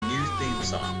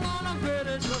song.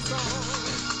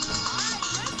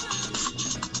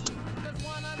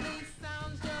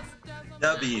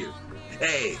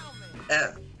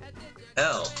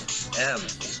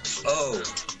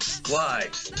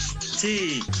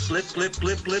 Waflmoyt. Flip, flip,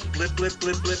 flip, flip, flip, flip,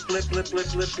 flip, flip, flip, flip, flip,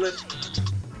 flip, flip.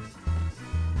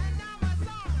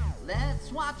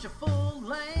 Let's watch a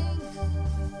full-length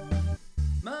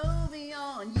movie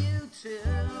on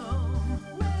YouTube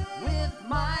with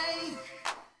Mike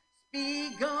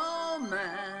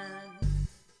Spiegelman.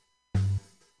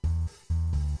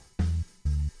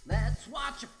 Let's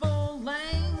watch a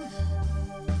full-length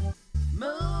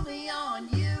movie on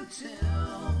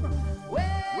YouTube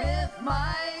with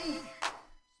Mike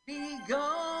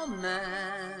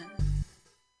Spiegelman.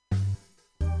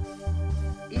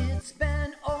 It's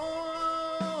been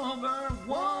over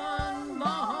 1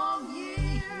 long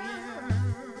year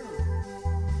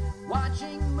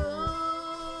watching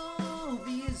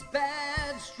movies,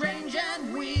 bad, strange,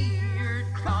 and weird,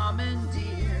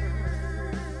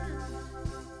 commandeered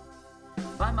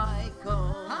by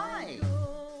Michael. Hi,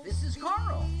 this is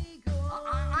Carl.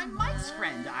 I'm Mike's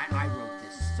friend. I wrote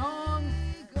this song.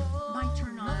 My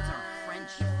turn-ons are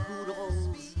French poodles,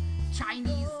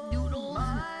 Chinese noodles,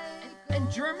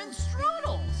 and German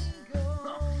strudels.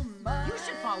 You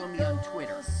should follow me on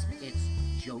Twitter. It's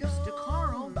Jokes to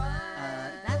Carl.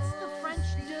 That's the French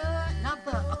duh, not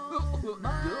the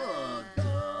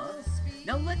duh.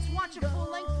 Now let's watch a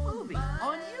full-length movie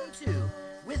on YouTube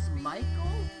with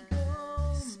Michael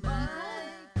Spiegel.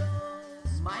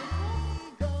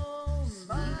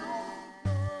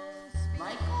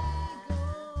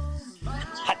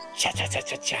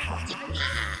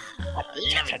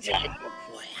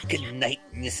 Good night,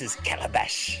 Mrs.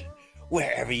 Calabash,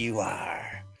 wherever you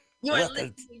are. You're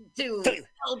Welcome listening to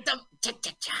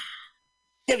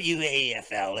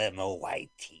Waflmoyt.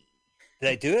 Did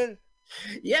I do it?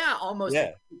 Yeah, almost.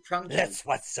 Yeah. Truncated. Let's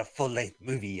watch a full-length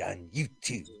movie on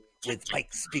YouTube with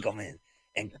Mike Spiegelman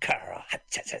and Carl.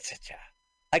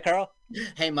 Hi, Carl.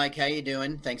 Hey, Mike, how you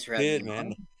doing? Thanks for having Good, me.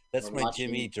 man. That's We're my watching-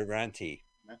 Jimmy Durante.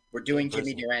 We're doing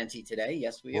Jimmy Durante today.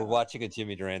 Yes, we We're are. watching a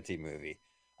Jimmy Durante movie.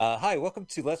 Hi, welcome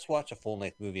to Let's Watch a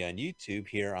Full-Length Movie on YouTube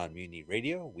here on Mutiny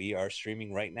Radio. We are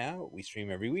streaming right now. We stream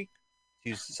every week.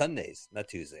 Sundays at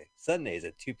 2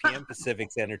 p.m.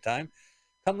 Pacific Standard Time.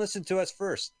 Come listen to us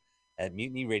first at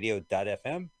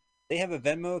MutinyRadio.fm. They have a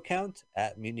Venmo account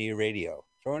at Mutiny Radio.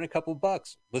 Throw in a couple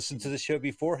bucks. Listen to the show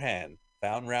beforehand.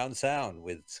 Found Round Sound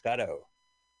with Scotto.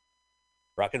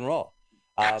 Rock and roll.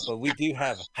 But we do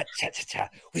have,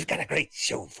 we've got a great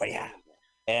show for you.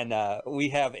 And we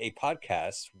have a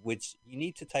podcast, which you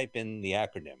need to type in the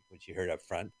acronym, which you heard up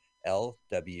front, LWAFLMOYT.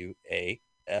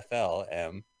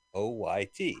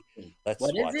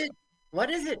 What is it? What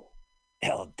is it?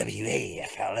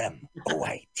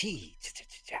 LWAFLMOYT.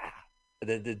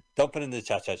 Don't put in the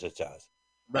cha-cha-cha-chas.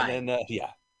 Right. And then,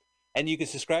 and you can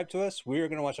subscribe to us. We're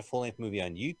going to watch a full-length movie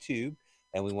on YouTube,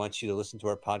 and we want you to listen to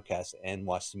our podcast and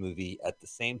watch the movie at the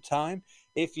same time.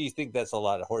 If you think that's a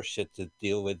lot of horse shit to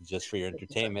deal with just for your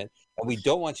entertainment, and we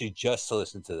don't want you just to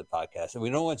listen to the podcast, and we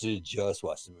don't want you to just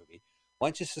watch the movie, why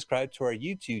don't you subscribe to our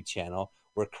YouTube channel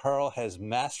where Carl has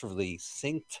masterfully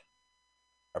synced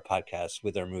our podcast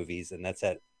with our movies, and that's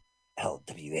at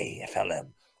LWAFLMOYT.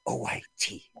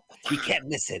 You can't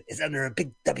miss it. It's under a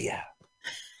big W.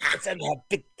 It's under a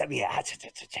big W.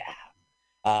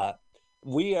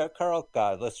 We are Carl.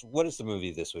 God, what is the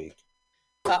movie this week?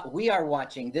 We are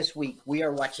watching this week. We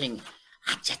are watching.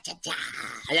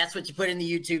 That's what you put in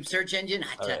the YouTube search engine.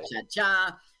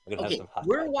 Okay,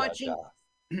 we're watching.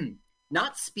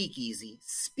 Not Speakeasy.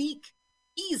 Speak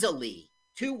Easily.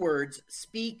 2 words.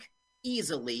 Speak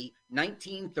Easily.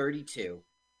 1932,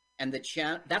 and the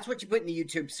channel. That's what you put in the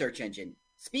YouTube search engine.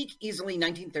 Speak Easily.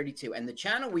 1932, and the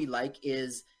channel we like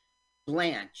is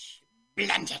Blanche.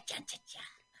 Blanche.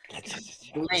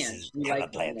 We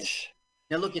like Blanche.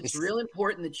 Now, look, it's real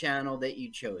important the channel that you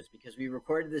chose because we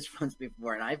recorded this once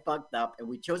before and I fucked up and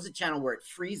we chose a channel where it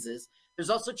freezes. There's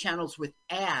also channels with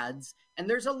ads and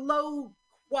there's a low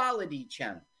quality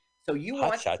channel. So you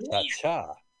watch. That's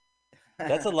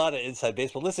a lot of inside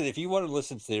baseball. Listen, if you want to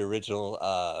listen to the original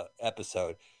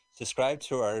episode, subscribe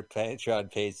to our Patreon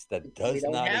page that does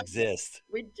not exist.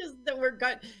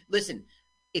 Listen,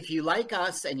 if you like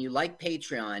us and you like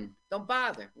Patreon, don't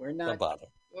bother. We're not. Don't bother.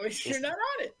 You're not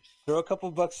on it. Throw a couple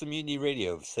bucks to Mutiny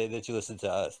Radio. Say that you listen to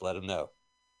us. Let them know.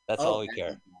 That's all we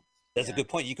care. That's a good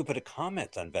point. You could put a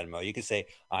comment on Venmo. You could say,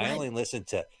 I only listen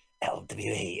to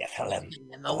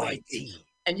LWAFLMOYT.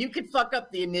 And you could fuck up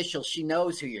the initials. She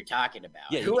knows who you're talking about.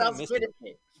 Yeah, who else could it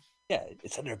be? Yeah,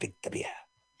 it's under a big W.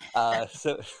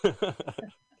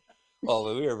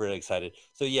 Oh, we were really excited.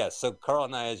 So, yes, so Carl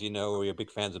and I, as you know, we are big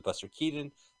fans of Buster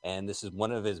Keaton, and this is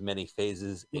one of his many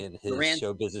phases in his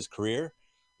show business career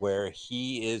where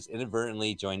he is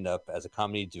inadvertently joined up as a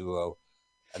comedy duo,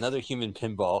 Another Human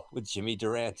Pinball with Jimmy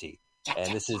Durante.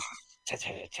 And this is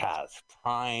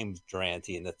prime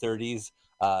Durante in the 30s.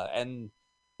 And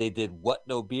they did What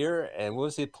No Beer, and what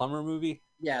was the Plumber movie?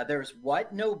 Yeah, there's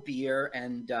What No Beer,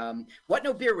 and What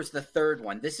No Beer was the third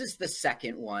one. This is the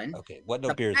second one. Okay, What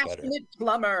No Beer is better. Passionate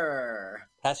Plumber.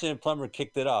 Passionate Plumber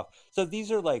kicked it off. So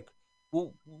these are like,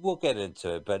 we'll get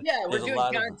into it, but yeah, we're there's doing a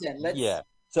lot content. of yeah.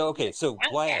 So okay, so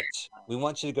Blanche, we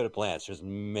want you to go to Blanche. There's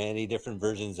many different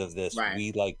versions of this. Right.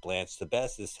 We like Blanche the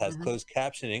best. This has closed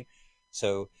captioning,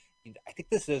 so I think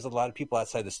there's a lot of people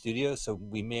outside the studio, so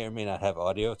we may or may not have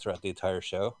audio throughout the entire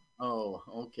show. Oh,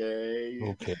 okay.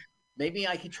 Okay. Maybe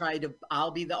I could try to.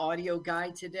 I'll be the audio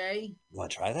guy today. You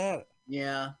want to try that?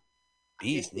 Yeah.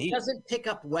 If it doesn't pick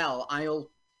up well,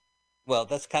 Well,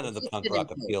 that's kind of the punk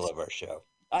rock appeal of our show.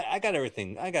 I got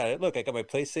everything. I got it. Look, I got my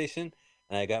PlayStation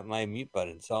and I got my mute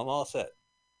button, so I'm all set.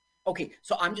 Okay,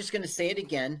 so I'm just going to say it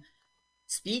again.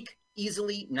 Speak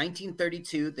Easily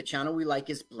 1932. The channel we like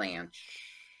is Blanche.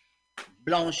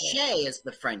 Blanchet, as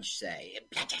the French say.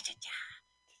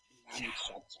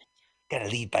 Gotta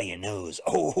lead by your nose.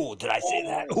 Oh, did I say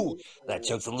that? Oh, that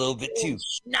joke's a little bit too.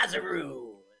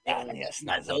 Snazaroo. Yes,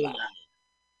 Snazola.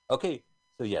 Okay,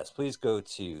 so yes, please go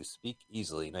to Speak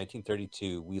Easily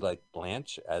 1932. We like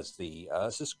Blanche as the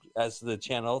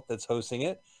channel that's hosting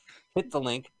it. Hit the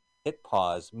link, hit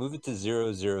pause, move it to 000.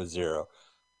 It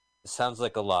sounds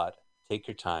like a lot. Take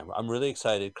your time. I'm really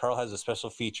excited. Carl has a special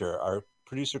feature. Our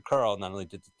producer Carl not only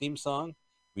did the theme song,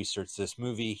 researched this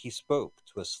movie, he spoke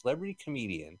to a celebrity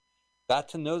comedian, got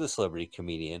to know the celebrity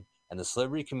comedian, and the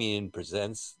celebrity comedian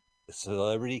presents the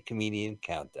Celebrity Comedian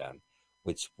Countdown,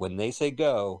 which when they say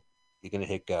go, you're going to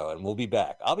hit go, and we'll be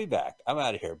back. I'll be back. I'm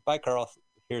out of here. Bye, Carl.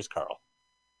 Here's Carl.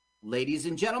 Ladies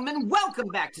and gentlemen, welcome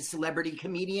back to Celebrity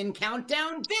Comedian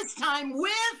Countdown, this time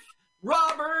with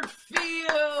Robert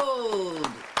Field.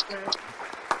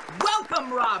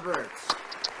 Welcome, Robert.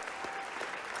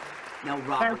 Now,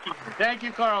 Robert. Thank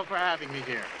you, Carl, for having me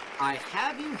here. I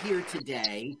have you here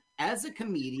today as a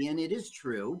comedian. It is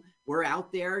true. We're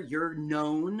out there. You're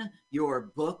known. You're a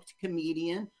booked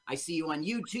comedian. I see you on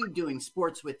YouTube doing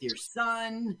sports with your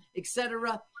son,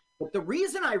 etc. But the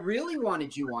reason I really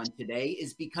wanted you on today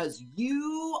is because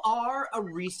you are a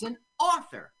recent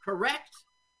author, correct?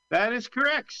 That is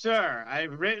correct, sir.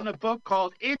 I've written a book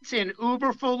called It's an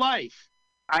Uber for Life.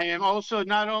 I am also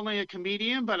not only a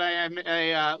comedian, but I am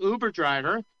a Uber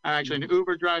driver. I'm actually an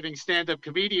Uber driving stand-up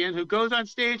comedian who goes on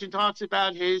stage and talks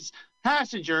about his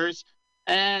passengers.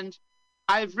 And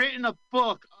I've written a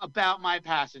book about my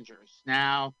passengers.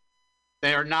 Now,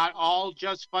 they are not all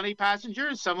just funny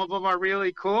passengers. Some of them are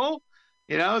really cool.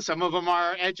 You know, some of them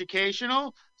are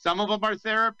educational. Some of them are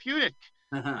therapeutic.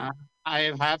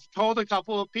 I have told a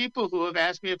couple of people who have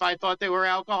asked me if I thought they were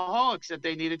alcoholics, that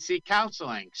they needed to seek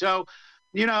counseling. So,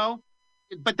 you know,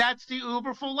 but that's the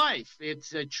Uber for life.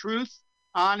 It's a truth,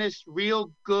 honest,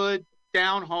 real good,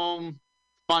 down home,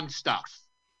 fun stuff.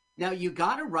 Now, you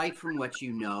got to write from what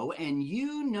you know, and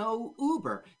you know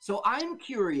Uber. So I'm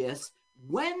curious,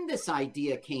 when this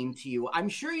idea came to you, I'm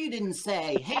sure you didn't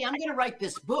say, hey, I'm going to write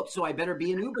this book, so I better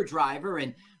be an Uber driver.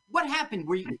 And what happened?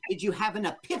 Did you have an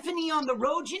epiphany on the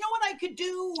road? You know what I could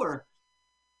do? Or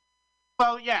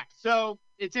Well, yeah. So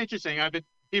it's interesting.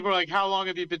 People are like, how long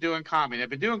have you been doing comedy? I've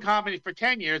been doing comedy for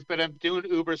 10 years, but I'm doing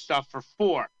Uber stuff for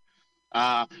 4.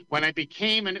 When I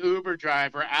became an Uber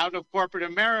driver out of corporate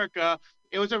America,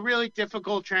 it was a really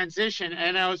difficult transition,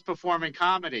 and I was performing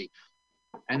comedy.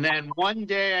 And then one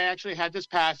day I actually had this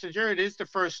passenger. It is the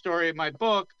first story of my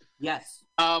book. Yes.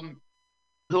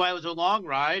 Who I was a long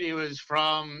ride. He was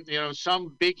from,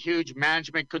 some big, huge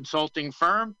management consulting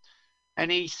firm. And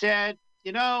he said,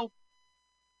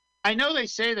 I know they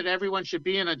say that everyone should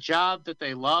be in a job that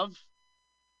they love.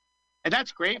 And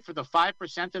that's great for the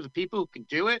 5% of the people who can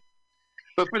do it.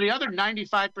 But for the other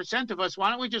 95% of us,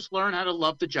 why don't we just learn how to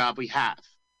love the job we have?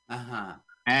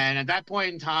 And at that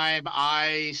point in time,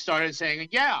 I started saying,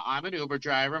 yeah, I'm an Uber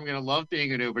driver. I'm going to love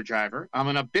being an Uber driver. I'm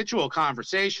an habitual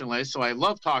conversationalist, so I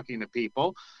love talking to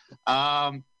people.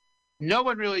 No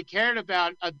one really cared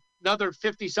about another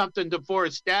 50-something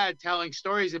divorced dad telling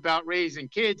stories about raising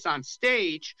kids on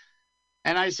stage.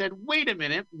 And I said, wait a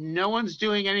minute, no one's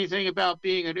doing anything about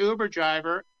being an Uber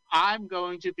driver. I'm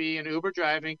going to be an Uber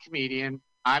driving comedian.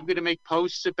 I'm going to make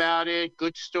posts about it,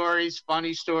 good stories,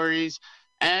 funny stories.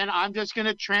 And I'm just going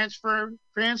to transform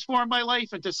my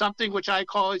life into something which I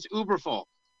call is Uberful,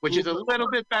 which is a little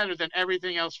bit better than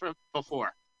everything else from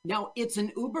before. Now, It's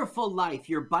an Uberful Life.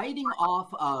 You're biting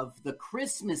off of the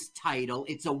Christmas title.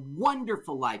 It's a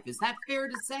Wonderful Life. Is that fair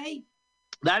to say?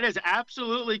 That is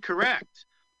absolutely correct.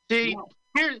 See,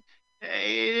 here,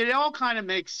 it all kind of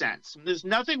makes sense. There's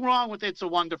nothing wrong with It's a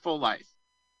Wonderful Life.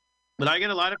 But I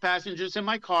get a lot of passengers in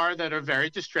my car that are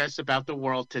very distressed about the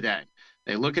world today.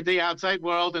 They look at the outside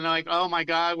world and they're like, oh my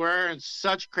God, we're in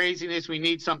such craziness. We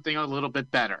need something a little bit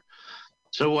better.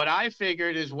 So what I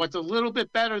figured is what's a little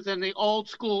bit better than the old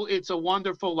school It's a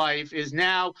Wonderful Life is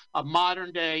now a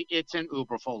modern day It's an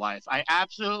Uberful Life.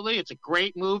 It's a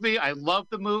great movie. I love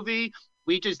the movie.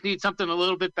 We just need something a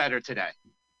little bit better today.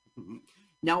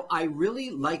 Now, I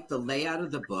really like the layout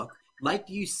of the book. Like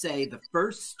you say, the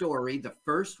first story, the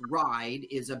first ride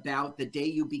is about the day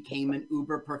you became an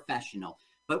Uber professional.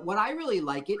 But what I really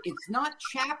like it's not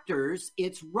chapters,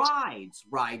 it's rides.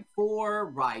 Ride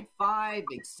 4, ride 5,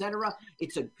 etc.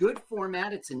 It's a good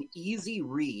format. It's an easy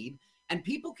read. And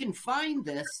people can find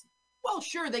this. Well,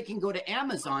 sure, they can go to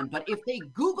Amazon, but if they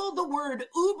Google the word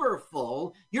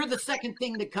Uberful, you're the second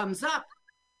thing that comes up.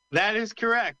 That is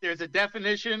correct. There's a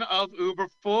definition of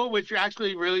Uberful, which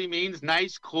actually really means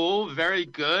nice, cool, very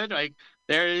good. Like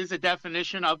there is a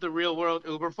definition of the real world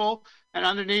Uberful. And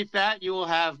underneath that, you will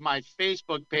have my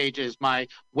Facebook pages, my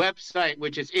website,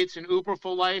 which is It's an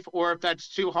Uberful Life, or if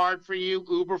that's too hard for you,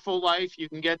 Uberful Life, you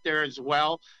can get there as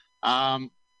well.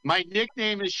 My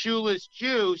nickname is Shoeless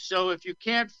Jew, so if you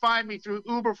can't find me through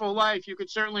Uberful Life, you could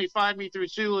certainly find me through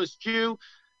Shoeless Jew.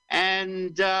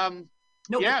 And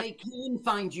but they can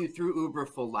find you through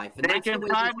Uberful Life. And they can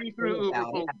find me through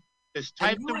Uberful. Just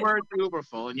type the word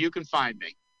Uberful, and you can find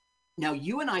me. Now,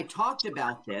 you and I talked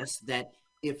about this, that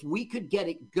if we could get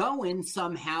it going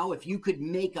somehow, if you could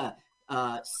make a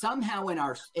somehow in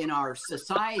our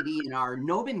society, in our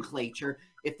nomenclature,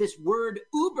 if this word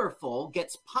Uberful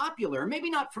gets popular, maybe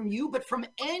not from you, but from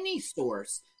any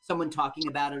source, someone talking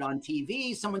about it on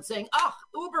TV, someone saying,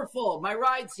 Uberful, my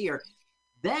ride's here,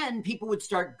 then people would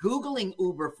start Googling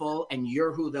Uberful, and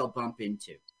you're who they'll bump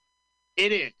into.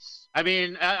 It is. I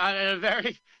mean, in a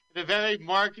very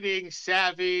marketing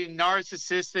savvy,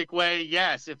 narcissistic way,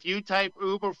 yes. If you type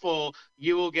Uberful,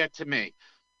 you will get to me.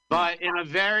 But in a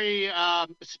very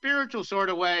spiritual sort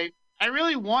of way, I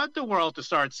really want the world to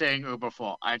start saying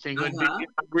Uberful. I think it would be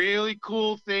a really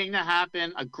cool thing to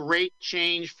happen, a great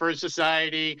change for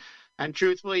society. And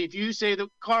truthfully, if you said the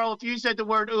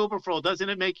word Uberful, doesn't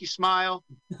it make you smile?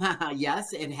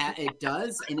 Yes, it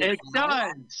does. And it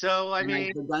does. So, I mean,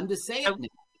 I've begun to say it now.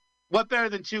 What better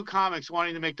than two comics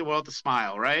wanting to make the world to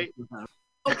smile, right?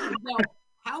 Okay, now,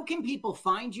 how can people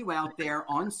find you out there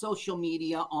on social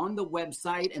media, on the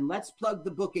website? And let's plug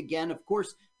the book again. Of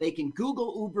course, they can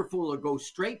Google Uberful or go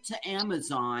straight to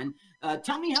Amazon.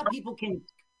 Tell me how people can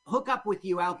hook up with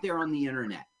you out there on the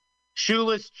internet.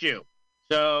 Shoeless Jew.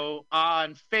 So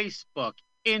on Facebook,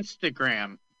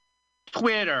 Instagram,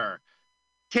 Twitter,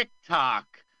 TikTok,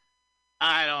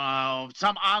 I don't know,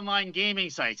 some online gaming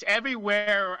sites,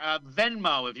 everywhere,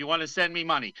 Venmo, if you want to send me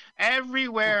money.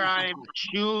 Everywhere I'm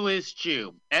Shoeless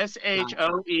Jew,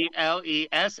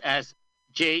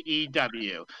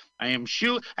 SHOELESSJEW. I am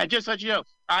and just to let you know,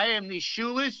 I am the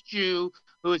Shoeless Jew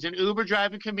who is an Uber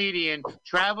driving comedian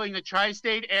traveling the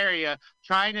tri-state area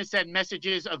trying to send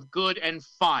messages of good and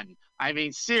fun. I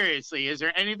mean, seriously, is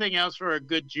there anything else for a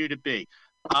good Jew to be?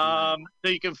 So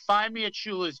you can find me at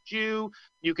Shoeless Jew.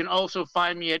 You can also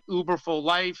find me at Uberful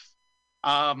Life.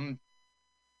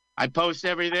 I post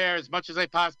there as much as I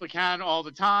possibly can all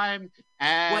the time.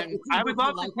 And I would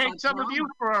love to take some of you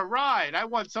for a ride. I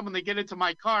want someone to get into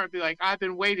my car and be like, I've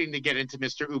been waiting to get into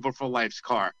Mr. Uberful Life's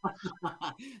car.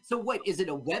 So what, is it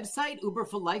a website,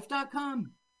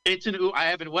 uberfullife.com? I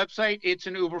have a website, it's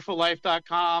an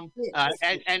uberfullife.com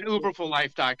and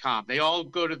uberfullife.com. They all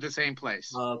go to the same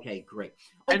place. Okay, great.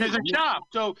 And there's a shop.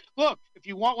 So look, if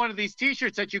you want one of these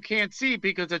t-shirts that you can't see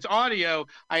because it's audio,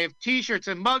 I have t-shirts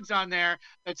and mugs on there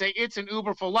that say it's an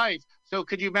Uberful Life. So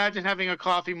could you imagine having a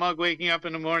coffee mug, waking up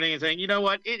in the morning and saying, you know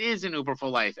what, it is an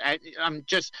Uberful Life.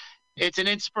 It's an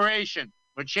inspiration.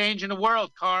 We're changing the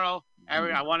world, Carl.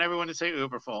 I want everyone to say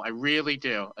Uberful. I really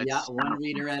do. One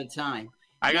reader at a time.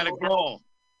 I got a goal.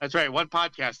 That's right. One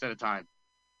podcast at a time.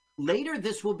 Later,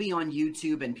 this will be on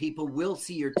YouTube, and people will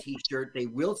see your T-shirt. They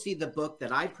will see the book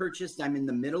that I purchased. I'm in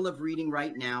the middle of reading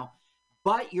right now.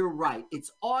 But you're right.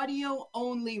 It's audio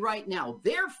only right now.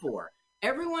 Therefore,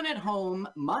 everyone at home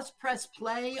must press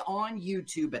play on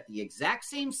YouTube at the exact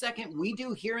same second we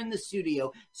do here in the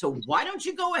studio. So why don't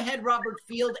you go ahead, Robert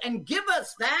Field, and give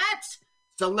us that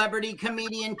Celebrity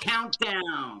Comedian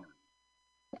Countdown.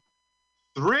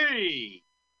 3,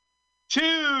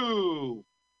 2,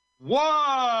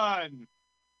 1.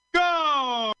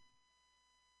 Go!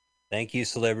 Thank you,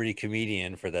 Celebrity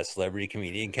Comedian, for that Celebrity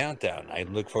Comedian countdown. I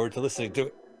look forward to listening to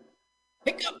it.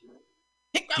 Hiccup!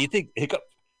 Hiccup! Do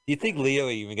you think Leo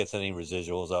even gets any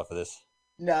residuals off of this?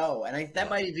 No, and that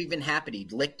might have even happened. He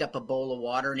licked up a bowl of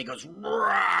water and he goes,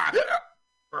 "Rah!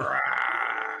 Rah!"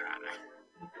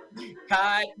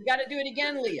 Kai, you got to do it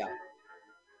again, Leo.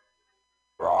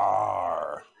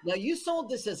 Rawr. Now, you sold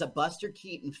this as a Buster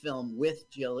Keaton film with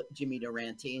Jimmy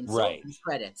Durante and Right.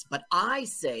 credits, but I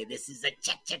say this is a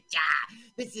cha-cha-cha.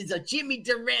 This is a Jimmy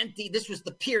Durante. This was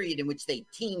the period in which they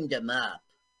teamed him up.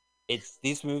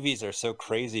 These movies are so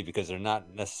crazy because they're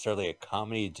not necessarily a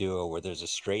comedy duo where there's a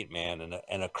straight man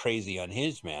and a crazy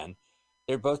unhinged man.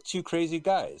 They're both two crazy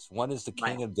guys. One is the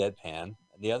king of deadpan,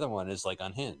 and the other one is like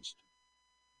unhinged.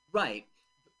 Right.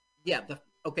 Yeah.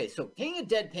 Okay, so King of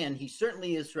Deadpan, he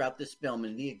certainly is throughout this film,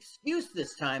 and the excuse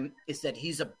this time is that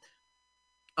he's a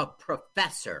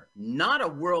professor, not a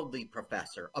worldly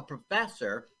professor. A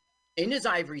professor in his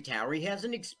ivory tower. He has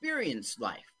an experienced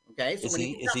life. Okay, so when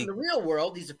he's out in the real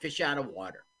world, he's a fish out of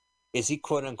water. Is he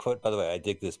quote unquote? By the way, I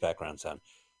dig this background sound.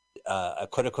 A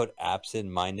quote unquote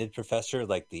absent-minded professor,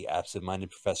 like the absent-minded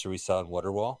professor we saw in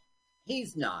Waterwall?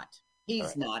 He's not.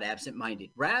 He's not absent-minded.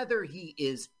 Rather, he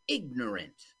is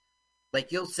ignorant.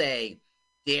 Like you'll say,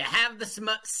 "Do you have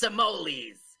the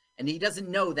simoleons?" And he doesn't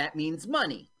know that means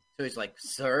money. So he's like,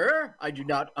 "Sir, I do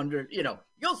not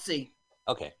you'll see."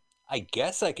 Okay, I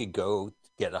guess I could go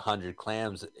get 100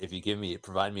 clams if you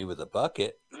provide me with a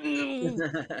bucket.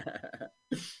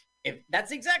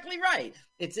 That's exactly right.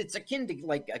 It's akin to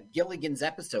like a Gilligan's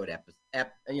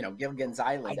Gilligan's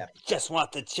Island episode. I just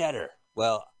want the cheddar.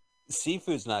 Well,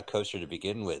 seafood's not kosher to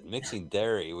begin with. Mixing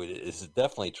dairy is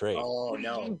definitely trade. Oh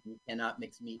no, you cannot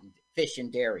mix fish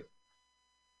and dairy.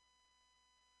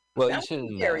 Well, you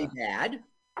shouldn't. Very bad.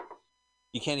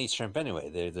 You can't eat shrimp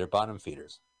anyway. They're bottom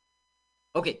feeders.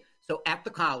 Okay, so at the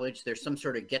college, there's some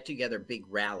sort of get-together big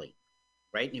rally,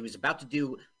 right? And he was about to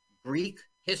do Greek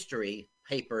history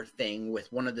paper thing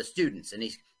with one of the students. And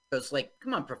he goes like,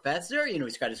 "Come on, professor."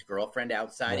 He's got his girlfriend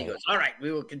outside. Right. He goes, "All right,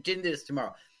 we will continue this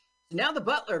tomorrow." So now the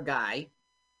butler guy,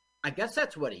 I guess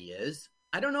that's what he is.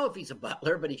 I don't know if he's a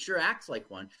butler, but he sure acts like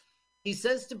one. He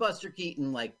says to Buster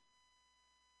Keaton, like,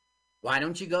 "Why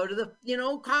don't you go to the,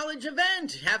 college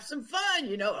event? Have some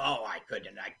fun, Oh, I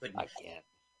couldn't. I can't.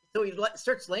 So he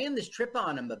starts laying this trip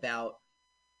on him about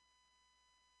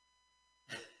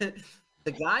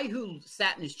the guy who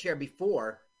sat in his chair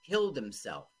before killed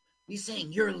himself. He's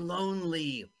saying, "You're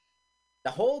lonely." The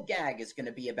whole gag is going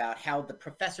to be about how the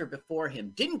professor before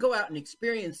him didn't go out and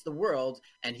experience the world,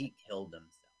 and he killed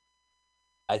himself.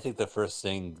 I think the first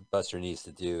thing Buster needs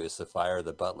to do is to fire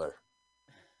the butler.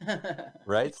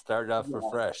 Right? Start off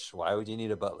fresh. Why would you need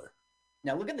a butler?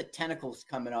 Now look at the tentacles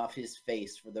coming off his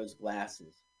face for those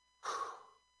glasses.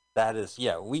 That is,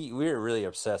 we're really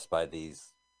obsessed by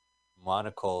these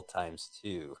monocle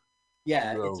 ×2.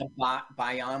 Yeah, it's a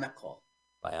bionicle.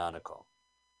 Bionicle.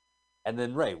 And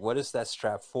then, right, what is that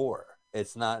strap for?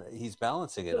 It's not, he's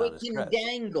balancing it on his chest. So it can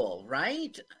dangle,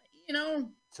 right?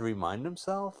 To remind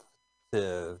himself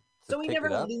to so he never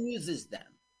loses them.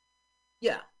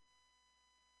 Yeah.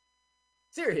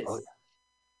 Serious. Oh, yeah.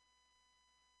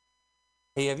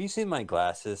 Hey, have you seen my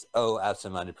glasses? Oh,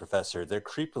 absent-minded professor. They're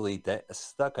creepily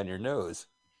stuck on your nose.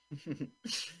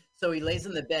 So he lays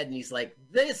in the bed and he's like,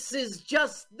 "This is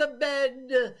just the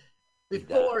bed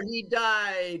before he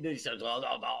died." He says, "Oh,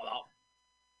 no, no, no."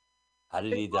 How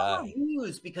did he die?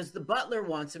 Because the butler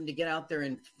wants him to get out there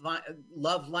and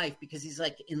love life because he's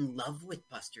like in love with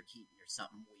Buster Keaton or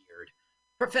something weird.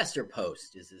 Professor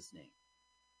Post is his name.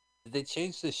 Did they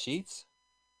change the sheets?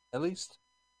 At least?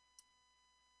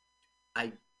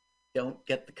 I don't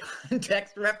get the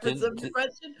context reference of the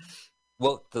question.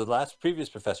 Well, the previous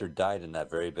professor died in that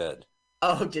very bed.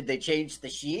 Oh, did they change the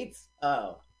sheets?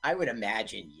 Oh, I would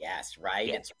imagine yes, right?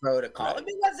 Yeah. It's protocol. Right. I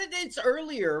mean, it's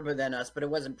earlier than us, but it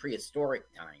wasn't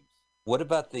prehistoric times. What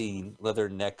about the leather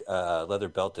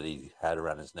belt that he had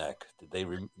around his neck? Did they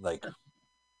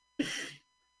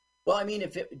Well, I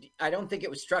mean, I don't think it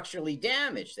was structurally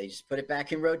damaged. They just put it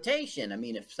back in rotation. I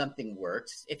mean, if something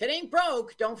works, if it ain't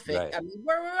broke, don't fix. Right. I mean,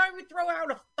 why would throw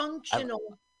out a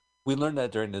functional? We learned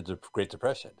that during the Great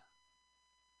Depression.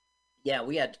 Yeah,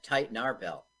 we had to tighten our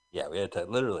belt. Yeah, we had to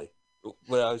literally.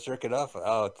 When I was jerking off,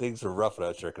 things were rough when I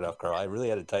was jerking off, Carl. I really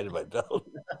had to tighten my belt.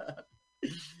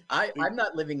 I'm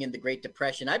not living in the Great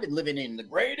Depression. I've been living in the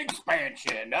Great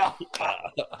Expansion.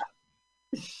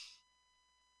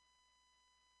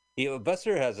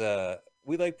 Buster has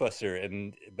we like Buster,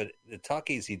 but the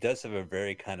talkies, he does have a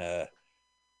very kind of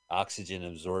oxygen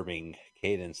absorbing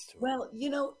cadence to it. Well,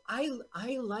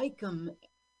 I like him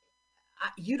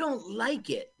you don't like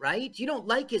it, right? You don't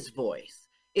like his voice.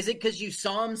 Is it because you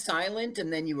saw him silent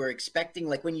and then you were expecting,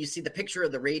 like when you see the picture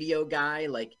of the radio guy,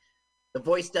 like the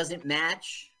voice doesn't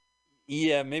match?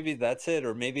 Yeah, maybe that's it,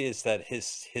 or maybe it's that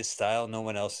his style no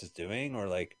one else is doing, or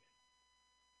like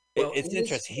it's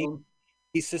interesting.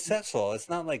 He's successful. It's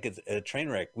not like it's a train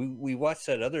wreck. We watched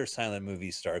that other silent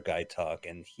movie star guy talk,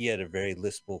 and he had a very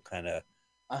lispel kind of,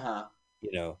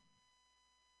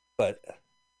 But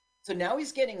so now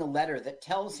he's getting a letter that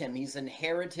tells him he's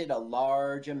inherited a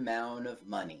large amount of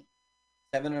money,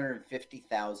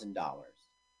 $750,000,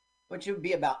 which would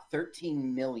be about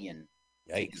 $13 million.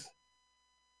 Yikes!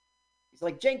 He's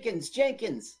like, Jenkins,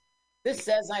 this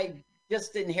says I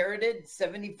just inherited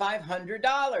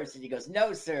 $7,500, and he goes,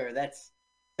 no, sir, that's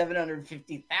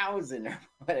 750,000 or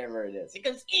whatever it is. He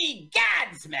goes,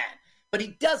 gods, man. But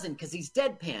he doesn't, because he's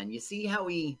deadpan. You see how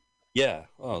he's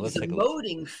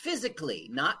emoting physically,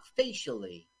 not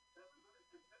facially.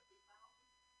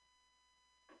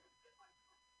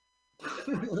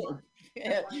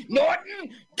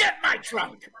 Norton, get my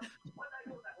trunk.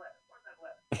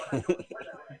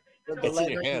 It's in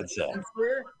your hand, Sal.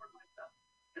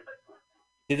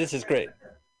 See, this is great.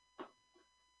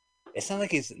 It's not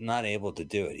like he's not able to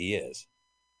do it. He is.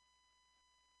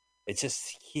 It's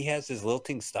just he has his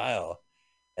lilting style.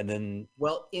 And then...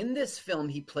 Well, in this film,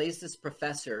 he plays this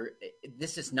professor.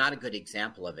 This is not a good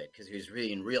example of it because he was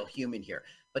really in real human here.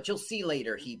 But you'll see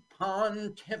later, he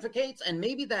pontificates. And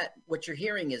maybe that what you're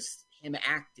hearing is him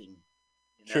acting.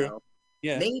 True.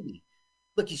 Yeah. Maybe.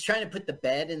 Look, he's trying to put the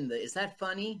bed in the... Is that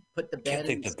funny? Put the bed in.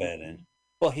 Can't take the bed in.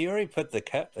 Well, he already put the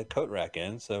coat rack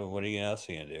in. So what else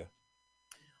are you going to do?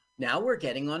 Now we're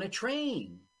getting on a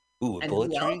train. Ooh, and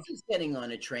bullet who train? else is getting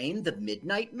on a train? The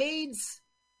Midnight Maids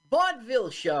vaudeville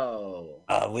show.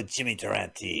 With Jimmy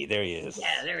Durante. There he is.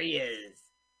 Yeah, there he is.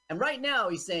 And right now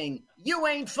he's saying, you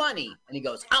ain't funny. And he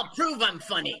goes, I'll prove I'm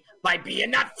funny by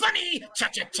being not funny.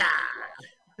 Cha-cha-cha.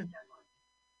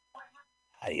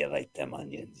 How do you like them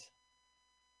onions?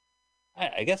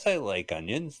 I guess I like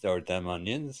onions, or them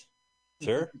onions,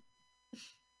 sir.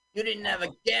 You didn't have a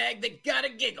gag that got a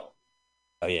giggle.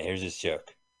 Oh, yeah, here's his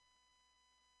joke.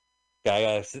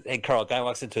 Hey, Carl, guy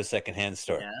walks into a secondhand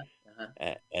store.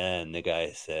 Yeah. And the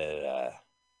guy said,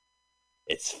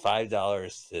 it's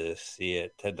 $5 to see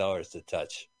it, $10 to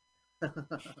touch.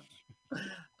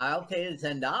 I'll pay the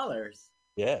 $10.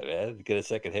 Yeah, man, get a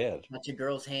secondhand. Touch a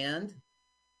girl's hand.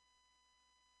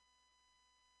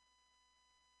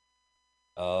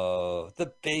 Oh,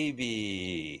 the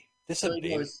baby. This is a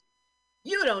baby.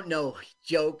 You don't know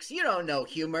jokes. You don't know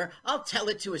humor. I'll tell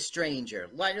it to a stranger.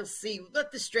 Let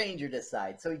the stranger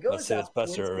decide. So he goes out. It's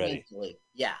Buster already.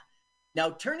 Yeah.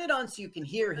 Now turn it on so you can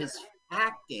hear his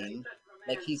acting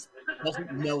like he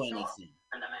doesn't know anything.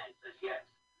 And the man says yes.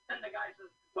 And the guy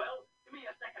says, well, give me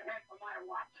a second hand for my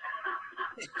watch.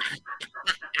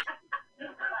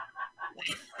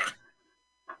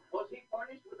 Was he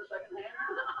furnished with a second hand?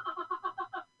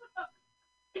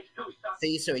 It's too sucky.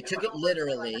 See, so he took it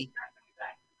literally.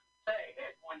 Say,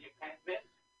 here's one you can't miss.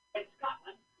 In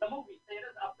Scotland, the movie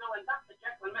theaters are filling Dr.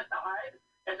 Jekyll and Mr. Hyde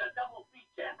as a double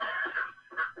feature.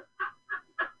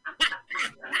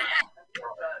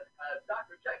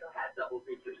 Dr. Jekyll had double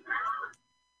features.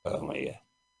 Oh, my God.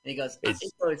 And he goes,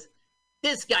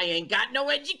 this guy ain't got no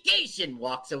education,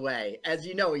 walks away. As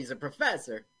you know, he's a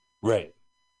professor. Right.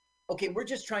 Okay, we're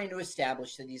just trying to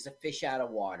establish that he's a fish out of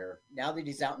water. Now that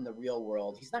he's out in the real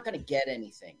world, he's not going to get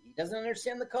anything. He doesn't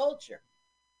understand the culture.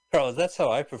 Carl, that's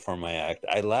how I perform my act.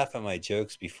 I laugh at my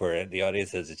jokes before the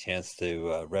audience has a chance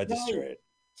to register it.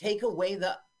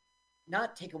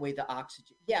 Not take away the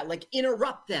oxygen. Yeah, like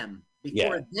interrupt them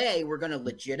before they were going to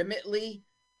legitimately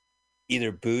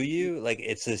either boo you. Like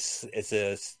it's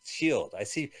a shield. I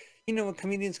see. When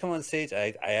comedians come on stage,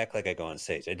 I act like I go on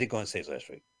stage. I did go on stage last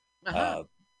week,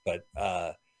 but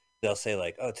they'll say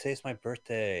like, "Oh, today's my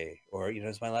birthday," or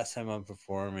it's my last time I'm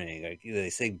performing. Like they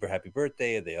sing happy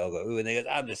birthday, and they all go, "Ooh," and they go,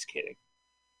 "I'm just kidding."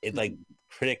 It like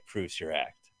critic proofs your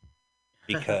act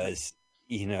because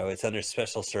it's under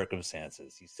special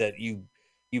circumstances. You said you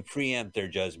preempt their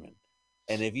judgment,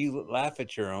 and if you laugh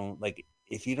at your own, like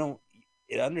if you don't,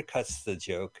 it undercuts the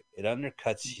joke. It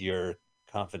undercuts your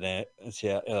confidence.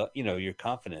 Your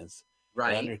confidence,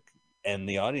 right? And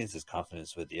the audience's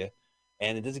confidence with you.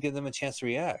 And it doesn't give them a chance to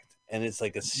react. And it's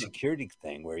like a security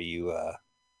thing where you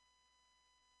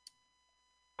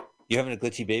having a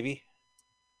glitchy baby?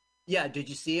 Yeah, did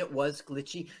you see it was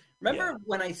glitchy? Remember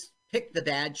when I picked the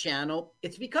bad channel?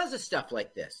 It's because of stuff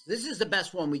like this. This is the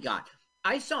best one we got.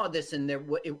 I saw this and it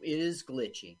is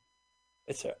glitchy.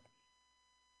 It's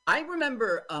I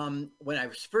remember when I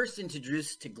was first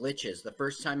introduced to glitches, the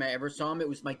first time I ever saw him, it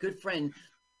was my good friend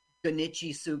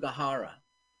Genichi Sugahara.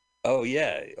 Oh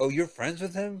yeah. Oh, you're friends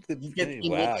with him?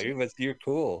 Wow, you're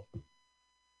cool.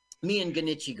 Me and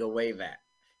Genichi go way back.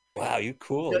 Wow, you're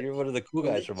cool. You're one of the cool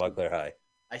guys from Montclair High.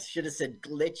 I should have said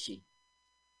glitchy.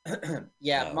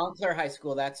 Yeah, no. Montclair High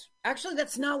School. That's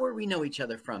not where we know each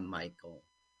other from, Michael.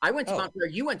 I went to Montclair.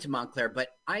 You went to Montclair, but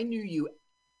I knew you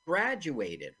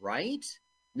graduated, right?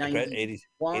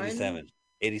 87.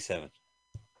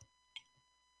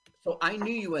 So I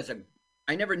knew you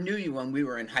I never knew you when we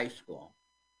were in high school.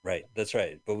 Right, that's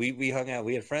right. But we hung out.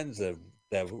 We had friends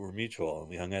that were mutual, and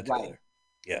we hung out together.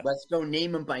 Yeah. Let's go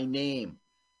name them by name.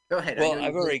 Go ahead. Well,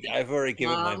 I've already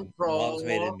given my mom's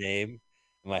maiden name.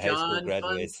 My high school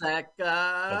graduates.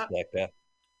 Fonseca.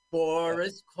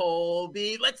 Boris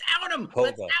Colby. Let's out him.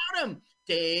 Let's out him.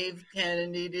 Dave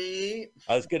Kennedy.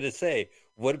 I was going to say,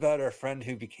 what about our friend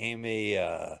who became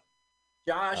a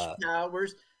Josh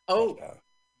Powers? Oh,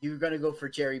 you're going to go for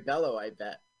Jerry Bello, I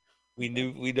bet. We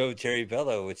know Jerry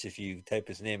Bello, which if you type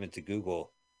his name into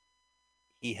Google,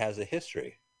 he has a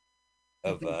history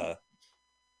of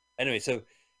anyway, so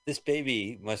this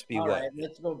baby must be All right,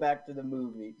 let's go back to the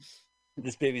movie.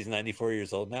 This baby's 94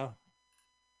 years old now?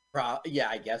 Yeah,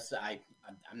 I guess I'm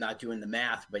not doing the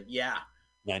math, but yeah.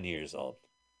 9 years old.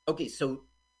 Okay, so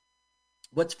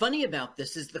what's funny about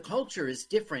this is the culture is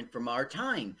different from our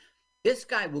time. This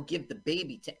guy will give the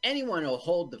baby to anyone who'll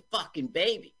hold the fucking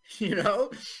baby, you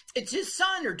know? It's his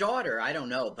son or daughter, I don't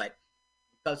know, but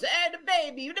he goes, hey, the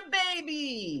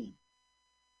baby.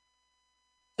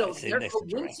 So they're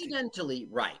coincidentally,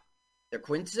 they're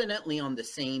coincidentally on the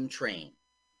same train,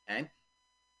 okay?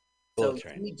 So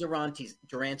Jimmy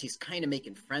Durante's kind of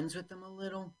making friends with them a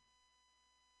little.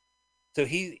 So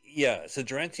so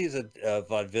Durante's a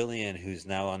vaudevillian who's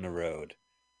now on the road.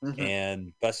 Mm-hmm.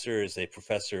 And Buster is a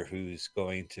professor who's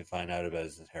going to find out about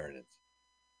his inheritance.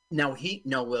 He's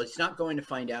not going to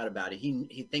find out about it.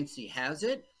 He thinks he has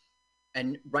it,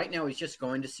 and right now he's just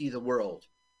going to see the world.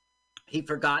 He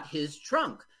forgot his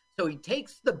trunk, so he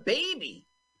takes the baby.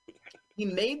 He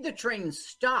made the train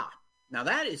stop. Now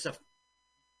that is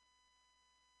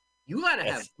you got to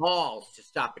have balls to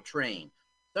stop a train.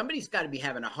 Somebody's got to be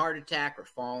having a heart attack or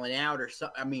falling out or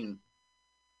something. I mean.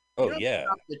 Oh, you don't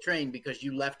stop the train because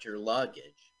you left your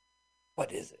luggage.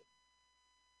 What is it?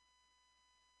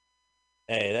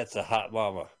 Hey, that's a hot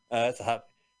mama.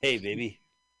 Hey, baby.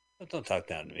 Don't talk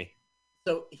down to me.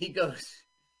 So he goes,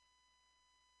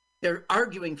 they're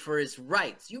arguing for his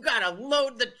rights. You got to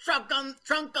load the trunk on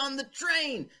the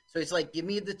train. So he's like, give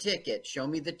me the ticket. Show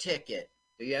me the ticket.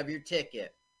 Do you have your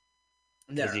ticket?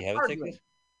 Does he have a ticket?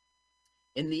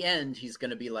 In the end, he's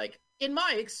going to be like, in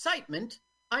my excitement,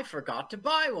 I forgot to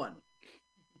buy one.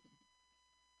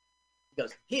 He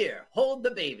goes, here, hold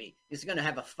the baby. He's going to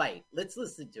have a fight. Let's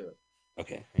listen to it.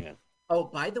 Okay, hang on. Oh,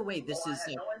 by the way, this is...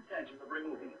 I had no intention of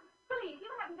removing it. Please, you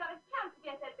haven't got a chance to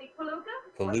get that big palooka.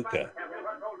 Palooka.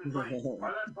 Nothing.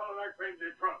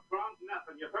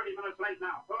 You're 30 minutes late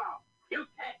now. Pull out. You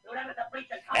can't do that at the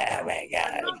breach of Oh, my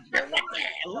God.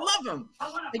 I love him. I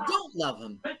don't love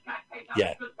him.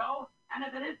 Yeah. And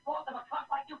if it is fault of a clock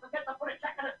like you forget to put a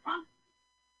check in his trunk?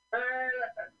 Hey,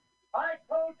 listen. I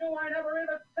told you I never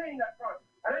even seen the trunk.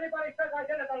 And anybody says I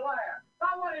did is a liar.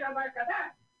 Now what do you make of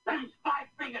that? Them's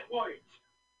five-fingered words.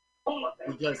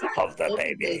 Because of the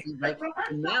baby. Right?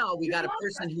 And now we got a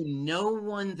person who no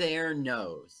one there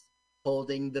knows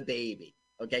holding the baby.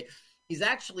 Okay? He's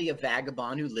actually a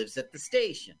vagabond who lives at the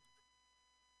station.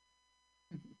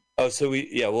 Oh, so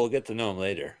we'll get to know him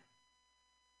later.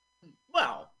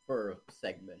 Well, for a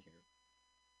segment here.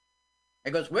 He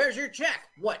goes, where's your check?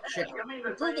 What check?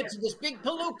 Prove it to this big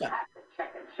palooka.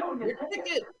 Your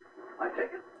ticket. My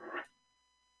ticket?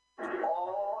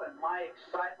 Oh, in my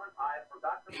excitement, I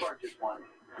forgot to purchase one.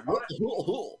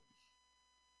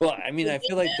 Well, I mean, I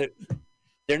feel like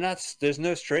they're not. There's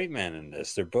no straight man in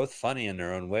this. They're both funny in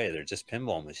their own way. They're just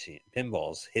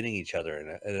pinballs hitting each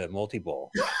other in a multi-ball,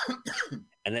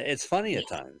 and it's funny at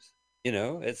times. You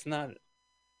know, it's not.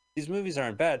 These movies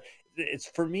aren't bad.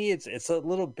 For me, it's a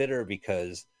little bitter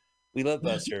because we love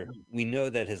Buster. We know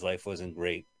that his life wasn't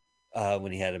great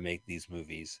when he had to make these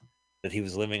movies. That he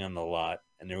was living on the lot,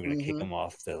 and they were going to kick him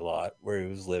off the lot where he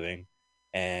was living,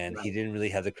 and he didn't really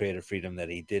have the creative freedom that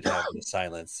he did have in the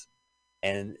silence.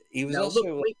 And he was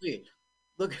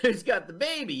look who's got the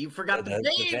baby. You forgot the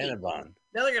baby. The Vanabon.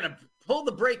 Now they're going to pull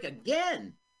the brake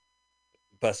again.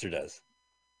 Buster does.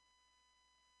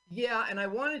 Yeah, and I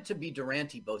wanted to be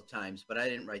Durante both times, but I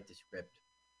didn't write the script.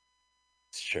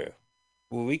 It's true.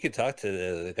 Well, we could talk to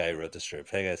the guy who wrote the script.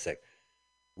 Hang on a sec.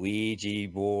 Ouija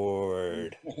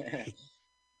board.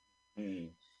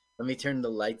 Let me turn the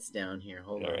lights down here.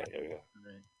 Hold on. All right, there we go. All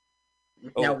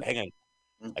right. Oh, Now, hang on.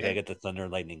 okay. I gotta get the thunder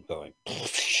and lightning going.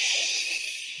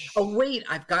 Oh, wait,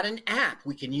 I've got an app.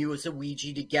 We can use a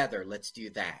Ouija together. Let's do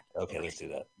that. Okay, let's do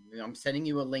that. I'm sending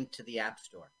you a link to the App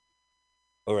Store.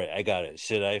 All right, I got it.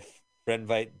 Should I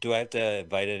invite? Do I have to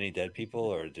invite any dead people,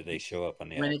 or do they show up on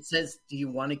the app? When it says, do you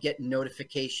want to get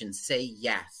notifications, say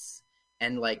yes.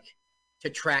 And like to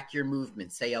track your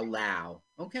movement, say allow.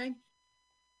 Okay.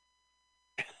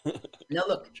 Now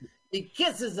look, he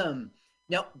kisses him.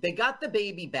 Now they got the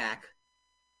baby back,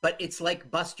 but it's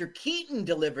like Buster Keaton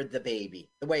delivered the baby.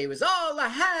 The way he was all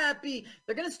happy.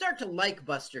 They're going to start to like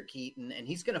Buster Keaton, and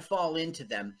he's going to fall into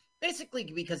them, basically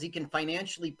because he can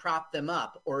financially prop them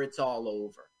up, or it's all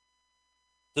over.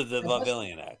 So the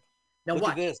Vauvillian Act. Now Look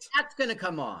watch, at this. His hat's going to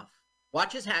come off.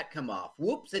 Watch his hat come off.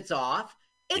 Whoops, it's off.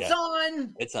 It's Yeah.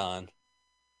 on. It's on.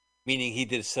 Meaning he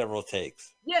did several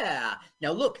takes. Yeah.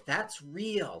 Now look, that's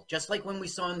real. Just like when we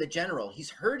saw in The General,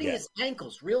 he's hurting his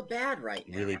ankles real bad right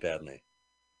now. Really badly.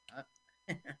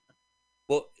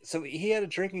 Well, so he had a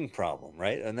drinking problem,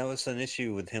 right? And that was an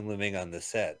issue with him living on the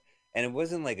set. And it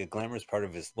wasn't like a glamorous part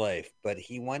of his life, but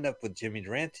he wound up with Jimmy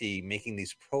Durante making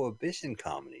these prohibition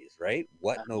comedies, right?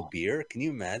 What, No Beer? Can you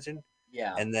imagine?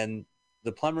 Yeah. And then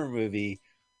the Plumber movie,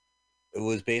 it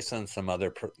was based on some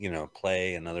other,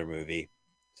 play, another movie.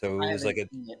 So it was like it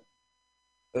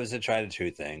was a tried and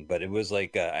true thing, but it was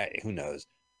like, who knows?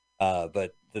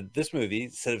 But this movie,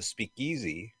 instead of Speak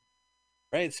Easy,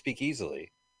 right? Speak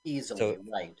Easily. Easily,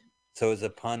 right. So it's a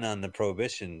pun on the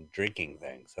prohibition drinking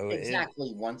thing. So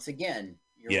exactly. Once again,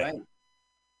 you're right.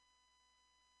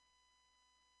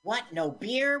 What? No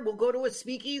beer? We'll go to a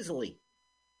Speak Easily.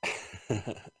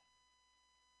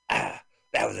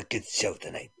 That was a good show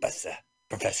tonight, Buster.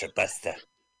 Professor Buster.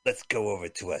 Let's go over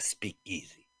to a Speak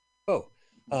Easy. Oh,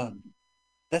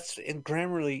 that's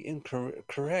grammarly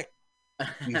incorrect.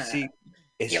 You see,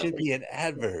 it should be an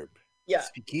adverb. Yeah.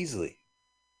 Speak easily.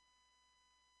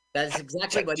 That's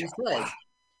exactly what he says.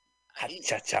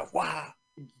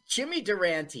 Jimmy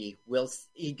Durante will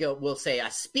say a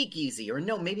speakeasy, or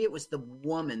no, maybe it was the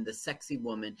woman, the sexy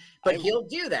woman, but he'll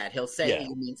do that. He'll say,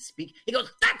 "You mean speak?" He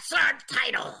goes, "That's our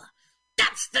title.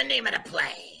 That's the name of the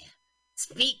play.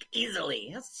 Speak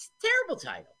Easily." That's a terrible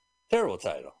title. Terrible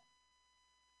title.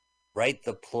 Write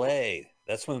the play.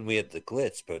 That's when we had the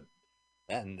glitz, but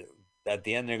then at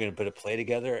the end they're going to put a play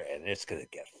together, and it's going to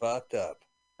get fucked up.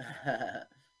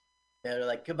 They're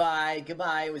like, goodbye.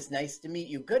 It was nice to meet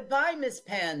you. Goodbye, Miss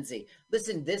Pansy.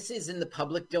 Listen, this is in the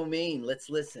public domain. Let's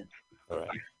listen. All right.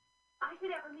 I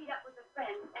should ever meet up with a friend,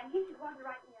 and he should want to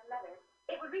write me a letter.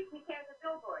 It would reach me care as a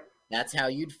billboard. That's how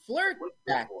you'd flirt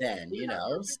back then,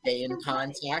 stay in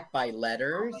contact by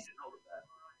letters.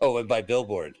 Oh, and by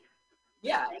billboard.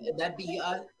 Yeah, that'd be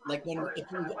like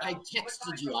I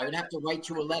texted you, I would have to write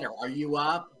you a letter. Are you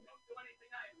up?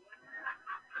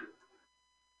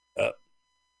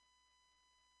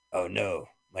 Oh no,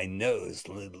 my nose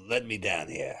led me down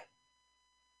here.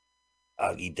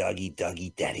 Augie doggy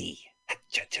doggy daddy.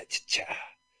 Cha cha cha cha.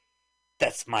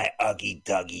 That's my Augie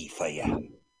doggy for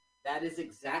you. That is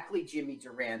exactly Jimmy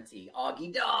Durante,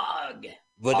 Augie Dog.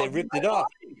 But they ripped it off.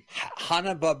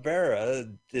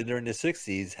 Hanna-Barbera during the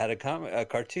 60s had a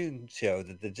cartoon show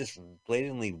that they just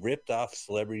blatantly ripped off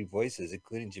celebrity voices,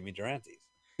 including Jimmy Durante's.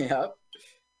 Yep.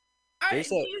 You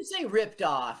say ripped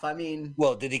off. I mean...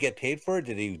 Well, did he get paid for it?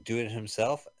 Did he do it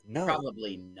himself? No.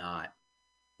 Probably not.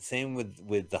 Same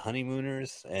with the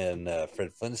Honeymooners and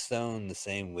Fred Flintstone. The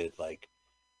same with, like,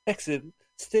 Exit,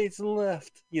 States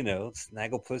Left.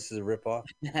 Snagglepuss is a ripoff.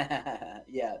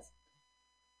 Yes.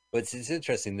 But it's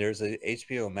interesting. There's a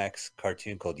HBO Max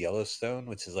cartoon called Yellowstone,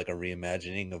 which is like a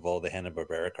reimagining of all the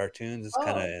Hanna-Barbera cartoons. It's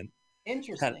kind of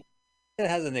interesting. It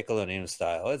has a Nickelodeon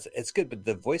style. It's good, but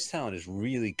the voice talent is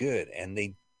really good, and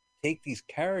they take these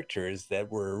characters that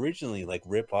were originally like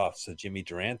rip-offs of Jimmy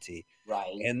Durante,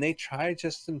 right? And they try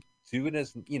just to do it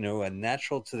as a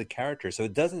natural to the character, so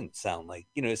it doesn't sound like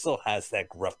it still has that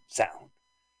gruff sound,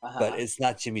 but it's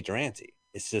not Jimmy Durante.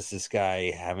 It's just this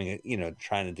guy having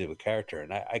trying to do a character,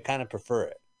 and I kind of prefer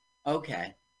it.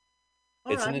 Okay,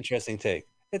 it's an interesting take.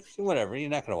 It's whatever. You're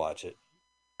not going to watch it.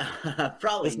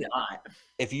 Probably not.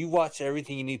 If you watch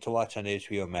everything you need to watch on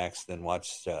HBO Max, then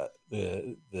watch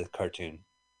the cartoon.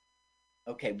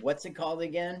 Okay, what's it called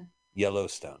again?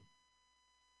 Yellowstone.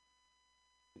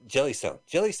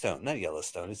 Jellystone, not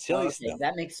Yellowstone. It's Jellystone. Okay,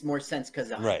 that makes more sense because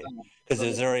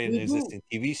there's already an existing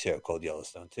TV show called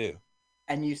Yellowstone too.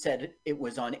 And you said it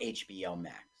was on HBO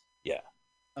Max. Yeah,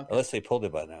 okay. Unless they pulled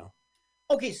it by now.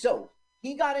 Okay, so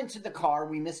he got into the car.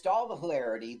 We missed all the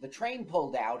hilarity. The train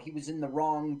pulled out. He was in the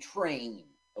wrong train.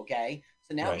 Okay.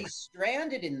 So now he's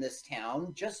stranded in this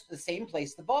town, just the same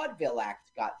place the vaudeville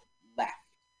act got left.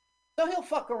 So he'll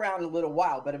fuck around a little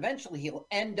while, but eventually he'll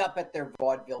end up at their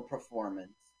vaudeville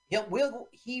performance. He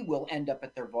will end up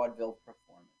at their vaudeville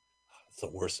performance. It's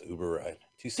the worst Uber ride.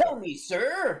 Tell me,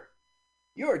 sir,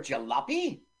 you're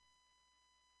Jalopy?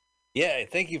 Yeah,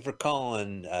 thank you for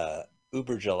calling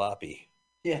Uber Jalopy.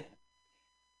 Yeah.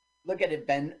 Look at it,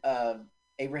 Ben.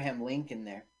 Abraham Lincoln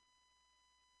there.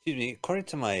 Excuse me, according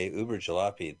to my Uber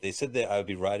Jalopy, they said that I would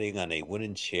be riding on a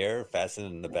wooden chair fastened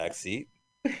in the back seat.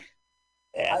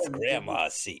 That's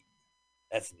grandma's seat.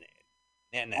 That's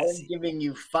Nana's seat. I'm giving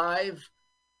you 5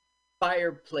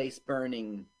 fireplace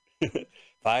burning.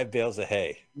 5 bales of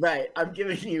hay. Right. I'm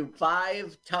giving you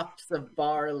 5 tufts of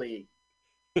barley.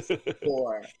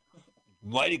 4.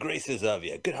 Mighty graces of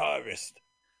you. Good harvest.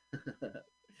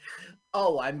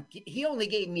 Oh, he only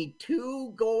gave me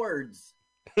 2 gourds.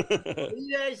 See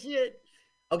that shit?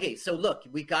 Okay, so look,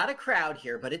 we got a crowd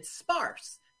here, but it's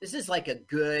sparse. This is like a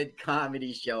good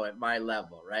comedy show at my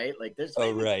level, right? Like there's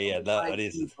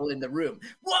people in the room.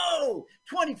 Whoa,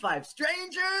 25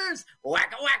 strangers,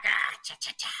 waka waka, cha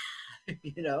cha cha.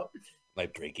 You know,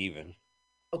 might break even.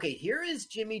 Okay, here is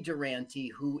Jimmy Durante,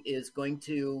 who is going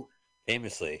to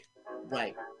famously,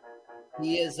 right?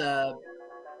 He is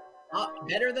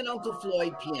better than Uncle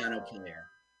Floyd piano player.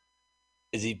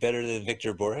 Is he better than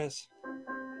Victor Borges?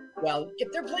 Well, if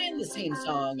they're playing the same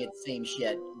song, it's same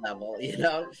shit level, you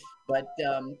know? But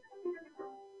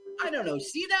I don't know.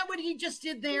 See that what he just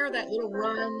did there? That little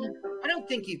run? I don't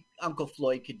think Uncle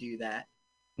Floyd could do that.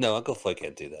 No, Uncle Floyd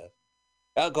can't do that.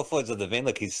 Uncle Floyd's on the vein.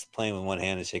 Look, he's playing with one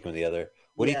hand and shaking with the other.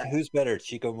 What do you think? Who's better,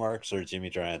 Chico Marx or Jimmy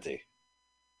Durante?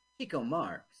 Chico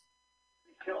Marx.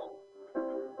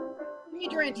 Jimmy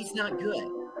Durante's not good.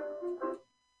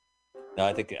 No,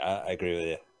 I think I agree with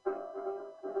you.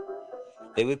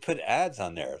 They would put ads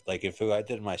on there. Like if I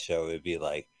did my show, it would be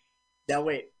like. Now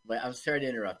wait. I'm sorry to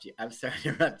interrupt you. I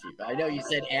know you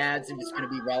said ads and it's going to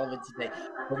be relevant today,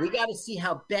 but we got to see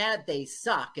how bad they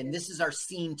suck, and this is our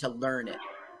scene to learn it.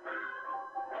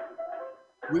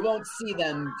 We won't see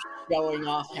them showing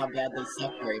off how bad they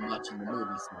suck very much in the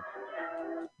movie.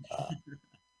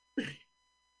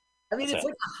 I mean, it's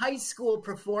like a high school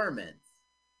performance.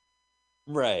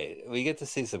 Right. We get to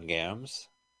see some gams,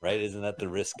 right? Isn't that the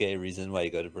risque reason why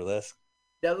you go to burlesque?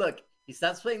 Now look, he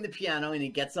stops playing the piano and he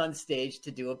gets on stage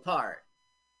to do a part.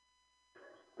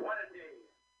 What a day.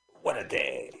 What a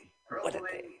day. What a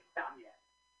day.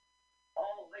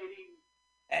 All ladies.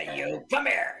 Hey, you, come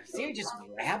here. See, he just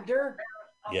grabbed her?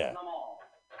 Yeah.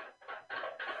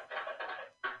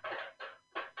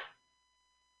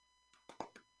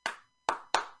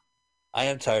 I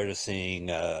am tired of seeing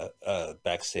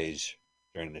backstage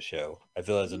during the show. I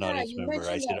feel as an audience member,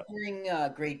 I should. During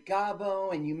Great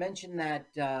Gabo, and you mentioned that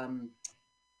there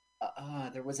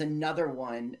was another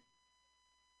one.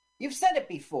 You've said it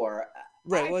before,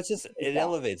 right? Well, it's just it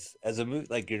elevates as a movie,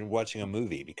 like you're watching a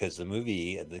movie because the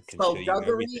movie can show you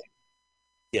everything.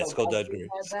 Yeah, Skullduggery.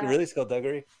 Really,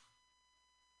 Skullduggery.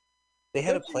 They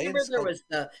had a play.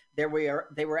 They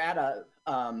were at a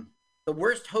the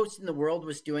worst host in the world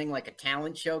was doing like a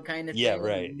talent show kind of thing. Yeah,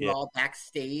 right. We were all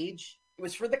backstage. It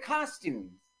was for the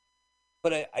costumes.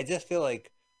 But I just feel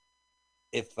like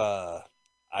if I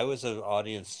was an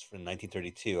audience from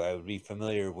 1932, I would be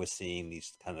familiar with seeing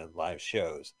these kind of live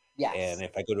shows. Yes. And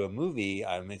if I go to a movie,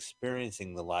 I'm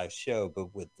experiencing the live show,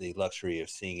 but with the luxury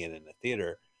of seeing it in the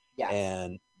theater. Yes.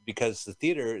 And because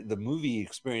the movie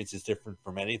experience is different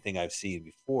from anything I've seen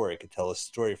before, it can tell a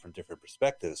story from different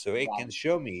perspectives. So it can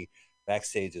show me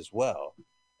backstage as well.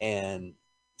 And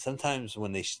sometimes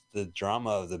when the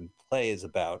drama of the play is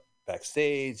about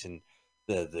backstage and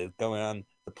the going on,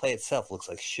 the play itself looks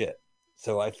like shit.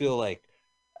 So I feel like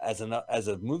as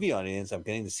a movie audience, I'm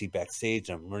getting to see backstage.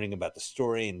 And I'm learning about the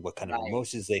story and what kind of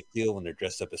emotions they feel when they're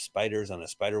dressed up as spiders on a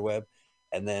spider web.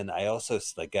 And then I also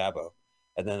like Gabo.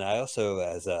 And then I also,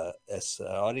 as an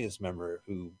audience member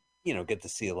who get to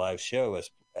see a live show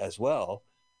as well,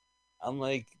 I'm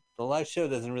like, the live show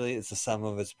doesn't really. It's the sum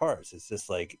of its parts. It's just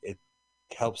like it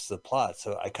helps the plot.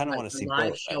 So I kind of want to see both. The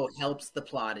live show helps the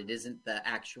plot. It isn't the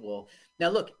actual. Now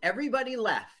look, everybody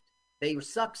left. They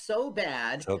suck so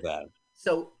bad. So bad.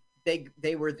 So they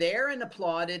were there and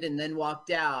applauded and then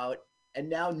walked out, and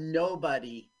now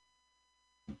nobody,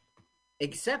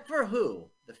 except for who?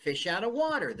 The fish out of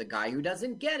water, the guy who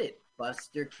doesn't get it,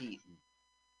 Buster Keaton.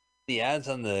 The ads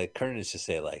on the curtains just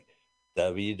say like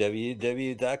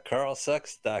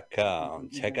www.carlsucks.com.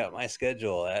 Check out my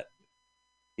schedule at,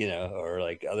 or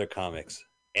like other comics.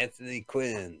 Anthony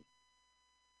Quinn,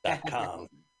 .com.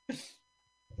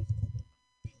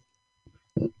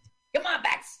 Come on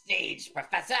backstage,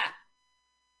 Professor.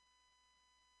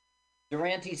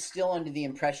 Durante's still under the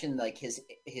impression like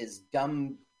his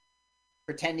dumb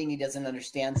pretending he doesn't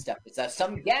understand stuff. It's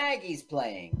some gag he's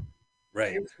playing.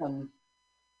 Right. Here's one.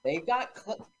 They've got,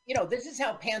 this is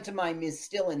how pantomime is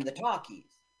still in the talkies.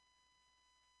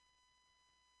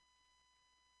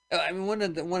 I mean, one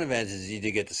advantage is you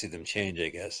did get to see them change, I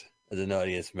guess, as an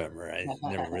audience member. I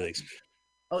never really.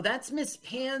 Oh, that's Miss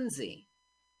Pansy.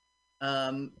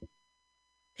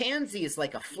 Pansy is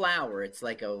like a flower. It's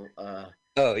like a.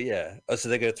 Oh yeah. Oh, so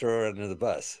they're gonna throw her under the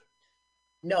bus.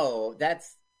 No,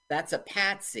 that's a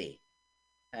Patsy.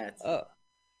 Patsy. Oh,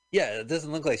 yeah. It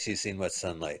doesn't look like she's seen much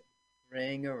sunlight.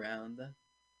 Ring around the.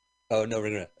 Oh no,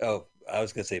 ring around. Oh, I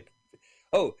was gonna say.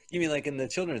 Oh, you mean like in the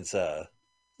children's? No,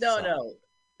 song. no.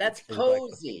 That's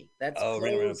Posy. That's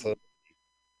Ring around Posy.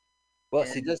 Well,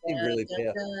 she does seem really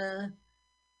pale.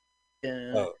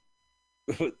 Oh,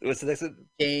 what's the next one?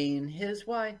 Jane, his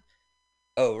wife.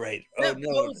 Oh, right. Oh,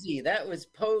 no. Posy. That was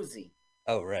Posy.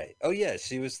 Oh, right. Oh, yeah.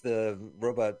 She was the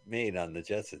robot maid on the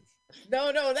Jetsons.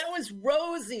 No, that was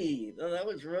Rosie. No, that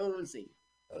was Rosie.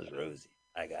 That was Rosie.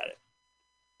 I got it.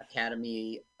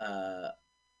 Academy,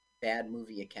 Bad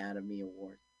Movie Academy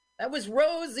Award. That was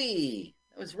Rosie.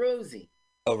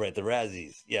 Oh, right. The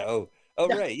Razzies. Yeah. Oh,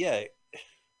 right. Yeah.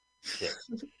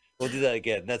 We'll do that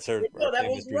again. That's our that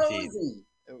was routine. Rosie.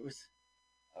 It was.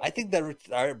 I think that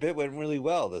our bit went really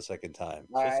well the second time,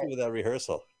 especially without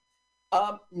rehearsal.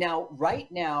 Right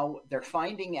now, they're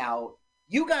finding out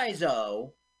you guys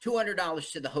owe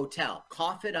 $200 to the hotel.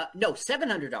 Cough it up. No,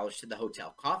 $700 to the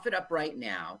hotel. Cough it up right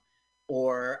now,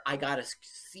 or I gotta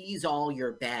seize all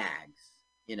your bags.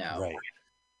 Right.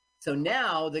 So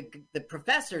now the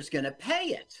professor's gonna pay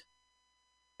it.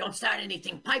 Don't start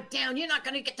anything. Pipe down. You're not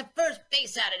gonna get the first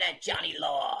base out of that Johnny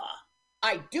Law.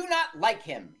 I do not like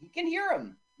him. He can hear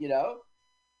him. No,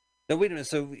 wait a minute.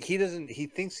 So he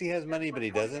thinks he has money, but he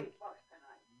doesn't?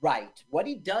 Right. What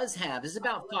he does have is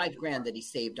about $5,000 that he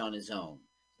saved on his own.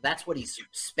 That's what he's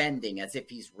spending as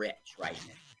if he's rich right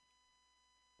now.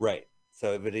 Right.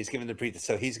 So, but he's given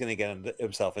so he's going to get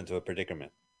himself into a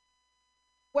predicament.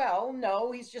 Well,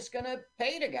 no, he's just going to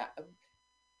pay the guy.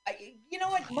 You know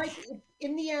what, Mike?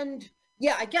 In the end,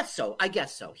 yeah, I guess so.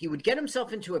 He would get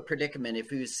himself into a predicament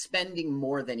if he was spending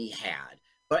more than he had.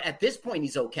 But at this point,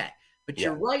 he's okay. But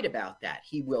you're right about that.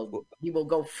 He will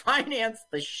go finance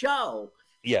the show.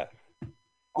 Yeah.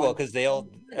 Well, because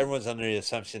everyone's under the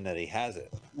assumption that he has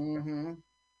it. Mm-hmm.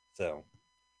 So,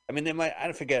 I mean, they might. I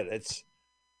don't forget.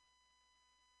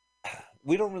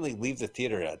 We don't really leave the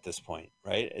theater at this point,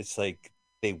 right? It's like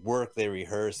they work, they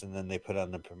rehearse, and then they put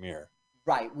on the premiere.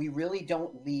 Right. We really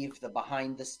don't leave the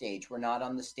behind the stage. We're not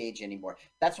on the stage anymore.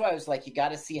 That's why I was like, you got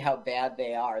to see how bad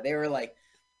they are. They were like,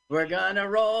 we're going to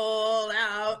roll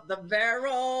out the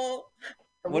barrel.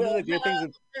 One of the great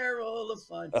things barrel of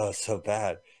fun. Oh, so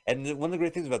bad. And one of the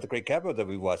great things about the Great Cabaret that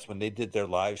we watched when they did their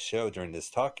live show during this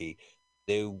talkie,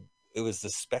 it was the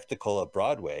spectacle of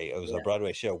Broadway. It was a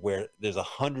Broadway show where there's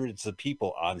hundreds of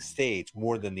people on stage,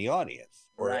 more than the audience,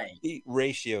 or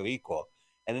ratio equal.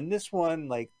 And in this one,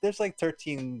 there's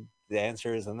 13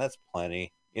 dancers, and that's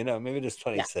plenty. Maybe there's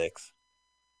 26. Yeah.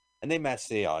 And they match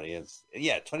the audience.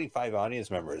 Yeah, 25 audience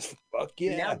members. Fuck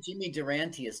yeah. Now Jimmy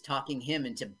Durante is talking him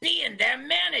into being their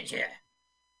manager.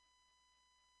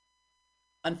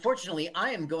 Unfortunately,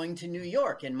 I am going to New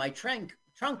York, and my trunk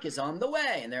is on the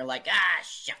way. And they're like,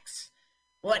 shucks.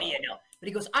 What do you know? But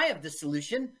he goes, I have the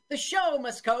solution. The show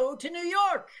must go to New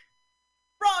York.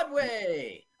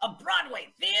 Broadway. A Broadway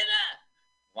theater.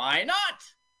 Why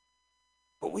not?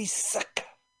 But we suck.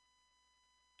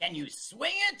 Can you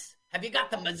swing it? Have you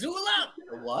got the Missoula?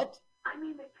 Or what? I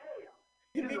mean the kale.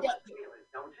 You got the feelings,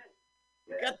 don't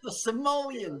you? Got the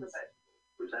Samoans.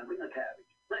 Resembling a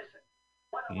cabbage.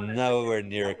 Listen. Nowhere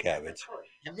near a cabbage.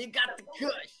 Have you got the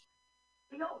Kush?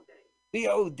 The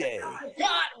old days.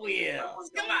 Hot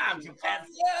Wheels. Come on,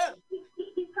 Professor.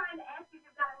 He's trying to ask if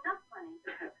you've got enough money.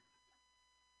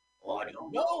 Oh, I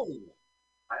don't know.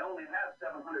 I only have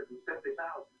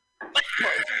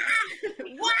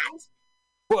 750,000. What?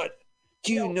 What?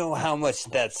 Do you know how much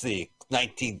that's the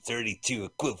 1932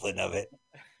 equivalent of it?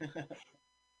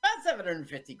 About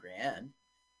 $750,000.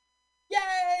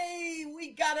 Yay!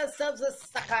 We got ourselves a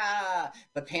sucker.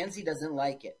 But Pansy doesn't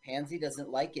like it. He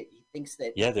thinks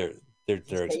that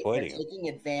they're exploiting him. Taking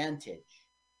advantage.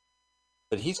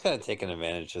 But he's kind of taking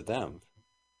advantage of them.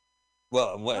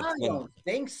 Well, I don't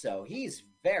think so. He's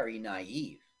very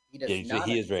naive. He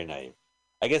is very naive.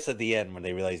 I guess at the end when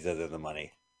they realize he doesn't have the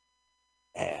money.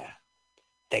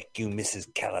 Thank you,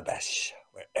 Mrs. Calabash,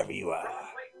 wherever you are.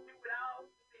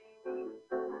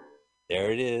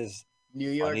 There it is. New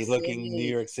York Funny City. looking New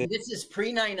York City. This is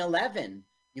pre 9/11.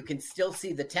 You can still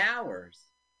see the towers.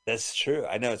 That's true.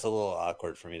 I know it's a little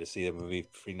awkward for me to see a movie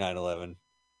pre 9/11.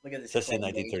 Look at this. Especially in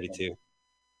 1932.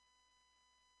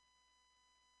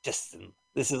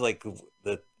 This is like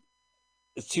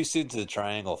it's too soon to the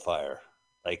Triangle Fire.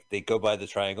 Like they go by the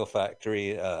Triangle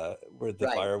Factory where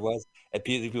the fire was, and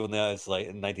people know it's like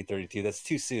in 1932. That's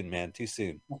too soon, man. Too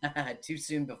soon. Too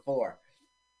soon before.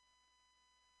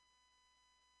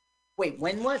 Wait,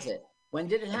 when was it? When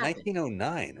did it happen?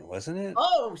 1909, wasn't it?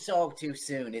 Oh, so too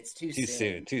soon. It's too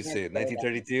soon. Too soon.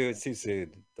 1932. It's too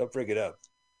soon. Don't bring it up.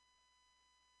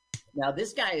 Now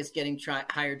this guy is getting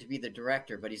hired to be the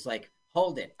director, but he's like,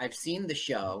 hold it. I've seen the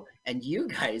show, and you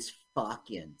guys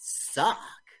fucking suck.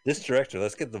 This director,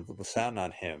 let's get the sound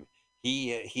on him.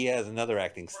 He has another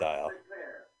acting style.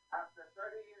 After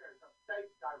 30 years of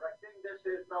stage directing, this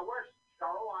is the worst show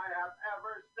I have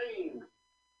ever seen.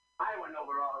 I went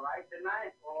over all right, didn't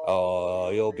I? Oh,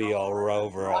 you'll be all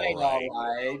over all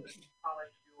right.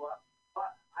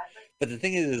 But the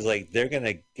thing is like they're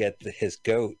gonna get his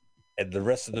goat, and the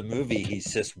rest of the movie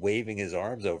he's just waving his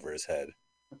arms over his head.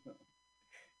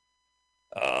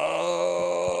 Oh,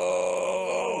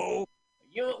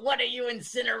 what are you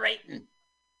incinerating?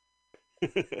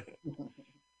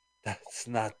 That's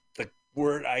not the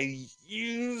word I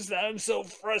used. I'm so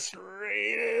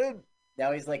frustrated.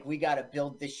 Now he's like, we got to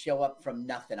build this show up from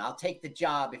nothing. I'll take the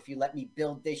job if you let me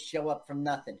build this show up from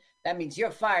nothing. That means you're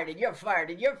fired and you're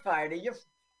fired and you're fired and you're...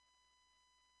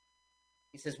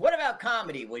 He says, what about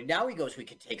comedy? Well, now he goes, we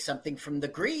could take something from the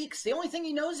Greeks. The only thing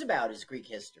he knows about is Greek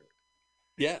history.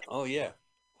 Yeah. Oh, yeah.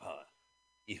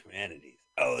 Humanities.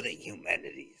 Oh, the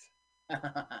humanities.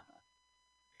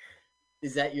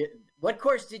 Is that your... What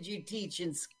course did you teach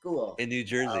in school? In New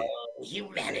Jersey.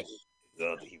 Humanities.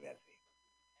 Oh, the humanities.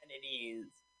 Humanities.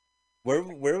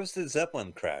 Where was the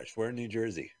Zeppelin crash? Where in New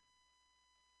Jersey?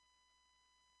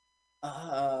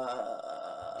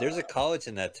 There's a college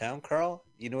in that town, Carl.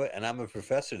 You know what? And I'm a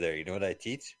professor there. You know what I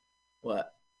teach?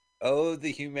 What? Oh,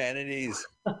 the humanities.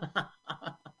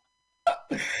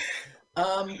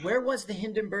 Where was the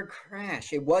Hindenburg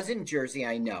crash? It was in Jersey,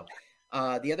 I know.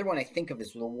 The other one I think of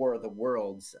is the War of the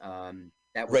Worlds.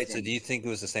 That was right. So, do you think it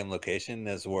was the same location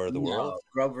as War of the Worlds?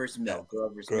 Grover's Mill.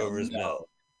 Grover's Mill.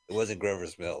 It wasn't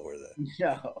Grover's Mill, were they?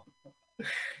 No.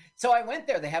 So I went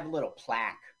there. They have a little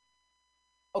plaque.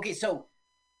 Okay, so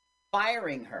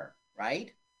firing her,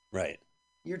 right? Right.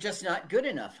 You're just not good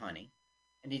enough, honey.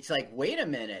 And it's like, wait a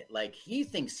minute. Like, he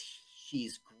thinks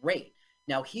she's great.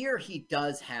 Now, here he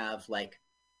does have, like,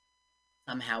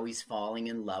 somehow he's falling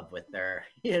in love with her,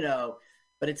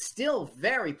 but it's still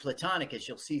very platonic, as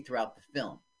you'll see throughout the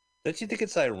film. Don't you think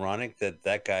it's ironic that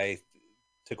that guy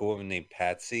took a woman named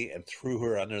Patsy and threw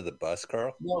her under the bus,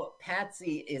 Carl? No,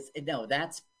 Patsy is, no,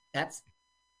 that's,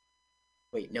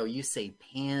 wait, no, you say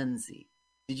Pansy.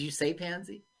 Did you say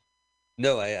Pansy?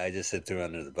 No, I just said threw her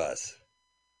under the bus.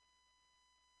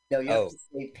 No, you have to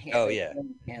say Pansy. Oh, yeah.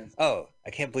 Pansy. Oh, I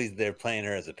can't believe they're playing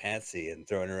her as a patsy and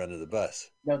throwing her under the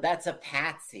bus. No, that's a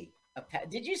Patsy.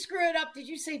 Did you screw it up? Did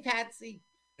you say Patsy?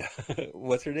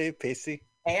 What's her name? Patsy?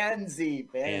 Pansy.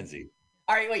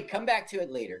 All right, wait. Come back to it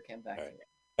later. Come back to it.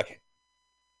 Okay.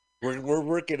 We're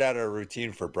working out our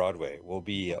routine for Broadway. We'll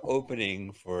be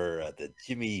opening for the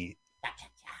Jimmy.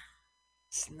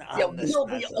 We'll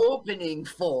be opening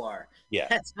for. Yeah.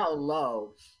 That's how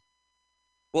low.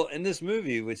 Well, in this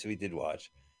movie, which we did watch,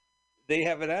 they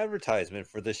have an advertisement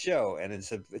for the show, and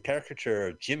it's a caricature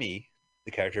of Jimmy,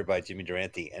 the character by Jimmy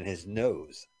Durante, and his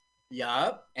nose.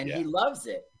 Yup, and he loves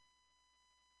it.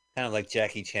 Kind of like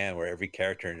Jackie Chan, where every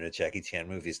character in a Jackie Chan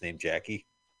movie is named Jackie.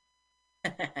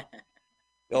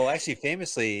 Oh, actually,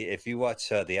 famously, if you watch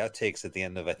the outtakes at the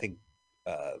end of, I think,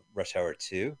 Rush Hour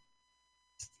 2,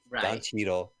 right. Don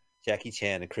Cheadle, Jackie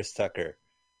Chan, and Chris Tucker.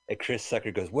 And Chris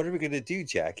Tucker goes, "What are we going to do,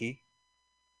 Jackie?"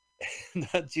 And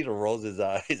Don Cheadle rolls his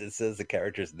eyes and says the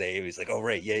character's name. He's like, "Oh,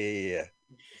 right, yeah.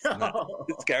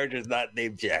 This character's not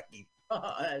named Jackie."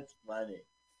 Oh, that's funny.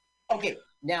 Okay,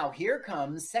 now here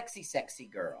comes sexy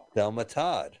girl. Thelma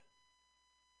Todd.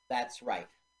 That's right.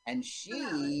 And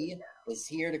she is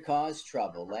here to cause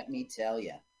trouble, let me tell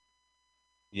you.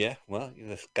 Yeah, well, you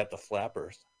just got the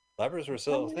flappers. Flappers were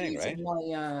still a thing, right?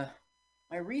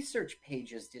 My research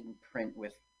pages didn't print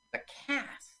with the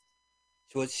cast.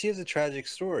 So she has a tragic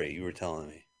story, you were telling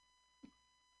me.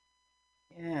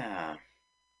 Yeah.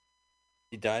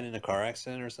 She died in a car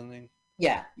accident or something?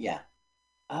 Yeah.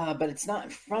 But it's not in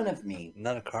front of me.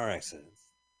 Not a car accident.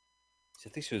 I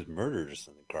think she was murdered or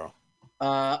something, Carl.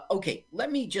 Okay,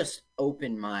 let me just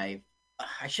open my...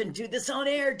 I shouldn't do this on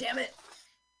air, damn it.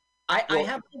 I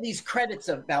have all these credits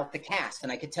about the cast,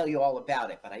 and I could tell you all about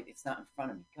it, but it's not in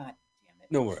front of me. God damn it.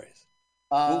 No worries.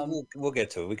 We'll get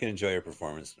to it. We can enjoy your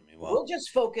performance. We'll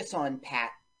just focus on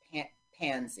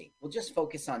Pansy. We'll just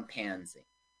focus on Pansy.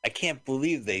 I can't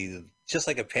believe just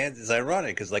like a pansy. It's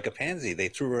ironic because like a pansy, they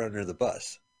threw her under the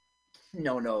bus.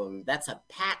 No, that's a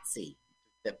patsy.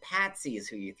 The patsy is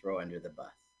who you throw under the bus.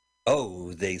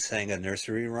 Oh, they sang a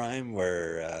nursery rhyme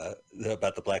where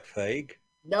about the Black Plague?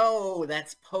 No,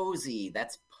 that's Posey.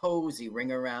 That's Posey.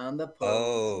 Ring around the Posey.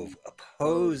 Oh, a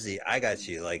Posey. I got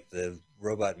you. Like the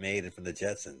robot maid from the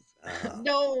Jetsons.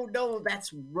 No,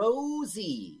 that's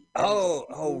Rosie.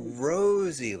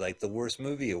 Rosie, like the worst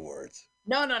movie awards.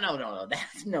 No.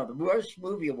 That's the worst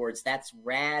movie awards. That's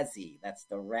Razzie. That's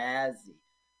the Razzie.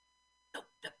 No,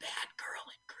 the bad girl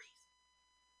in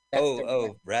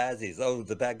Greece. Razzies. Oh,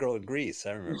 the bad girl in Greece.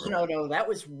 I remember. No, that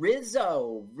was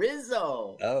Rizzo.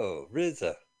 Oh,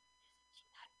 Rizzo.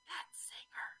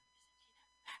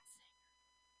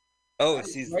 Oh,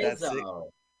 she's that singer.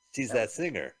 She's that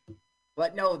singer.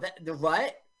 But no, the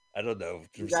what? I don't know.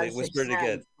 Whisper it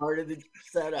again. Part of the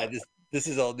setup. This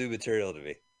is all new material to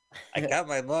me. I got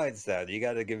my lines down. You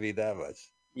got to give me that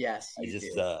much. Yes, you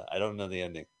do. I don't know the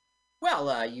ending.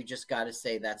 Well, you just got to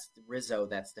say that's Rizzo.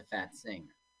 That's the fat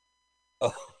singer.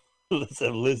 Oh,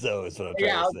 listen, Lizzo is what I'm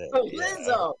trying to say.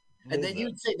 Lizzo. And then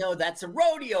you'd say, no, that's a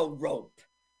rodeo rope.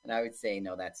 And I would say,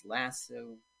 no, that's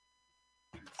lasso.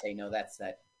 You'd say, no, that's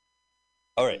that.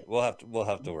 All right, we'll have to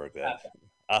work that. Okay.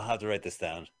 I'll have to write this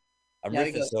down. I'm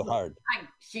riffing so hard.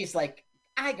 She's like,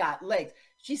 I got legs.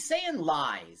 She's saying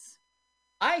lies.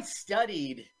 I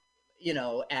studied,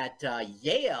 at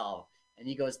Yale. And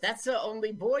he goes, that's the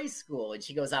only boys' school. And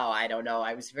she goes, oh, I don't know.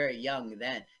 I was very young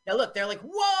then. Now, look, they're like,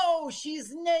 whoa,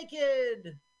 she's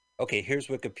naked. Okay, here's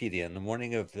Wikipedia. In the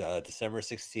morning of December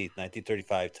 16th,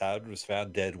 1935, Todd was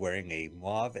found dead wearing a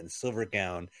mauve and silver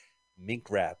gown, mink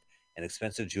wrap, and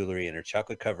expensive jewelry in her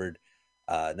chocolate-covered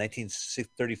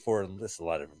 1934, this is a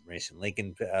lot of information,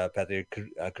 Lincoln Pathfinder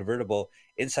convertible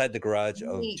inside the garage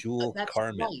of Jewel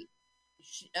Carmen. Right.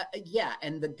 Yeah,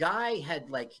 and the guy had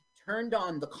turned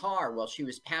on the car while she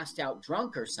was passed out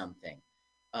drunk or something.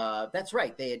 That's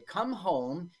right. They had come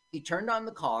home. He turned on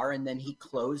the car, and then he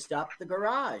closed up the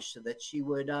garage so that she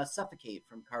would suffocate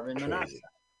from carbon monoxide.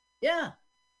 Yeah.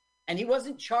 And he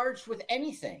wasn't charged with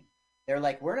anything. They're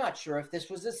like, we're not sure if this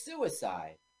was a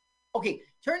suicide. Okay,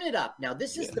 turn it up. Now,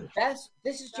 this is the best.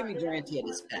 This is Jimmy Durante at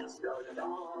his best.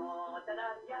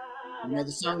 You know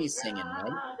the song he's singing,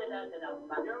 right?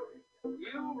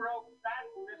 You wrote that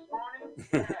this morning?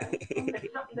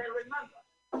 It's something they remember.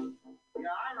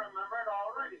 Yeah, I remember it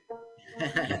already.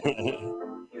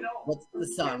 What's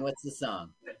the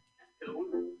song?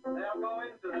 They'll go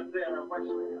into the theater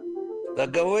whistling. They'll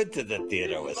go into the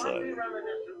theater whistling.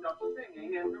 Reminiscent of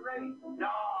singing in the rain. No,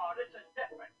 this is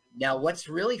different. Now, what's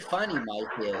really funny,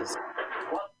 Mike, is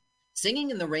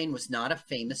Singing in the Rain was not a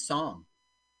famous song.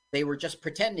 They were just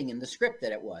pretending in the script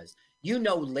that it was.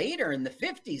 Later in the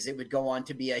 50s, it would go on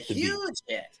to be a huge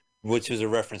hit. Which was a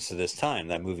reference to this time.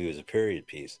 That movie was a period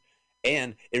piece.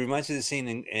 And it reminds me of the scene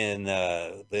in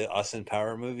the Austin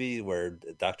Power movie where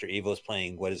Dr. Evil is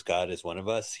playing What Is God Is One of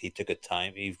Us. He took he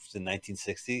was in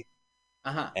 1960.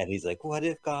 Uh-huh. And he's like, what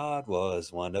if God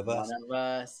was one of us? One of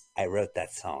us. I wrote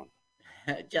that song.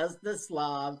 Just the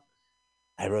slob.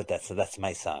 I wrote that, so that's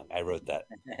my song. I wrote that.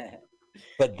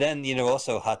 But then,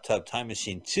 also Hot Tub Time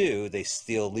Machine 2, they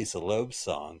steal Lisa Loeb's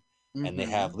song, and they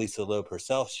have Lisa Loeb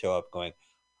herself show up going,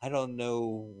 I don't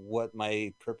know what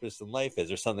my purpose in life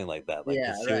is, or something like that. She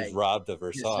was robbed of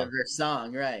her song. Of her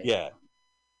song, right. Yeah.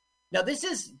 Now, this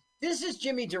is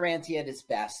Jimmy Durante at his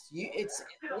best.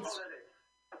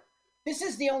 This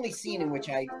is the only scene in which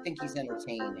I think he's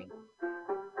entertaining.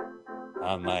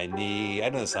 On my knee. I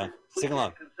know the song. Sing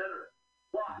along.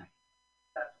 Why?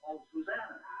 That's old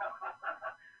Susanna.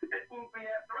 It won't be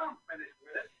after I'm finished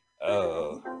with it.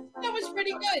 Oh. That was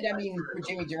pretty good. I mean, for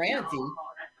Jimmy Durante.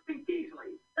 Speak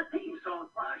easily. The theme song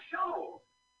for our show.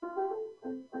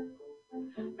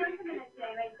 Just a minute,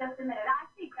 Jamie. Just a minute. I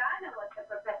think I know what the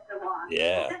professor wants.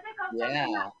 Yeah.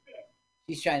 Yeah.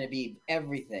 She's trying to be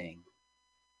everything.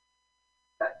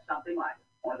 That's something like it.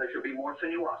 Or there should be more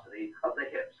sinuosity of the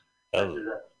hips. Oh.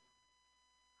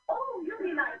 Oh, you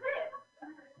mean like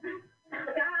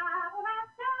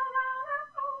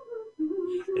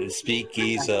this? Speak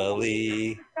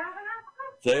easily.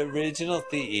 The original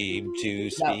theme to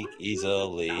Speak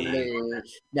Easily.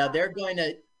 Now they're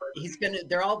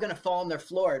all gonna fall on their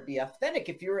floor. It'd be authentic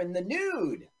if you were in the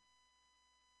nude.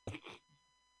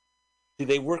 See,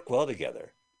 they work well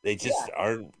together. They just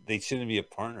aren't. They shouldn't be a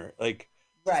partner.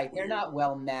 Right, they're not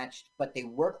well matched, but they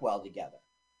work well together.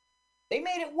 They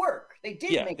made it work. They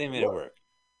did Yeah, they made it work.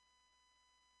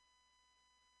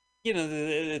 You know,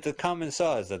 the common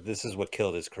saw is that this is what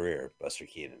killed his career, Buster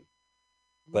Keaton.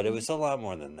 But it was a lot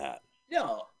more than that.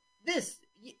 No,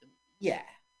 yeah.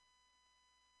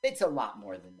 It's a lot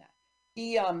more than that.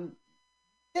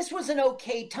 This was an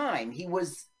okay time. He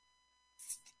was,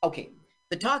 okay,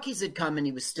 the talkies had come and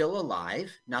he was still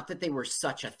alive. Not that they were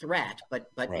such a threat, but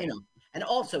right. You know, and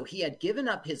also he had given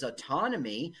up his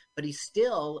autonomy, but he's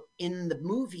still in the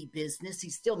movie business.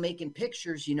 He's still making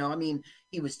pictures, you know. I mean,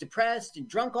 he was depressed and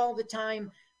drunk all the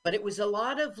time, but it was a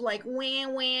lot of like, wah,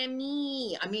 wah,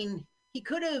 me. I mean, he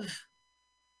could have,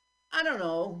 I don't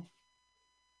know.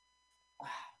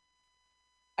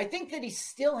 I think that he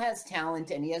still has talent,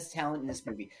 and he has talent in this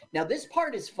movie. Now, this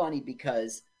part is funny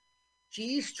because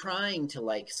she's trying to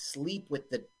like sleep with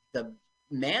the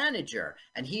manager,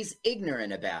 and he's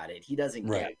ignorant about it. He doesn't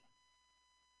get it.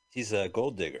 She's a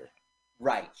gold digger.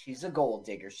 Right. She's a gold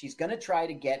digger. She's going to try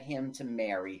to get him to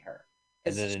marry her.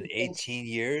 And then in 18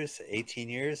 years,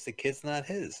 the kid's not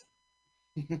his.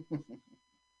 It's been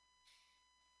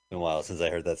a while since I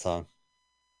heard that song.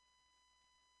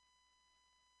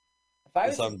 If I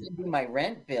was to send you my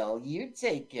rent bill, you'd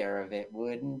take care of it,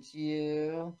 wouldn't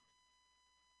you?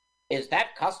 Is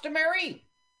that customary?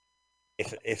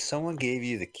 If someone gave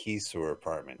you the keys to her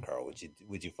apartment, Carl, would you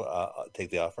take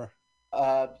the offer?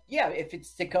 Yeah, if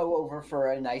it's to go over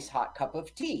for a nice hot cup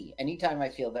of tea. Anytime I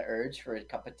feel the urge for a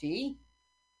cup of tea,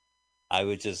 I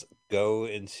would just go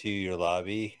into your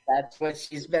lobby. That's what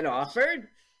she's been offered.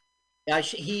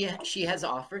 She has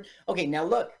offered. Okay, now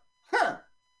look.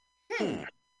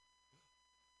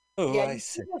 Oh, yeah, I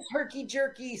see. Herky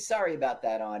jerky. Sorry about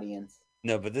that, audience.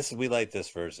 No, but we like this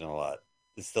version a lot.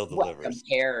 It still delivers. Well,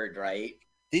 compared, right?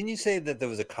 Didn't you say that there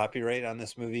was a copyright on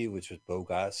this movie, which was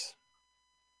bogus?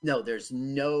 No, there's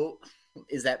no.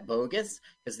 Is that bogus?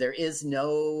 Because there is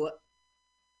no.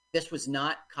 This was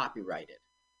not copyrighted.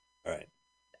 All right.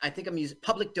 I think I'm using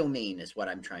public domain is what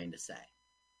I'm trying to say.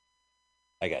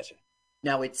 I got you.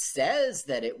 Now it says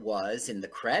that it was in the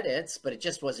credits, but it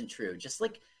just wasn't true. Just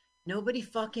like nobody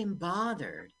fucking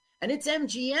bothered. And it's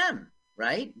MGM,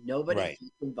 right? Nobody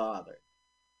fucking bothered.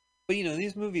 But you know,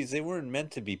 these movies, they weren't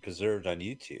meant to be preserved on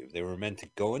YouTube. They were meant to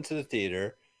go into the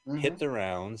theater, hit the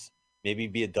rounds, maybe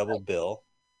be a double bill,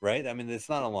 right? I mean, it's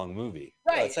not a long movie.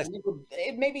 Right.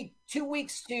 It maybe 2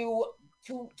 weeks to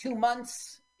 2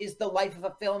 months is the life of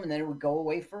a film, and then it would go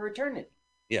away for eternity.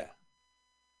 Yeah.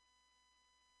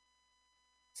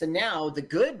 So now the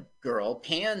good girl,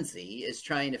 Pansy, is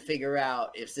trying to figure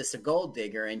out if this a gold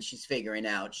digger, and she's figuring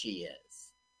out she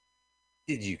is.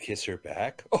 Did you kiss her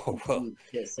back? Oh, well.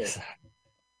 Kiss her.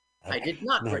 I did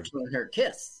not return her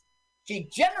kiss. She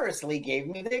generously gave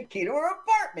me the key to her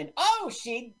apartment. Oh,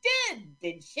 she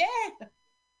did she?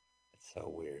 It's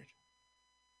so weird.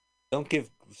 Don't give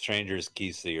strangers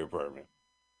keys to your apartment.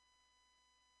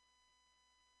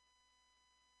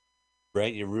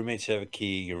 Right? Your roommate should have a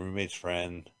key. Your roommate's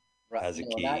friend has a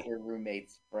key. Not your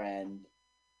roommate's friend.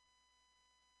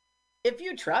 If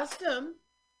you trust him.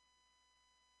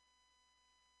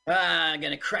 I'm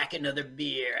going to crack another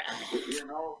beer.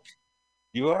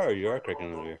 You are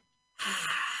cracking another beer.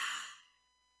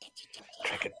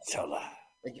 Crack it, Tola.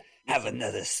 Have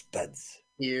another spuds.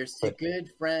 Here's to good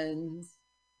friends.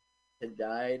 The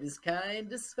night is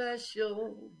kind of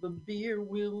special. The beer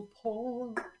will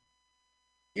pour.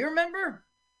 You remember?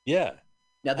 Yeah.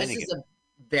 Now, this is a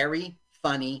very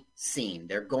funny scene.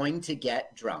 They're going to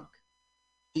get drunk.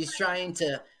 She's trying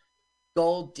to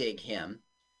gold dig him.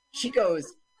 She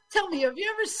goes, tell me, have you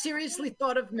ever seriously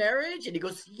thought of marriage? And he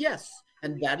goes, yes,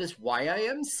 and that is why I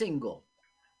am single.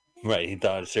 Right, he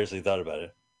seriously thought about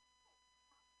it.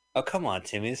 Oh, come on,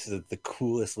 Timmy. This is the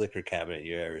coolest liquor cabinet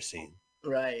you've ever seen.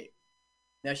 Right.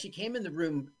 Now, she came in the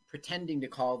room pretending to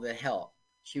call the help.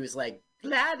 She was like,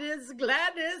 Gladys.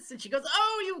 And she goes,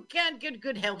 oh, you can't get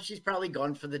good help. She's probably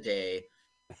gone for the day.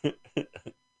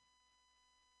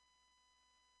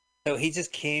 So he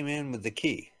just came in with the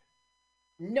key.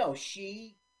 No,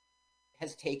 she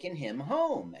has taken him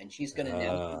home, and she's going to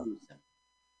now use him.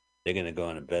 They're going to go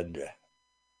on a bed.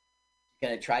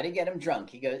 Going to try to get him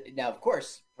drunk. He goes, now, of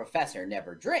course, Professor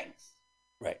never drinks.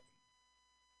 Right.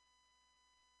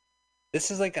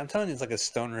 This is like, I'm telling you, it's like a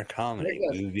stoner comedy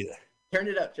movie. Turn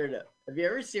it up. Have you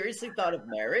ever seriously thought of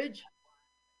marriage?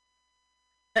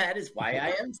 That is why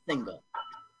I am single.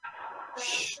 You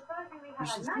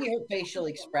should see her facial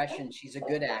expression. She's a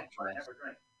good actress.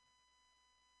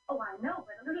 Oh, I know,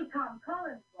 but a little Tom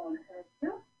Collins won't hurt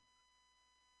you.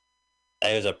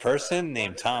 There's a person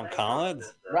named Tom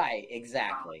Collins? Right,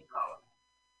 exactly.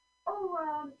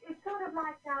 Oh, it's sort of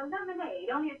like lemonade,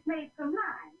 only it's made from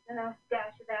limes and a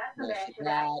dash of that, and a dash of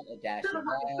that. A dash Sort of of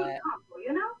like a fruit that. combo,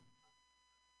 you know?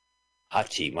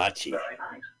 Hachi machi.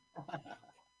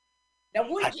 Now,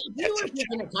 if you were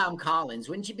thinking of Tom Collins,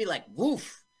 wouldn't you be like,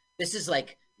 woof, this is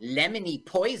like lemony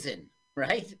poison,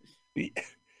 right?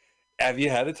 Have you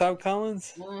had a Tom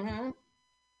Collins? Mm-hmm.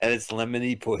 And it's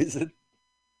lemony poison?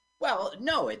 Well,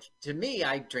 no, to me,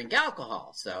 I drink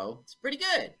alcohol, so it's pretty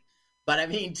good. But I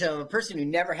mean, to a person who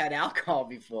never had alcohol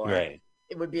before, Right.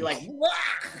 It would be like, wah!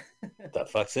 The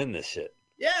fuck's in this shit?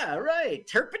 Yeah, right.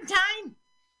 Turpentine?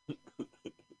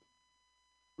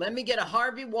 Let me get a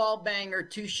Harvey Wallbanger,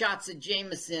 2 shots of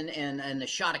Jameson, and a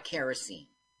shot of kerosene.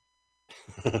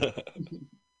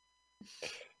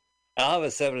 I'll have a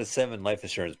 7-7 life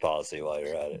insurance policy while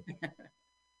you're at it.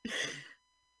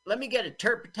 Let me get a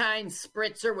turpentine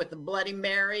spritzer with a Bloody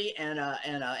Mary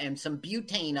and some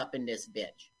butane up in this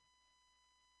bitch.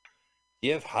 Do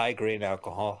you have high grain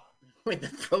alcohol? With the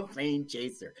propane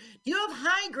chaser. Do you have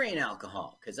high grain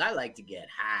alcohol? Because I like to get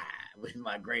high with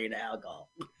my grain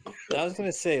alcohol. I was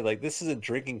gonna say, like, this is a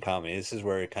drinking comedy. This is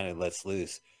where it kind of lets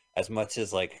loose, as much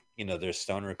as, like, you know, there's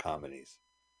stoner comedies,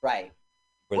 right?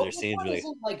 Where their scenes really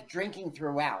isn't like drinking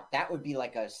throughout. That would be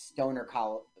like a stoner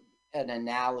an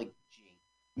analogy.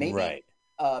 Maybe right.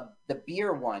 The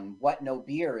beer one, What No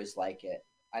Beer, is like it.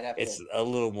 It's a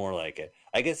little more like it.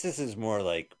 I guess this is more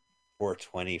like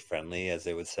 420 friendly, as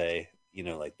they would say. You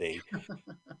know, like they're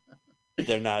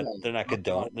not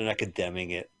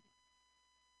condemning it.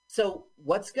 So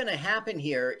what's going to happen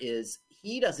here is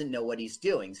he doesn't know what he's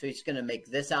doing. So he's going to make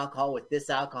this alcohol with this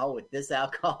alcohol with this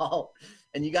alcohol.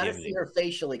 And you got to see her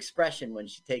facial expression when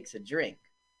she takes a drink.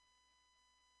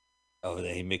 Oh,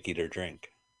 he Mickey'd her drink.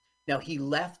 Now, he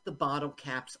left the bottle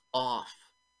caps off.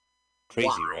 Crazy,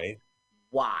 right?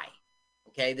 Why?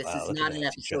 Okay, this is not an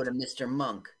episode of Mr.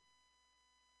 Monk.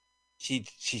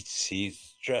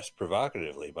 She's dressed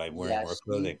provocatively by wearing more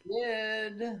clothing. She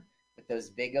did. With those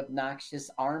big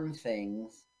obnoxious arm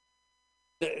things.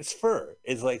 It's fur.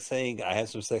 It's like saying, I have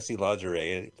some sexy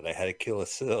lingerie, but I had to kill a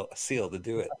seal to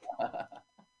do it.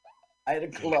 I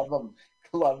had to club him.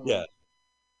 Yeah.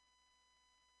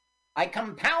 I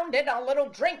compounded a little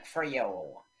drink for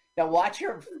you. Now watch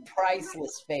her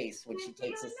priceless face when she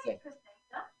takes a sip.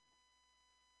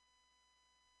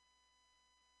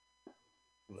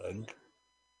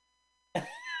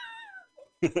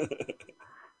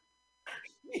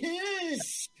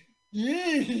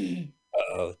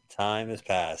 Uh-oh, time has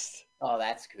passed. Oh,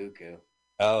 that's cuckoo.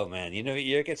 Oh man, you know,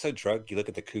 you get so drunk, you look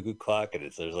at the cuckoo clock, and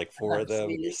there's like 4 of them,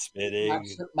 and you're spitting.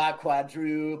 My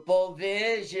quadruple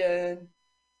vision,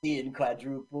 seeing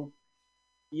quadruple.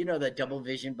 You know that Double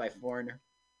Vision by Foreigner.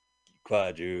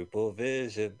 Quadruple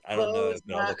vision. I don't know. Close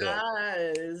my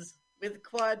eyes with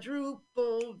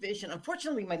quadruple vision.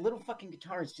 Unfortunately, my little fucking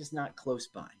guitar is just not close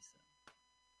by. So.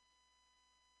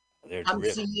 I'm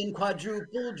seeing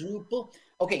quadruple, druple.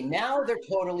 Okay, now they're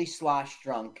totally slosh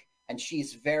drunk, and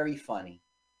she's very funny.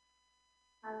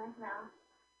 All right, now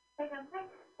take a big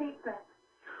deep breath.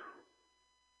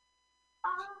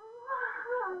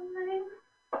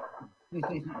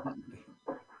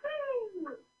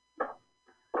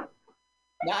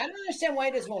 Now, I don't understand why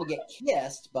he doesn't want to get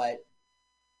kissed, but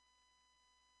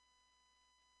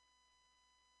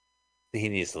he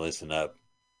needs to listen up.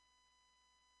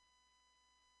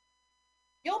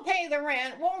 You'll pay the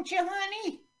rent, won't you,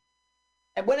 honey?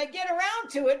 And when I get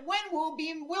around to it, when we'll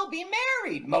be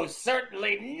married? Most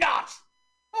certainly not.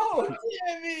 Oh,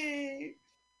 Jimmy.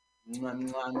 Mwah,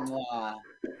 mwah, mwah.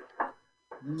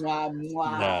 Mwah,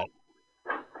 mwah. Nah.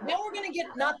 Now we're going to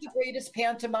get not the greatest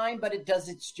pantomime, but it does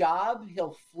its job.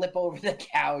 He'll flip over the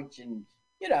couch and,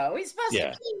 you know, he's fussing.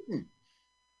 Yeah.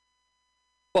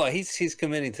 Well, he's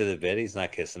committing to the bit. He's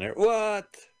not kissing her. What?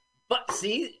 But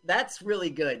see, that's really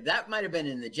good. That might have been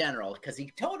in the general because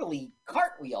he totally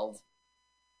cartwheeled.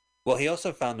 Well, he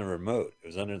also found the remote. It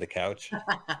was under the couch.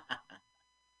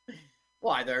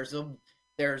 Why, there's a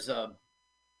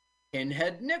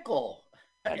pinhead nickel.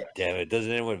 God damn it.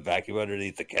 Doesn't anyone vacuum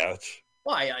underneath the couch?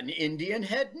 Why, an Indian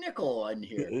head nickel in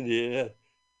here. Yeah.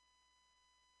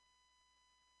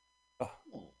 Oh,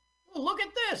 look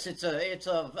at this. It's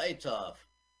a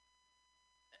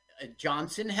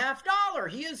Johnson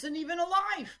 $50. He isn't even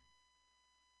alive.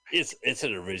 It's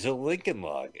an original Lincoln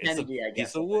log. It's a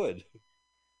piece of wood.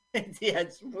 Yeah,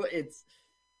 it's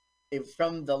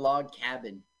from the log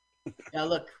cabin. Now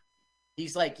look,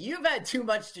 he's like, you've had too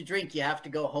much to drink. You have to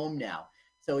go home now.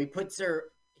 So he puts her.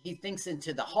 He thinks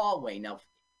into the hallway. Now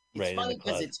it's funny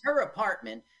because it's her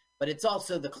apartment, but it's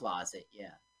also the closet.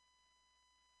 Yeah.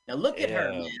 Now look at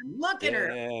her, man. Look at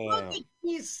her. Look at,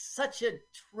 he's such a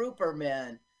trooper,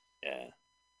 man. Yeah.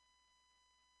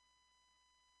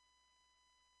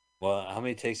 Well, how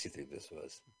many takes do you think this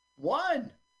was?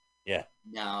 1. Yeah.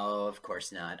 No, of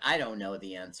course not. I don't know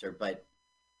the answer, but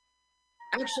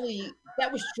actually,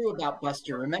 that was true about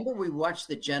Buster. Remember, we watched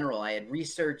The General. I had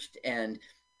researched and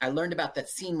I learned about that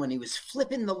scene when he was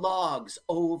flipping the logs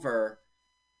over.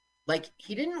 Like,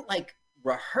 he didn't like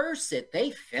rehearse it,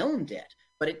 they filmed it,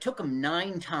 but it took him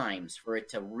 9 times for it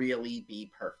to really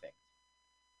be perfect.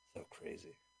 So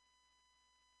crazy.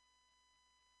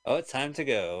 Oh, it's time to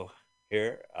go.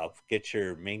 Here, I'll get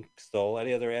your mink stole.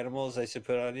 Any other animals I should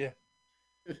put on you?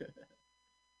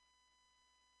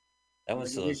 That one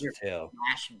still has a tail.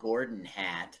 Flash Gordon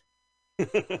hat.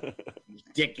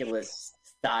 Ridiculous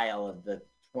style of the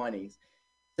 20s.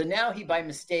 So now he, by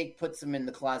mistake, puts them in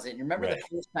the closet. And remember the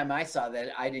first time I saw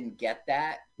that, I didn't get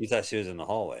that. You thought she was in the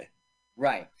hallway.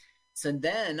 Right. So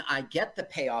then I get the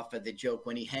payoff of the joke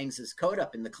when he hangs his coat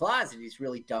up in the closet. He's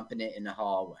really dumping it in the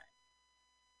hallway.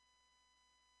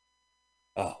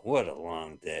 Oh, what a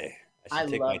long day. I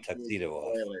should take my tuxedo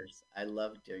off. I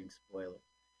love doing spoilers.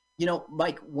 You know,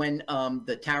 Mike, when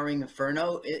the Towering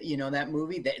Inferno, you know that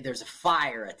movie? There's a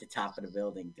fire at the top of the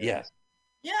building. Yeah.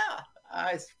 Yeah,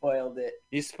 I spoiled it.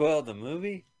 You spoiled the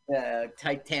movie?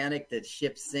 Titanic, the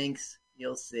ship sinks.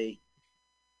 You'll see.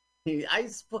 The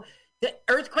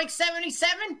earthquake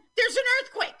 77? There's an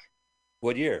earthquake.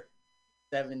 What year?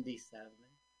 77.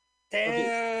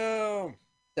 Damn. Okay.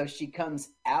 So she comes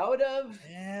out of...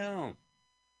 Damn.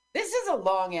 This is a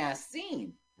long-ass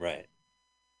scene. Right.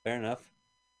 Fair enough.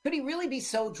 Could he really be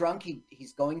so drunk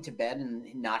he's going to bed in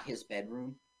not his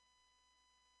bedroom?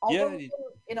 Although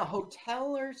in a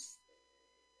hotel or...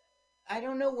 I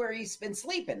don't know where he's been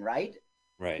sleeping, right?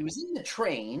 Right. He was in the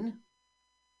train.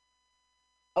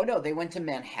 Oh, no, they went to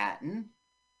Manhattan.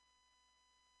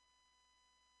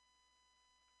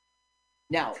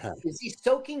 Now, is he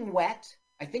soaking wet?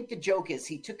 I think the joke is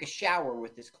he took a shower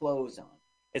with his clothes on.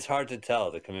 It's hard to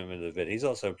tell the commitment of the bit. He's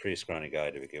also a pretty scrawny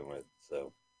guy to begin with,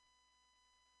 so...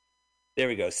 There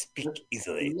we go. Speak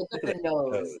easily. Look at the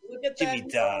nose. Look at Jimmy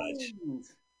that Dodge.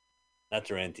 nose. Not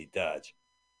Durante, Dodge.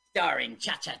 Starring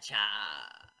Cha-Cha-Cha.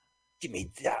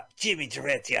 Jimmy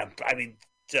Durante.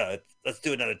 Let's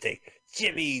do another take.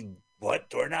 Jimmy, what?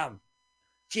 Doorknob?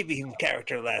 Jimmy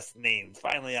character last name.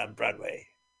 Finally on Broadway.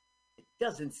 It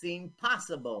doesn't seem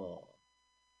possible.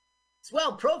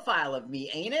 Swell profile of me,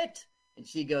 ain't it? And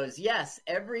she goes, yes,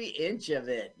 every inch of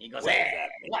it. And he goes, hey,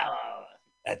 whoa.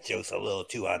 That joke's a little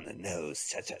too on the nose.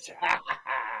 Cha-cha-cha.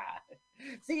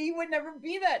 See, he would never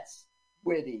be that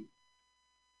witty.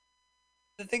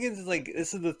 The thing is, like,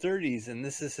 this is the 30s, and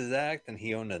this is his act, and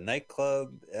he owned a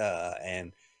nightclub,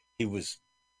 and he was...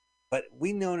 But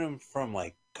we known him from,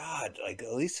 like, God, like,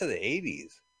 at least to the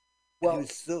 80s. Well,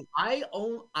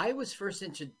 I was first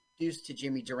introduced to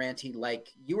Jimmy Durante, like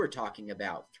you were talking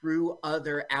about, through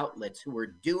other outlets who were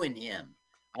doing him.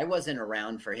 I wasn't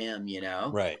around for him, you know?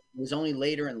 Right. It was only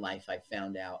later in life I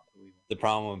found out. The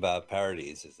problem about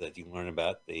parodies is that you learn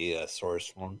about the source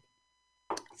from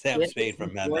Sam Spade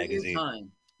from Mad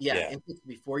Magazine. Yeah, if it's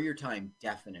before your time,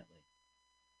 definitely.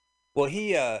 Well,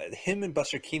 him and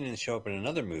Buster Keaton show up in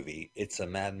another movie. It's a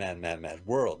Mad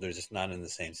World. They're just not in the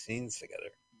same scenes together.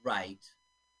 Right.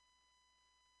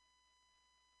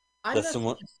 I'm not such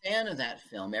a fan of that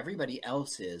film. Everybody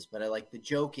else is, but I like the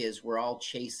joke is we're all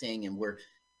chasing and we're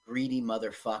greedy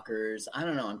motherfuckers. I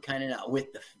don't know. I'm kind of not with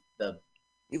the.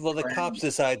 Well, the cops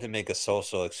decide to make a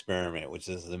social experiment, which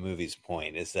is the movie's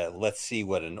point. Is that let's see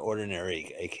what an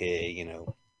ordinary, aka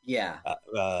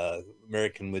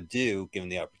American would do given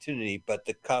the opportunity, but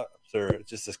the cops are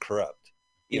just as corrupt.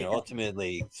 You know,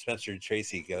 ultimately, Spencer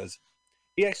Tracy goes.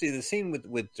 The scene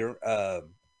with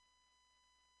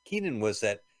Keenan was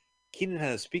that Keenan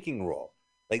had a speaking role.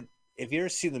 Like, if you ever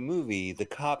see the movie, the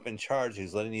cop in charge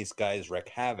who's letting these guys wreak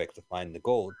havoc to find the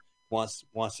gold wants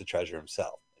the treasure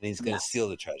himself, and he's going to steal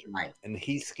the treasure. Right. And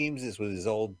he schemes this with his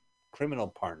old criminal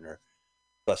partner,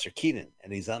 Buster Keaton,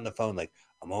 and he's on the phone like,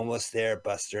 "I'm almost there,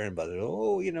 Buster." And Buster,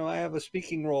 "Oh, I have a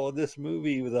speaking role in this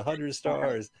movie with 100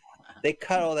 stars." They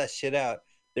cut all that shit out.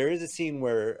 There is a scene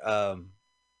where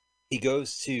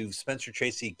Spencer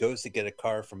Tracy goes to get a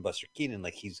car from Buster Keaton,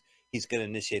 like he's going to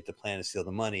initiate the plan to steal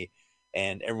the money,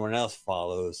 and everyone else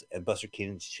follows, and Buster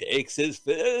Keaton shakes his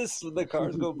fist when the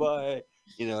cars go by,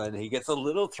 and he gets a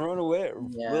little thrown away, a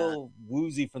little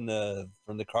woozy from the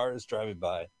cars driving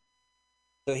by.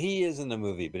 So he is in the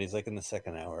movie, but he's like in the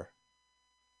second hour.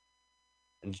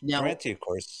 And Durante, of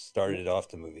course, started off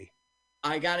the movie.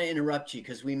 I got to interrupt you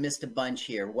because we missed a bunch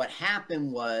here. What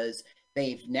happened was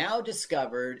they've now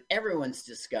discovered, everyone's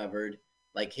discovered,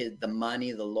 like the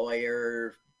money, the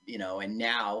lawyer, and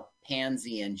now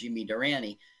Pansy and Jimmy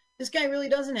Durante, this guy really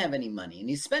doesn't have any money. And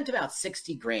he's spent about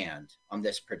 60 grand on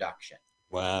this production.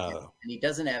 Wow. And he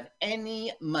doesn't have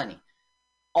any money.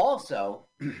 Also,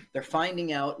 they're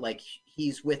finding out like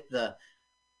he's with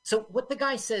so what the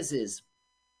guy says is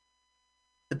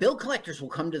the bill collectors will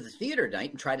come to the theater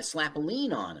tonight and try to slap a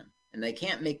lien on him, and they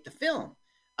can't make the film,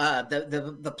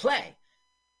 the play.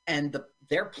 And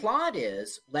their plot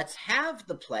is, let's have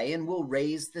the play and we'll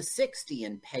raise the 60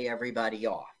 and pay everybody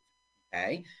off.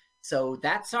 Okay? So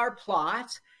that's our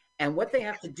plot. And what they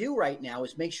have to do right now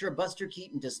is make sure Buster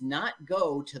Keaton does not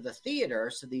go to the theater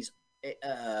so these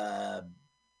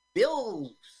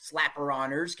bill slapper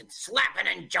honors can slap an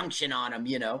injunction on him,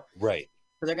 Right.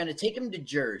 So they're going to take him to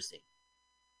Jersey.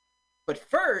 But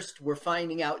first, we're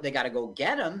finding out they got to go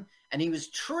get him. And he was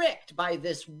tricked by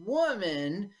this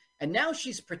woman. And now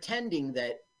she's pretending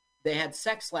that they had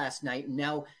sex last night. And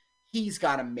now he's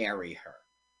got to marry her.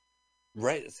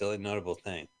 Right. It's the only notable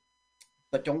thing.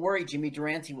 But don't worry, Jimmy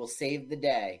Durante will save the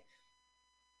day.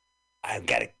 I've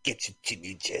got to get you to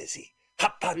New Jersey.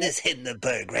 Hop on this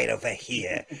Hindenburg right over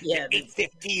here. Yeah,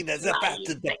 8:15 is about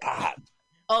to depart.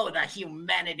 Oh, the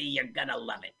humanity, you're going to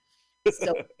love it.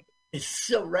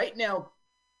 So right now,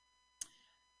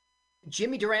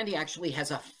 Jimmy Durante actually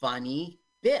has a funny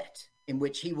bit in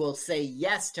which he will say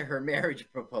yes to her marriage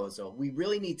proposal. We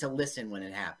really need to listen when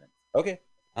it happens. Okay,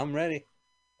 I'm ready.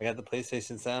 I got the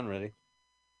PlayStation sound ready.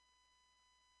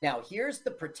 Now, here's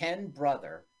the pretend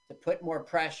brother to put more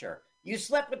pressure. You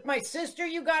slept with my sister,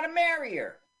 you got to marry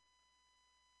her.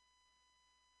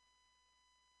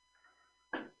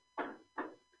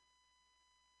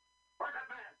 Where's that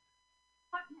man?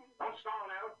 What man? Don't stall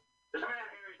now. There's a man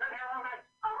here. He's been here all night.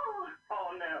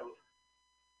 Oh,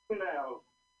 Nell.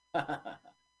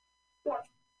 What?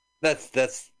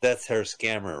 That's her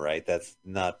scammer, right? That's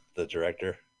not the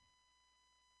director.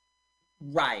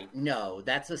 Right. No,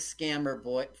 that's a scammer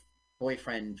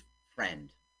boyfriend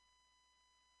friend.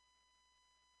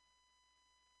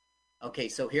 Okay,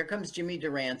 so here comes Jimmy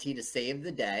Durante to save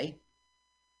the day.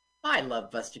 I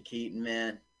love Buster Keaton,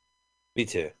 man. Me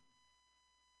too.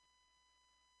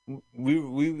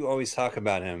 We always talk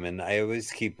about him, and I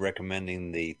always keep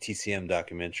recommending the TCM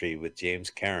documentary with James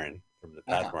Caron from the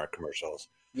Pathmark commercials.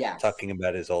 Yeah, talking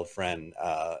about his old friend,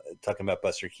 talking about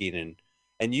Buster Keaton,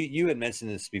 and you had mentioned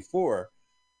this before,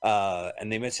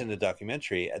 and they mentioned the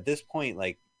documentary. At this point,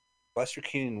 like Buster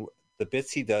Keaton, the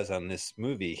bits he does on this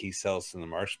movie, he sells to the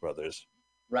Marx Brothers.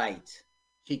 Right,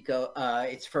 Chico.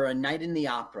 It's for a night at the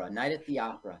opera.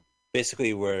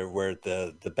 Basically, where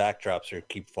the backdrops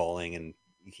keep falling and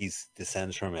he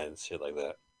descends from it and shit like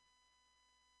that.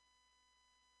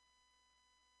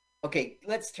 Okay,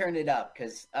 let's turn it up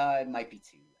because it might be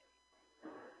too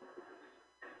late.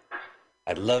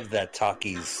 I love that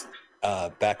talkies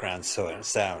background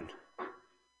sound.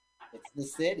 It's the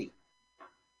city.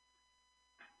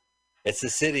 It's the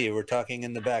city. We're talking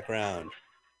in the background.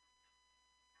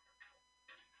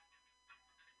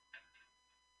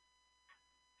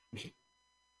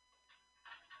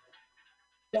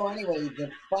 So anyway,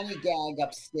 the funny gag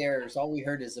upstairs, all we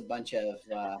heard is a bunch of,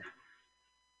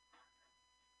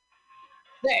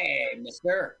 hey,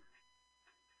 mister.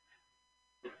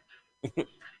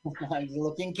 I'm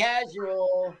looking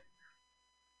casual.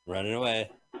 Running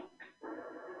away.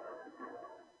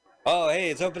 Oh, hey,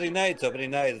 it's opening night. It's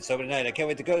opening night. I can't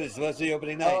wait to go. This is supposed to be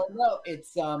opening night. Oh, no,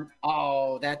 it's,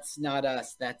 that's not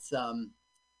us. That's,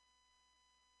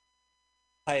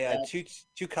 Hi,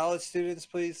 two college students,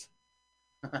 please.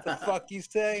 What the fuck you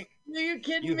say? You're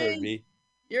kidding you me? You heard me.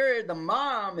 You're the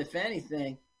mom, if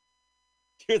anything.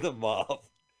 You're the mom.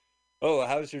 Oh,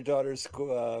 how's your daughter's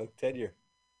school tenure?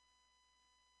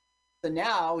 So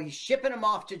now he's shipping him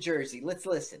off to Jersey. Let's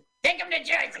listen. Take him to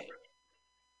Jersey.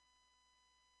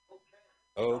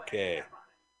 Okay.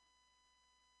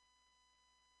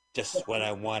 Just what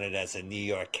I wanted as a New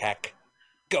York hack.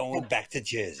 Going back to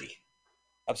Jersey.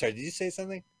 I'm sorry, did you say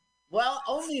something? Well,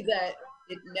 only that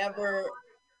it never...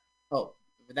 Oh,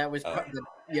 that was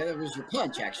that was your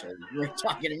punch. Actually, you were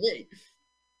talking to me.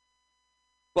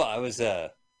 Well, I was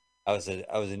a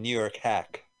New York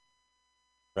hack,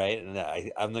 right?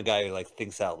 And I'm the guy who like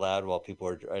thinks out loud while people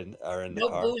are in the car.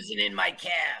 No boozing in my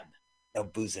cab. No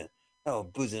boozing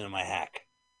in my hack.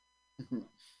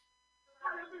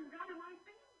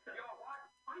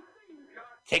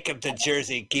 Take him to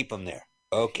Jersey and keep him there.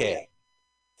 Okay. Yeah.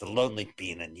 It's lonely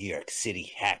being a New York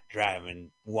City hack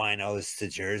driving winos to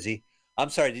Jersey.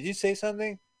 I'm sorry, did you say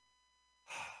something?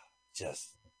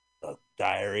 Just the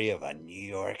diary of a New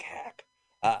York hack.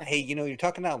 Hey, you're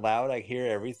talking out loud. I hear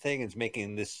everything. It's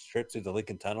making this trip through the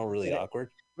Lincoln Tunnel really awkward.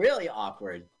 Really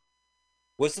awkward.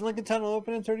 Was the Lincoln Tunnel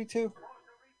open in 32?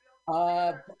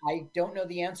 I don't know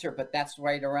the answer, but that's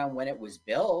right around when it was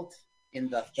built in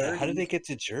the 30s. Yeah, how did they get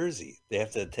to Jersey? They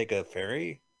have to take a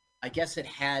ferry? I guess it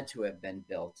had to have been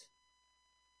built.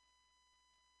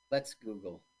 Let's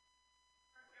Google.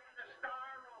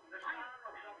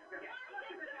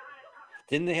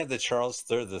 Didn't they have the Charles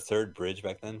III bridge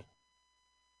back then?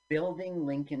 Building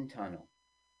Lincoln Tunnel.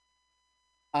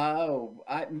 Oh,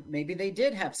 maybe they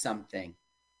did have something.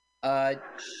 Yeah,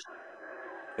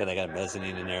 they got a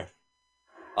mezzanine in there.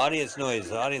 Audience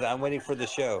noise. I'm waiting for the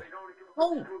show.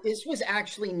 Oh, this was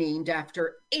actually named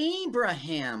after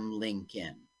Abraham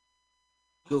Lincoln.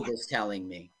 Google's telling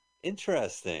me.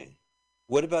 Interesting.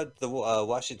 What about the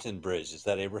Washington Bridge? Is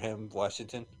that Abraham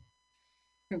Washington?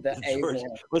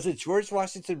 Was it George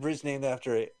Washington Bridge named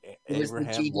after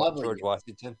Abraham George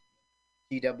Washington?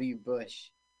 G.W. Bush.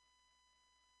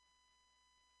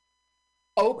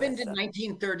 Opened in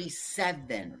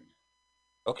 1937.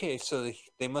 Okay, so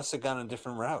they must have gone a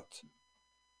different route.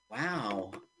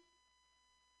 Wow.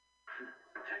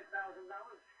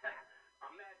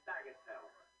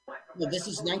 Well, this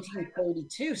is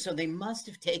 1932, so they must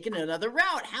have taken another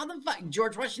route. How the fuck?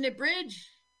 George Washington Bridge?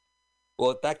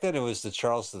 Well, back then it was the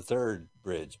Charles III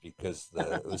Bridge because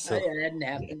it was so. It hadn't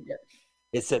happened yet.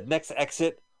 It said next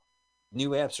exit,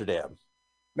 New Amsterdam.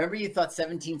 Remember, you thought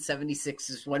 1776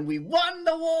 is when we won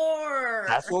the war.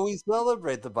 That's when we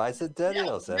celebrate the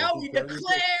bicentennial. Yeah, now we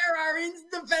declare our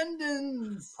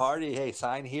independence. Party, hey,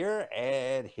 sign here,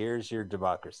 and here's your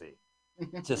democracy.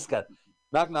 Just got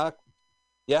knock knock.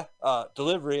 Yeah,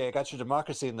 delivery. I got your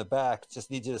democracy in the back. Just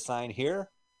need you to sign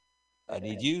here. I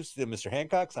need you, Mr.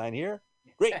 Hancock, sign here.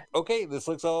 Great. Okay, this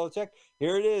looks all check.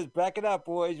 Here it is. Back it up,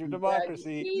 boys. Your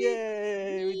democracy.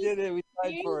 Yay! We did it. We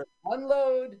signed for it.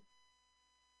 Unload.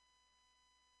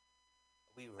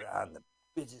 We were on the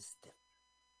biggest.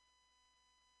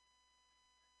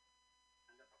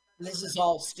 This is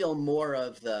all still more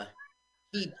of the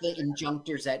keep the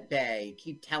injunctors at bay.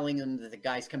 Keep telling them that the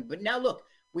guy's coming. But now look,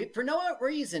 for no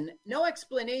reason, no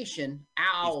explanation.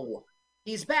 Ow!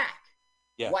 He's back.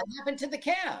 Yeah. What happened to the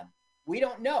cab? We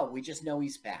don't know. We just know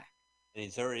he's back. And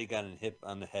he's already got a hit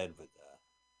on the head with that.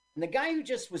 And the guy who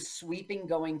just was sweeping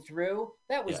going through,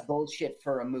 that was bullshit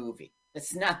for a movie.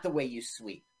 That's not the way you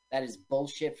sweep. That is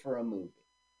bullshit for a movie.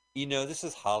 This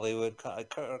is Hollywood,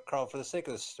 Carl. For the sake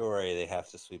of the story, they have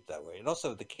to sweep that way. And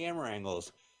also, the camera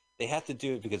angles, they have to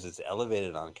do it because it's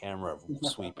elevated on camera of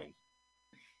sweeping.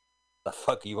 The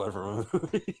fuck you want from a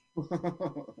movie?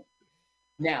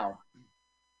 Now,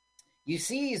 you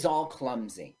see he's all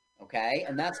clumsy, okay?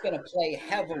 And that's going to play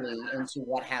heavily into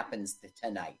what happens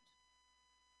tonight.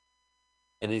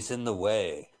 And he's in the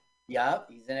way. Yep,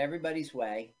 he's in everybody's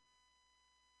way.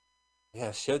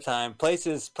 Yeah, showtime.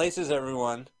 Places,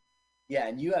 everyone. Yeah,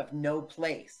 and you have no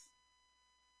place.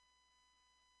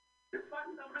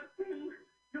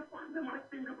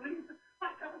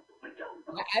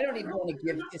 I don't even want to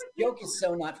give this joke is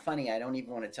so not funny. I don't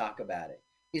even want to talk about it.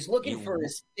 He's looking for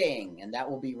his thing, and that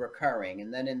will be recurring.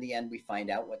 And then in the end, we find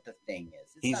out what the thing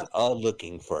is. He's all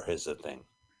looking for his thing.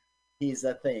 He's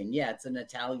a thing. Yeah, it's an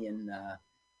Italian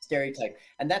stereotype.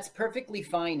 And that's perfectly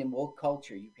fine in woke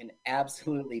culture. You can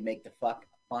absolutely make the fuck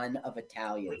fun of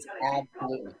Italians.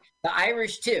 Absolutely. The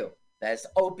Irish, too. That's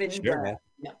open. Sure, man.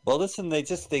 Yeah. Well, listen, they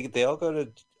all go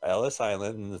to Ellis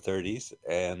Island in the 30s,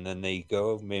 and then they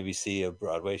go maybe see a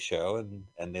Broadway show,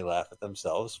 and they laugh at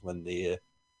themselves when the...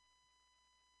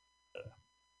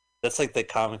 That's like the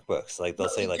comic books. Like they'll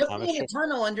say, like comic in a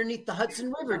tunnel underneath the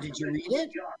Hudson River. Did you read it?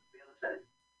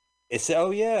 It's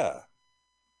yeah,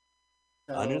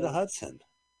 under the Hudson.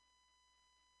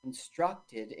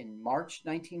 Constructed in March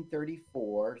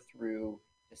 1934 through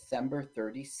December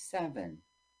 37.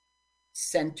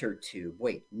 Center tube.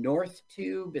 Wait, north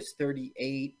tube is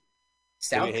 38.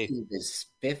 South tube is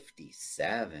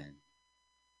 57.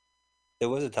 There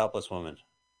was a topless woman.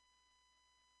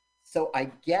 So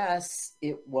I guess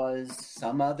it was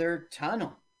some other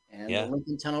tunnel, and the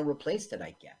Lincoln Tunnel replaced it,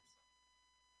 I guess.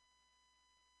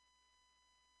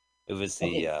 It was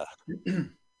the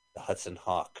Hudson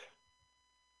Hawk.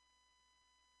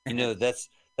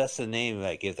 That's the name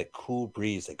I give the cool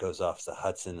breeze that goes off the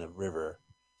Hudson River.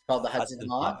 It's called the Hudson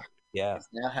Hawk? Yeah. Is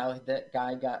that how that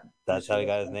guy got... That's how he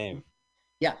got his name.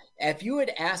 Yeah. If you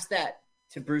had asked that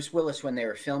to Bruce Willis when they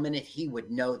were filming it, he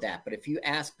would know that. But if you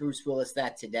ask Bruce Willis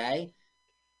that today,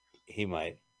 he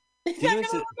might. He's not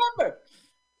gonna remember.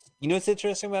 You know what's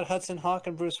interesting about Hudson Hawk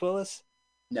and Bruce Willis?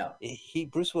 No.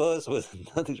 Bruce Willis was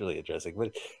nothing's really interesting,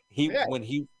 but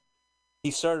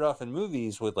he started off in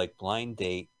movies with like Blind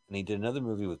Date, and he did another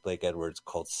movie with Blake Edwards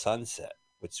called Sunset,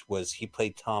 which was he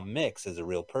played Tom Mix as a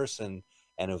real person,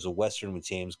 and it was a Western with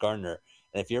James Garner.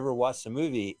 And if you ever watch the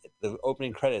movie, the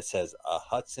opening credit says a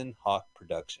Hudson Hawk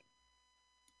production.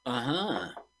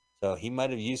 So he might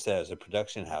have used that as a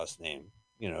production house name,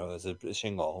 as a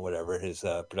shingle, whatever his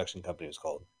production company was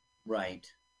called. Right.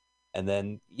 And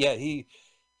then, he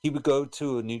would go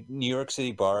to a New York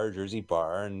City bar, Jersey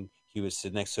bar, and he would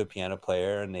sit next to a piano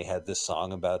player, and they had this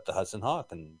song about the Hudson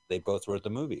Hawk, and they both wrote the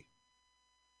movie.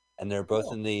 And they're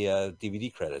both in the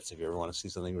DVD credits if you ever want to see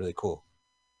something really cool.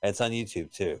 And it's on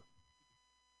YouTube, too.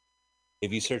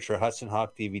 If you search for Hudson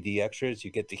Hawk DVD extras, you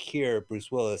get to hear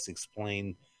Bruce Willis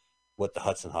explain what the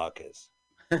Hudson Hawk is.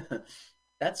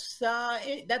 That's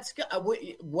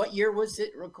what year was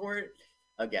it recorded?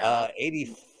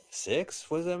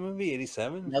 86 was that movie?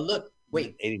 87? Now look,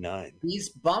 wait, 89. He's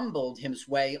bumbled his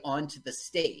way onto the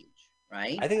stage,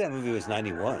 right? I think that movie was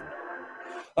 91.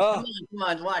 Oh, come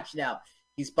on, watch now.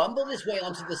 He's bumbled his way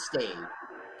onto the stage.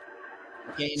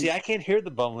 Okay. See, I can't hear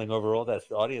the bumbling over all that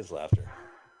audience laughter.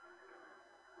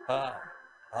 Would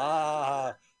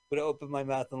I open my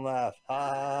mouth and laugh?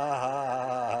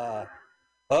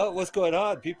 Oh, what's going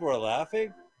on? People are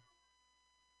laughing?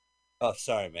 Oh,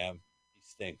 sorry, ma'am. You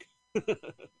stink.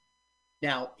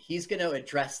 Now, he's going to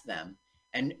address them.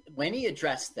 And when he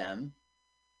addressed them,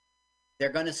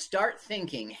 they're going to start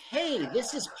thinking, hey,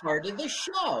 this is part of the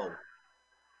show.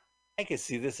 I can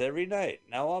see this every night.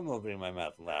 Now I'm opening my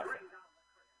mouth and laughing.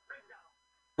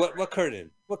 What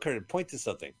curtain? What curtain? Point to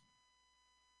something.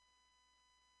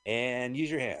 And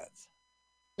use your hands.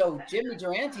 So Jimmy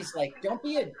Durante's like, don't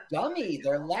be a dummy.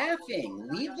 They're laughing.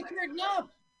 Leave the curtain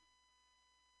up.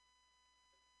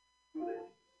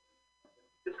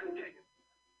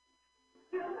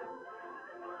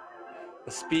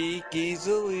 Speak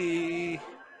easily.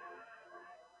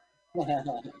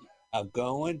 I'm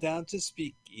going down to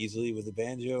speak easily with a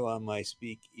banjo on my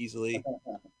speak easily.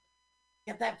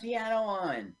 Get that piano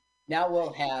on. Now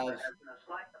we'll have.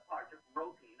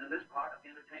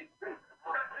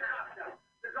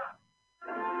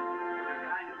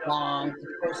 Bonk. Of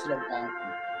course it'll bonk.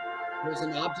 There's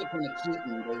an object in the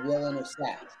Keaton. They will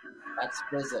intersect. That's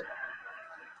physics.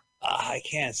 I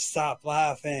can't stop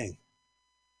laughing.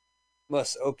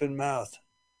 Must open mouth.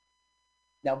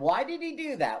 Now, why did he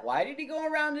do that? Why did he go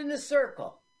around in a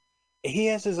circle? He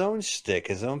has his own shtick,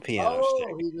 his own piano shtick.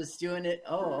 Oh, he was doing it.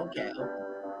 Oh, okay.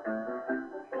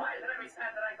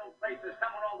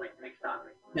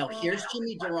 Now, here's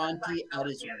Jimmy Durante at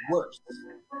his worst.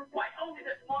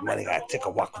 Morning, I took a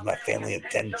walk with my family of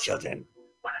 10 children.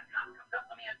 When a cop comes up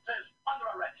to me and says, under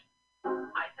arrest,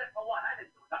 I said, for what? I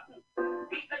didn't do nothing.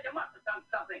 He said, you must have done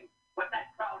something with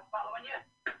that crowd following you.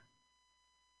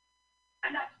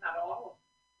 And that's not all.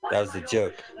 That was the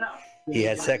joke. No. He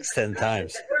had sex 10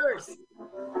 times. I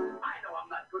know I'm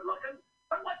not good looking,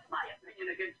 but what's my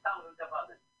opinion against thousands of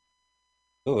others?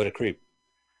 Oh, what a creep.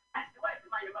 And to add to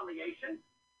my humiliation,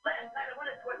 last night I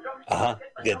went into a drugstore.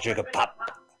 You gotta drink a pop.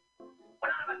 Went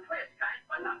out of a twist, guys,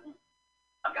 for nothing.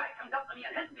 A guy comes up to me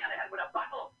and hits me on the head with a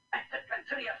bottle and said,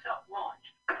 consider yourself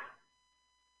launched.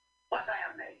 Was I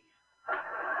amazed?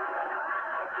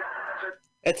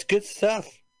 It's good stuff.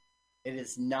 It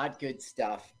is not good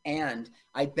stuff. And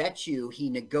I bet you he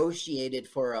negotiated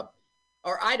for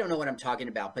or I don't know what I'm talking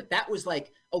about, but that was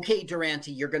like, okay,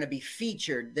 Durante, you're going to be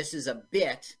featured. This is a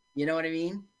bit. You know what I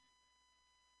mean?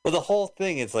 Well, the whole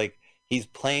thing is like he's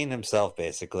playing himself,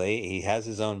 basically. He has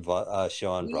his own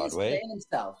show on Broadway. He's playing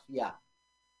himself, yeah.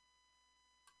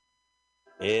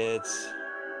 It's...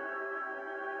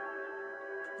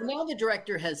 Now the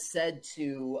director has said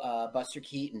to Buster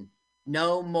Keaton,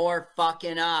 no more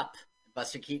fucking up.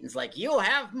 Buster Keaton's like, you'll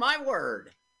have my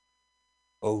word.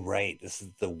 Oh, right. This is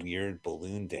the weird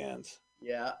balloon dance.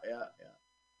 Yeah.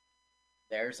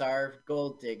 There's our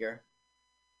gold digger.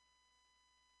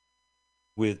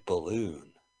 With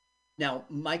balloon. Now,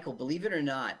 Michael, believe it or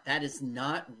not, that is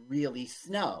not really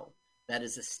snow. That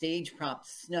is a stage prop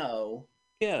snow.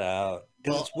 Get out.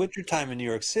 Because it's wintertime in New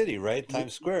York City, right?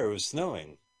 Times Square was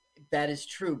snowing. That is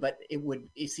true, but it would,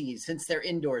 you see, since they're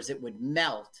indoors, it would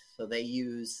melt. So they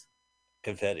use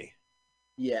confetti.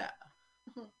 Yeah.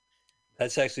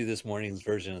 That's actually this morning's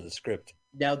version of the script.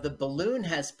 Now the balloon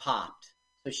has popped,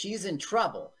 so she's in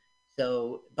trouble.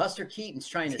 So Buster Keaton's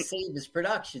trying to save his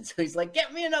production. So he's like,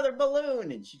 get me another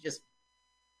balloon. And she just...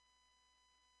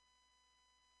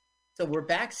 So we're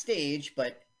backstage,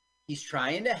 but he's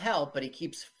trying to help, but he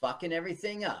keeps fucking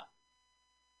everything up.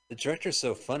 The director's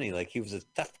so funny. Like, he was a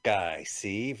tough guy,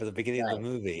 see, for the beginning of the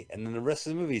movie. And then the rest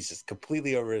of the movie is just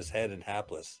completely over his head and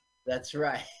hapless. That's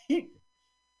right.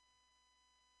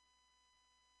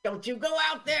 Don't you go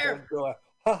out there. Don't go out.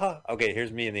 Ha ha. Okay,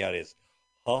 here's me in the audience.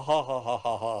 Ha ha ha ha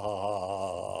ha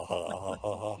ha ha ha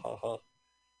ha ha ha.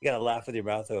 You gotta laugh with your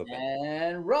mouth open.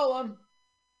 And roll them.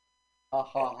 Ha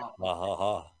ha ha. Ha ha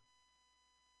ha.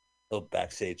 Little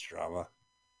backstage drama.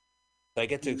 So I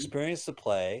get to experience the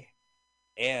play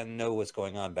and know what's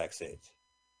going on backstage.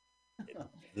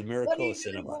 The miracle of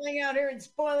cinema. What are you going out here and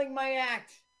spoiling my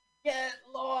act? Get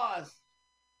lost.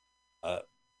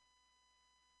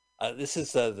 This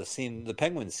is the scene, the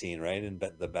penguin scene, right? In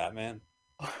the Batman.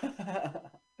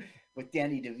 With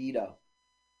Danny DeVito.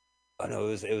 Oh no,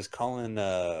 it was Colin,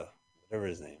 whatever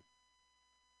his name,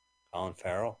 Colin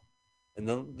Farrell, and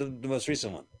the most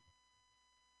recent one.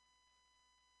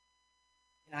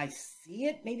 Did I see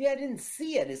it? Maybe I didn't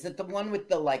see it. Is it the one with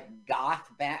the like goth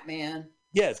Batman?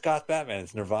 Yeah, it's goth Batman.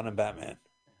 It's Nirvana Batman.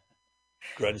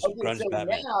 Grunge so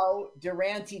Batman. Now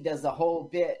Durante does a whole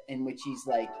bit in which he's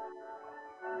like,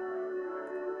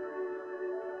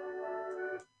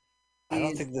 I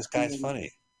don't think this guy's funny.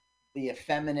 The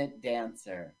effeminate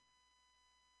dancer.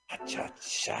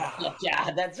 Cha-cha.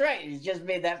 Yeah, that's right. He just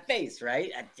made that face,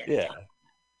 right? Yeah.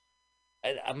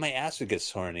 My ass would get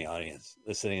sore in the audience,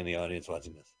 sitting in the audience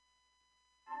watching this.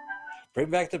 Bring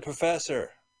back the professor.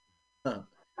 Huh.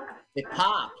 It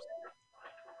popped.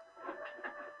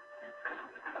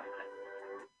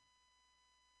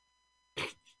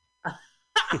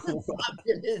 Popped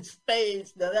in his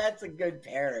face. Now that's a good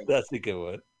pairing. That's a good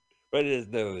one. Right in his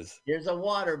nose. Here's a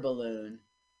water balloon.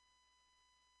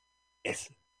 Yes.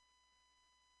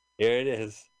 Here it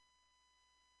is.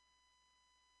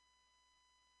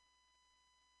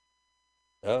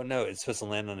 Oh no, it's supposed to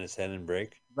land on his head and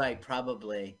break. Right,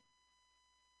 probably.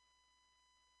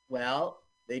 Well,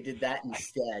 they did that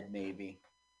instead, maybe.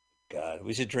 God,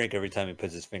 we should drink every time he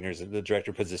puts his fingers. The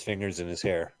director puts his fingers in his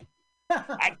hair.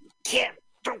 I can't.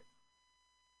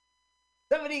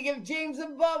 Somebody give James a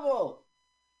bubble.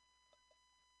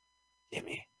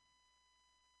 Jimmy,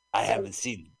 I haven't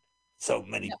seen so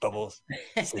many bubbles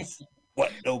since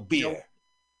what? No beer.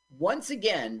 Once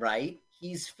again, right?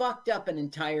 He's fucked up an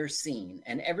entire scene,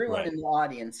 and everyone in the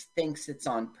audience thinks it's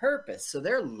on purpose. So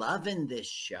they're loving this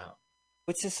show.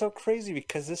 Which is so crazy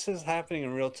because this is happening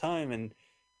in real time, and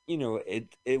you know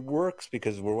it works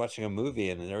because we're watching a movie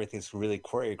and everything's really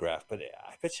choreographed. But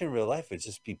I bet you in real life it'd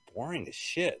just be boring as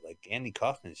shit, like Andy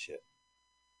Kaufman shit.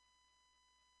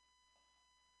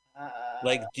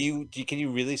 Like, can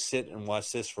you really sit and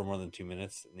watch this for more than 2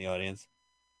 minutes in the audience?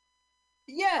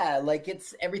 Yeah, like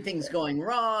everything's going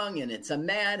wrong and it's a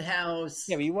madhouse.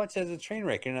 Yeah, but you watch it as a train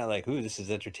wreck. You're not like, ooh, this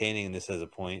is entertaining and this has a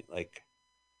point. Like,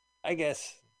 I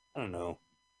guess, I don't know.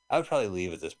 I would probably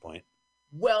leave at this point.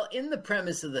 Well, in the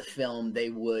premise of the film, they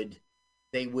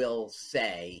will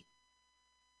say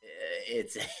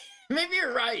it's maybe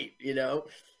you're right, you know.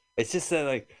 It's just that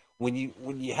like when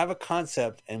you have a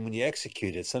concept and when you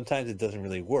execute it, sometimes it doesn't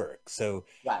really work. So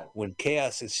when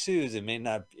chaos ensues, it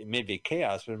may be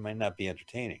chaos, but it might not be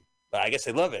entertaining. But I guess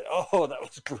I love it. Oh, that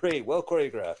was great. Well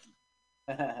choreographed.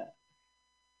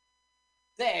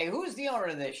 Say, who's the owner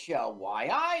of this show? Why,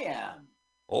 I am.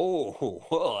 Oh,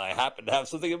 well, I happen to have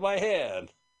something in my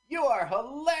hand. You are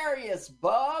hilarious,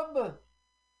 bub.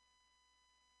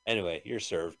 Anyway, you're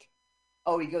served.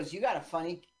 Oh, he goes, you got a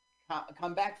funny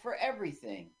comeback for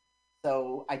everything.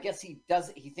 So I guess he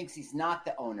thinks he's not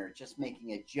the owner, just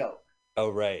making a joke. Oh,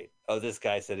 right. Oh, this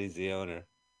guy said he's the owner.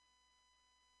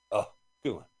 Oh,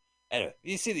 good one. Anyway,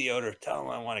 you see the owner, tell him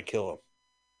I want to kill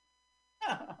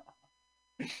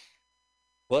him.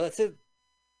 Well, that's it.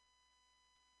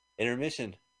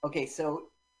 Intermission. Okay,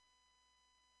 so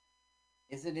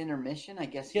is it intermission? I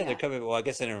guess. Yeah, they're coming. Well, I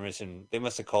guess intermission. They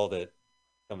must have called it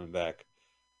coming back.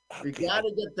 We got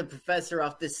to get the professor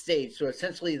off this stage. So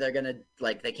essentially, they're gonna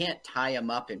they can't tie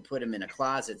him up and put him in a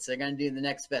closet. So they're gonna do the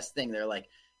next best thing. They're like,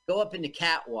 go up in the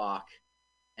catwalk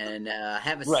and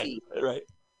have a seat. Right.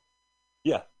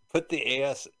 Yeah, put the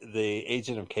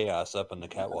agent of chaos up on the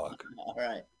catwalk. All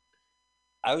right.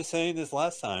 I was saying this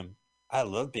last time. I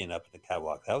love being up in the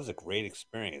catwalk. That was a great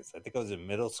experience. I think I was in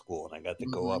middle school and I got to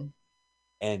go up,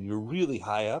 and you're really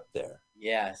high up there.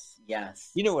 Yes.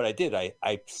 You know what I did?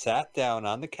 I sat down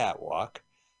on the catwalk,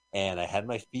 and I had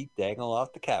my feet dangle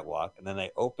off the catwalk, and then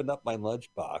I opened up my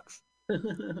lunchbox,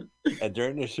 and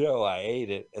during the show I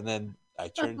ate it, and then I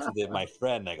turned to my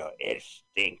friend and I go, "It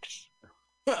stinks."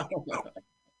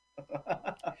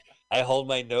 I hold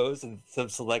my nose in some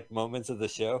select moments of the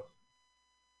show.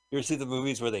 You ever see the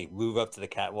movies where they move up to the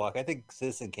catwalk? I think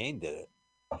Citizen Kane did it.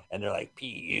 And they're like,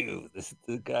 P.U.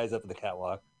 The guy's up in the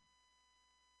catwalk.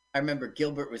 I remember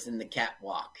Gilbert was in the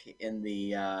catwalk in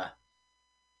the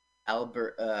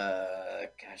Albert,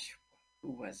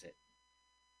 who was it?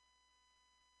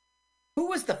 Who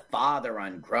was the father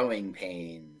on Growing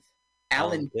Pains?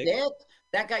 Alan Thicke?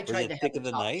 That guy tried to Thick of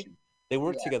the Night? They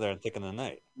worked together on Thick of the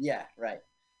Night. Yeah, right.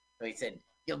 So he said,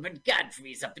 Gilbert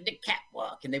Godfrey's up in the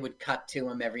catwalk, and they would cut to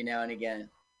him every now and again.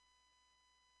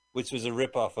 Which was a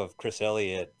ripoff of Chris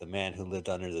Elliott, the man who lived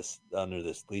under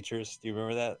the bleachers. Do you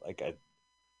remember that?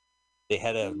 They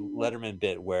had a Letterman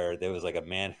bit where there was like a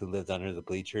man who lived under the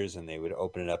bleachers, and they would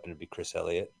open it up, and it'd be Chris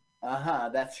Elliott.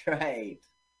 That's right.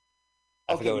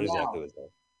 I forgot what exactly was that.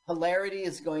 Hilarity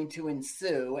is going to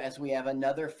ensue as we have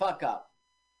another fuck up.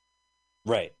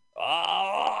 Right. When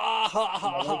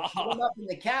they put them up in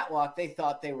the catwalk, they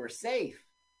thought they were safe.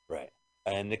 Right.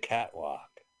 And the catwalk.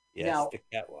 Yes, now, the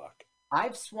catwalk.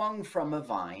 I've swung from a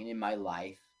vine in my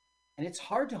life, and it's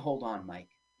hard to hold on,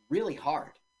 Mike. Really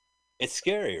hard. It's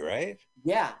scary, right?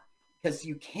 Yeah, because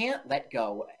you can't let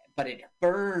go, but it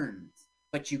burns.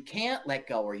 But you can't let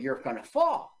go or you're going to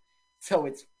fall. So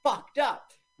it's fucked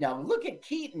up. Now look at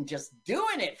Keaton just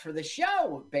doing it for the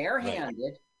show, barehanded.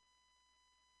 Right.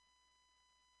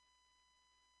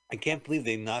 I can't believe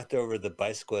they knocked over the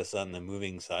bicyclists on the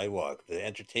moving sidewalk. The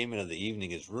entertainment of the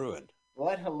evening is ruined.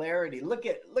 What hilarity. Look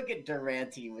at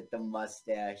Durante with the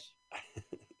mustache.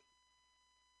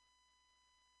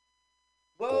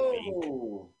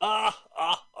 Whoa.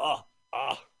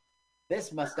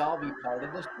 This must all be part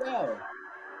of the show.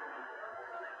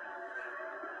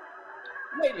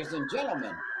 Ladies and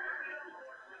gentlemen.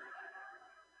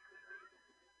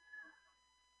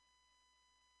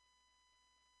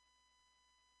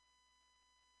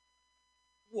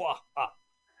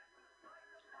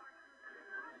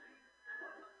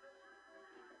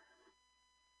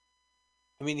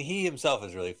 I mean, he himself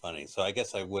is really funny, so I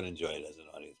guess I would enjoy it as an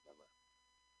audience member.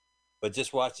 But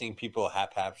just watching people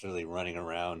haphazardly running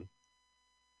around.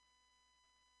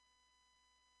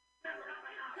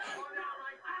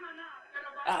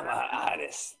 I'm an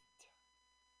artist.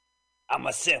 I'm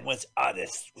a sandwich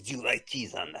artist. Would you like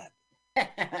cheese on that?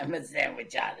 I'm a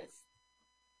sandwich artist.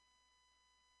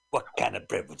 What kind of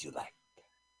bread would you like?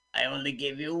 I only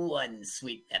give you one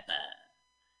sweet pepper.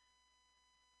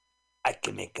 I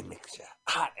can make a mixture,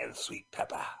 hot and sweet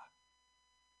pepper.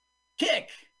 Kick!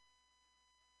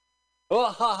 Oh,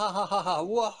 ha, ha, ha, ha, ha.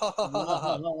 Whoa, ha, ha,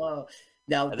 ha, ha.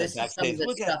 Now, this is some of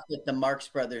the stuff that the Marx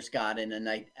Brothers got in a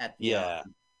night at the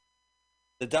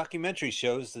The documentary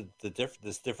shows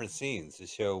this different scenes to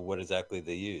show what exactly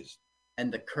they used.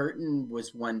 And the curtain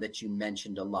was one that you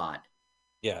mentioned a lot.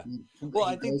 Yeah. Well,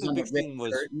 I think the big thing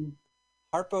was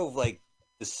Harpo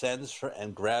descends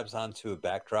and grabs onto a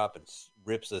backdrop and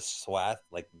rips a swath,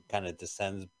 kind of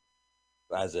descends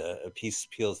as a piece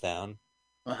peels down.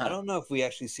 I don't know if we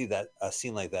actually see a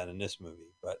scene like that in this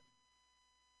movie, but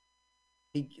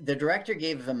the director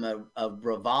gave him a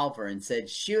revolver and said,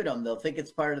 "Shoot him; they'll think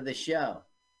it's part of the show."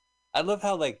 I love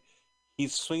how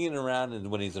he's swinging around,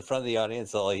 and when he's in front of the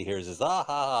audience, all he hears is "ah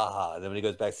ha ha ha." And then when he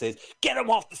goes backstage, "Get him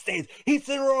off the stage! He's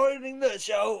ruining the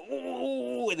show!"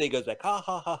 Ooh, and then he goes back, "Ha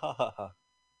ha ha ha ha ha."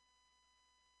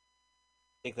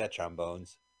 Take that,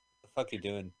 trombones! What the fuck you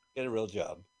doing? Get a real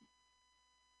job.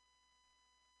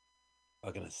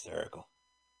 Fucking hysterical.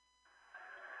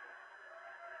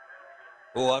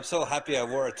 Oh, I'm so happy I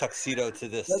wore a tuxedo to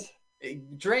this.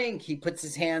 Drink. He puts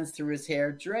his hands through his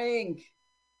hair. Drink.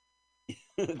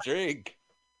 Drink.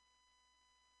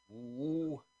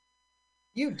 Ooh.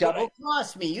 You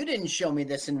double-crossed me. You didn't show me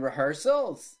this in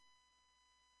rehearsals.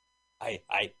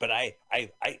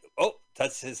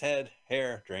 Touch his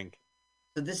hair, drink.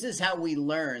 So this is how we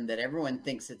learn that everyone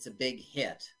thinks it's a big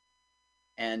hit.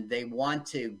 And they want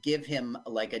to give him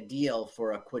a deal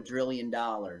for $1 quadrillion.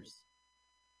 $1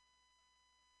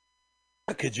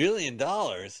 quadrillion?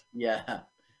 Yeah.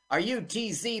 Are you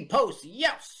TZ Post?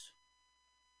 Yes.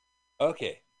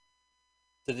 Okay.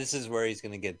 So this is where he's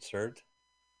going to get served?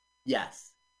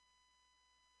 Yes.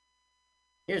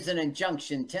 Here's an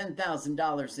injunction,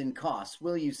 $10,000 in costs.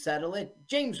 Will you settle it?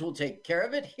 James will take care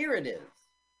of it. Here it is.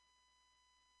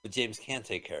 But James can't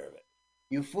take care of it.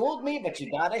 You fooled me, but you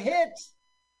got a hit.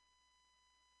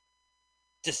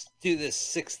 Just do this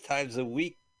 6 times a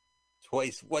week,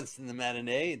 once in the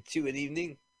matinee and 2 at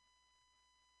evening.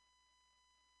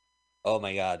 Oh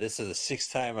my God, this is the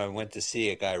 6th time I went to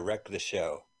see a guy wreck the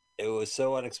show. It was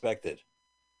so unexpected.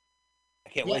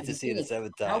 I can't wait to see it a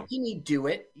 7th time. How can he do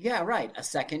it? Yeah, right, a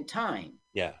 2nd time.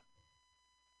 Yeah.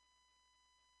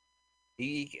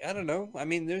 I don't know. I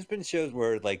mean, there's been shows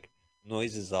where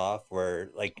noise is off, where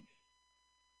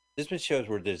there's been shows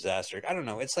where disaster. I don't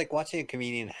know. It's like watching a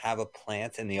comedian have a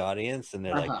plant in the audience, and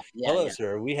they're "Hello,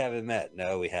 sir. We haven't met."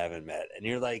 No, we haven't met. And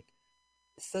you're like,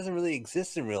 "This doesn't really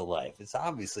exist in real life. It's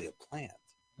obviously a plant."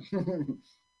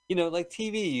 like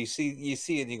TV, you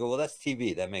see it and you go, well, that's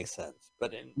TV. That makes sense.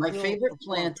 But my favorite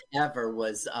plant ever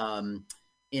was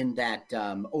in that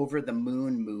Over the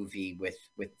Moon movie with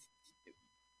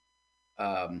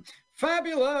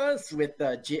Fabulous with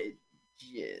Jim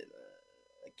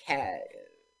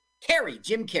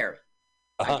Carrey.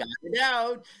 I got it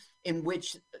out, in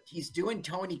which he's doing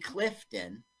Tony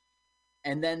Clifton,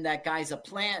 and then that guy's a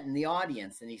plant in the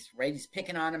audience, and he's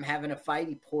picking on him, having a fight.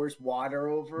 He pours water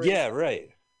over it. Yeah, right.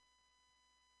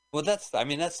 Well, that's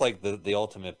like the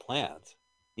ultimate plant,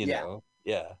 you know.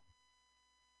 Yeah.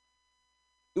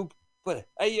 You put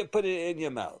it in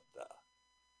your mouth.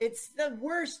 It's the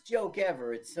worst joke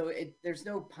ever. There's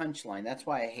no punchline. That's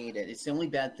why I hate it. It's the only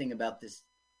bad thing about this.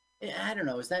 I don't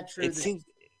know. Is that true? It seems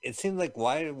like,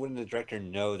 why wouldn't the director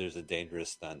know there's a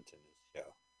dangerous stunt in his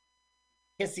show?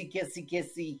 Kissy, kissy,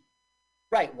 kissy.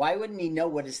 Right. Why wouldn't he know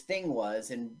what his thing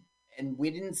was? And we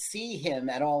didn't see him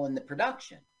at all in the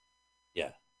production.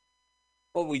 Yeah.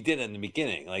 Well, we did in the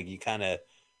beginning. Like, you kind of...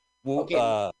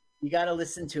 you got to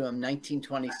listen to him,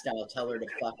 1920 style. Tell her to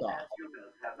fuck off.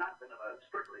 Have not been of a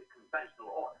strictly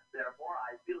conventional order. Therefore,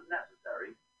 I feel it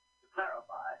necessary to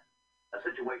clarify a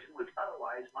situation which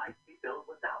otherwise might be filled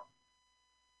with doubt.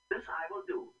 This I will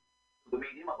do through the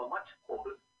medium of a much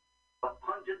quoted but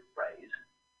pungent phrase.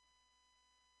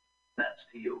 Nuts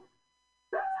to you.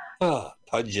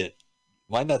 Pungent.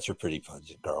 My nuts are pretty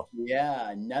pungent, girl.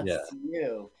 Yeah, nuts to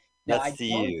you. Nuts to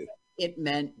you. It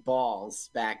meant balls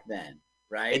back then,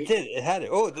 right? It did. It had it.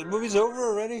 Oh, the movie's over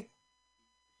already?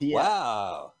 Yeah.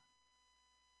 Wow.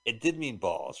 It did mean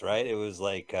balls, right? It was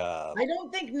like... I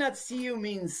don't think nuts to you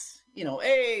means,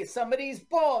 hey, somebody's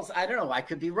balls. I don't know. I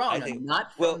could be wrong. I'm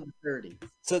not from the 30s.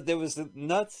 So there was the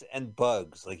nuts and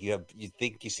bugs. Like, you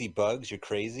think you see bugs, you're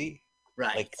crazy.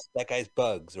 Right. Like, that guy's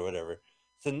bugs or whatever.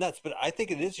 So nuts, but I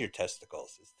think it is your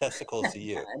testicles. It's testicles to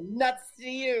you. Nuts to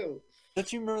you.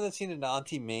 Don't you remember that scene in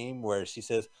Auntie Mame where she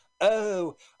says,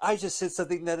 "Oh, I just said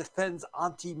something that offends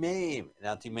Auntie Mame," and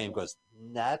Auntie Mame goes,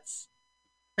 "Nuts."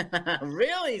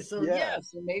 Really? So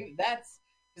so maybe because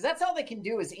that's all they can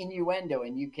do is innuendo,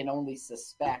 and you can only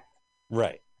suspect.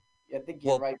 Right. I think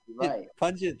you're right.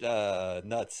 Pungent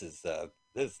nuts is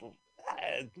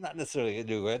not necessarily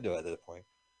innuendo at this point.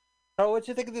 Oh, what'd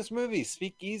you think of this movie?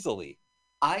 Speak easily.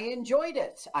 I enjoyed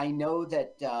it. I know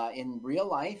that in real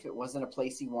life it wasn't a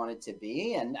place he wanted to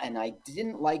be, and I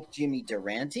didn't like Jimmy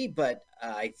Durante, but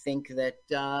I think that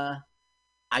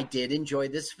I did enjoy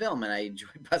this film, and I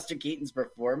enjoyed Buster Keaton's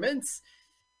performance.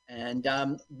 And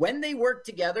when they worked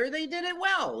together, they did it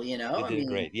well. They did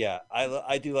great. Yeah,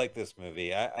 I do like this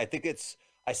movie. I think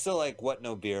I still like What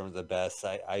No Beer the best.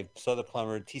 I saw The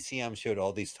Plumber. TCM showed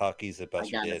all these talkies that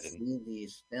Buster did. I gotta see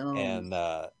these films. And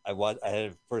I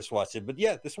had first watched it, but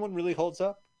yeah, this one really holds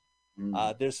up.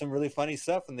 There's some really funny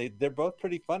stuff, and they're both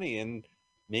pretty funny. And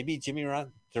maybe Jimmy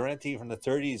Durante from the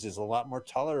 30s is a lot more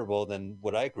tolerable than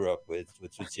what I grew up with,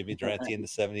 which was Jimmy Durante in the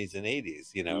 70s and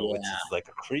 80s. Which is like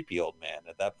a creepy old man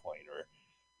at that point, or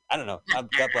I don't know. God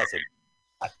bless him.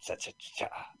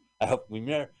 I hope we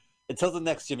never. Until the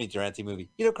next Jimmy Durante movie.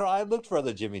 Carl, I looked for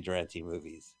other Jimmy Durante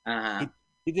movies.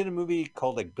 He did a movie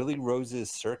called like Billy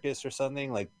Rose's Circus or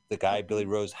something. Like the guy Billy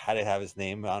Rose had to have his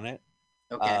name on it.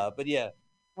 Okay. But yeah,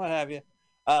 what have you?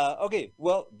 Okay,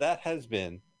 well, that has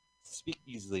been Speak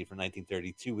Easily from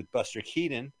 1932 with Buster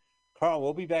Keaton. Carl,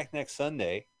 we'll be back next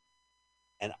Sunday.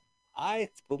 And I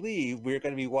believe we're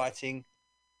going to be watching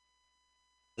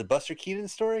the Buster Keaton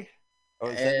story.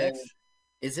 Or is that next?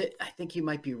 Is it? I think you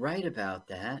might be right about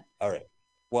that. All right.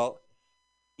 Well,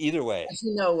 either way. As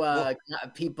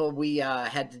people, we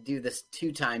had to do this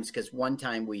 2 times because one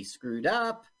time we screwed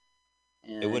up.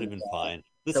 And, it would have been fine.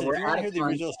 Listen, if you want to hear the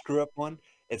original screw up one,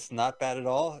 it's not bad at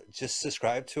all. Just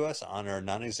subscribe to us on our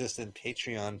non-existent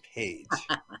Patreon page.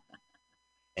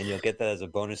 And you'll get that as a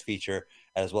bonus feature,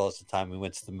 as well as the time we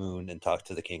went to the moon and talked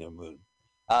to the King of Moon.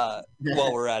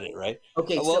 While we're at it, right?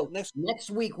 Okay, so next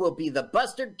week will be the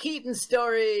Buster Keaton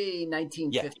story,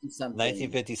 1950-something.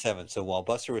 1957. So while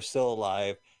Buster was still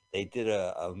alive, they did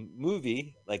a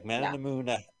movie, like Man on the Moon,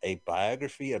 a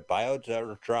biography, a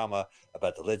biodrama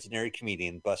about the legendary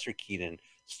comedian Buster Keaton,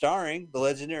 starring the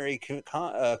legendary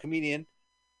comedian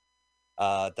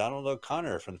Donald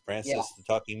O'Connor from the Francis the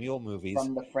Talking Mule movies.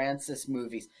 From the Francis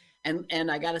movies. And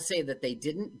I got to say that they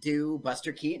didn't do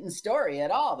Buster Keaton's story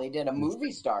at all. They did a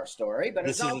movie star story, but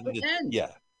it's all pretend.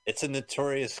 It's a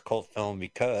notorious cult film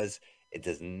because it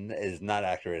is not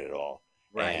accurate at all.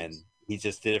 Right. And he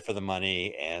just did it for the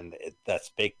money, and that's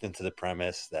baked into the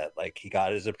premise that like he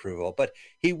got his approval. But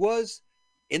he was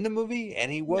in the movie,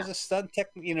 and he was a stunt tech.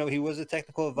 He was a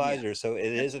technical advisor, so it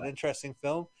is an interesting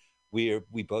film.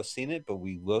 we both seen it, but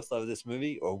we both love this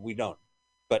movie, or we don't.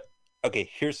 But okay,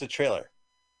 here's the trailer.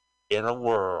 In a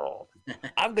world,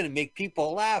 I'm gonna make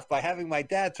people laugh by having my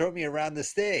dad throw me around the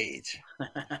stage.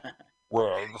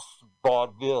 Well,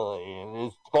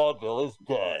 vaudeville is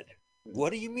dead.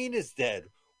 What do you mean it's dead?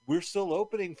 We're still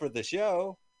opening for the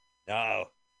show. No,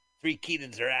 3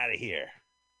 Keatons are out of here.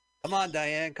 Come on,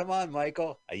 Diane. Come on,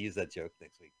 Michael. I use that joke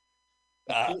next week.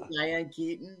 Diane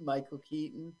Keaton, Michael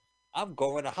Keaton. I'm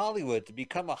going to Hollywood to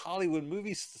become a Hollywood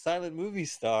silent movie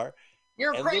star.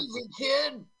 You're crazy,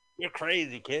 kid. You're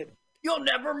crazy, kid. You'll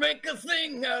never make a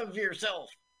thing of yourself.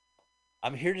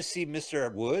 I'm here to see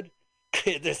Mr. Wood.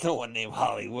 There's no one named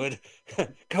Hollywood.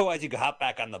 Go ahead, you can hop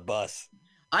back on the bus.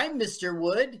 I'm Mr.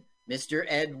 Wood, Mr.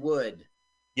 Ed Wood.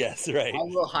 Yes, right. I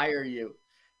will hire you.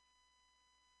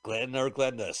 Glenn or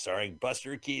Glenda, starring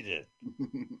Buster Keaton.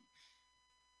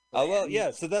 Oh, well,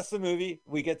 yeah, so that's the movie.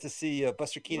 We get to see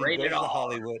Buster Keaton go to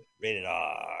Hollywood. Rated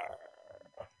R.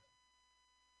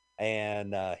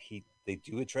 And they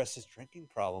do address his drinking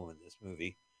problem in this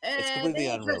movie. It's completely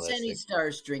unrealistic. Any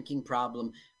star's drinking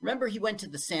problem. Remember, he went to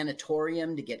the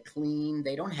sanatorium to get clean.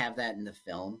 They don't have that in the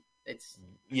film. It's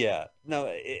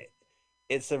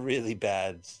a really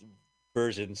bad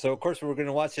version. So, of course, we're going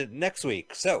to watch it next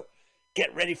week. So,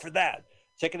 get ready for that.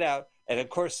 Check it out. And, of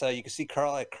course, you can see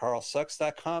Carl at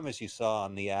carlsucks.com, as you saw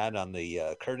on the ad on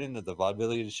the curtain of the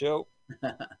Vaudevillian show.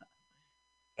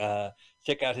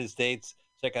 Check out his dates.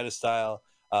 Check out his style.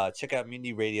 Check out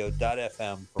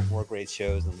MutinyRadio.fm for more great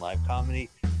shows and live comedy.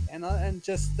 And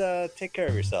just take care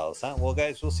of yourselves. Huh? Well,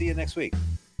 guys, we'll see you next week.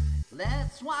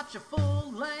 Let's watch a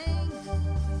full-length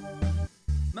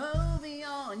movie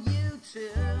on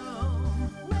YouTube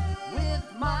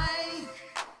with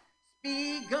Mike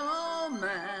Spiegelman.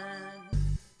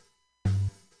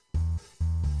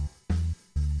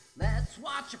 Let's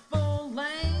watch a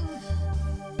full-length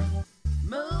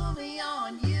movie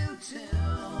on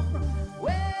YouTube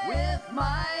with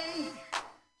Mike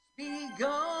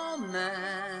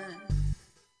Spiegelman.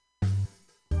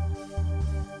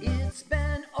 It's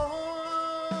been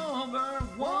over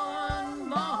 1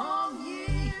 long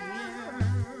year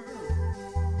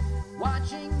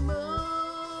watching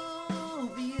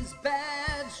movies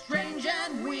bad, strange,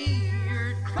 and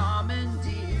weird,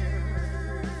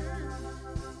 commandeered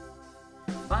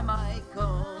by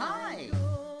Michael. Hi,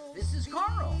 this is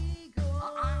Carl.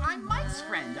 I'm Mike's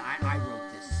friend. I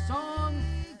wrote this song.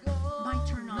 My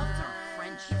turn-ons are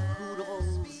French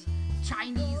poodles,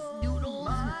 Chinese noodles,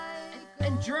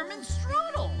 and German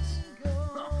strudels.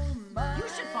 You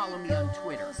should follow me on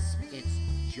Twitter. It's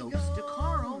Jokes to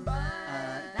Carl.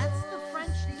 That's the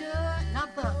French duh,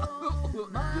 not the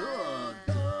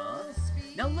duh.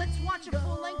 Now let's watch a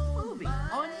full-length movie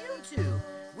on YouTube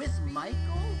with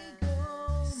Michael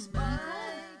Spiegel.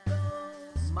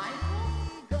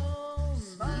 Michael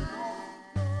Spiegel.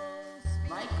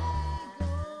 Michael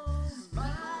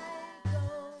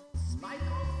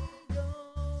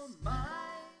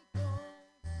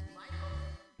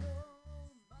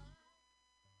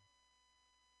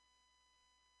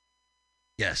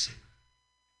Yes.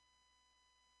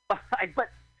 But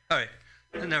all right.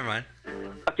 Never mind.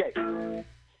 Okay.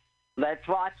 Let's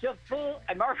watch a full.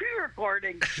 I'm already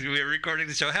recording. We're recording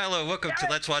the show. Hello, welcome to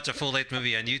Let's Watch a Full-Length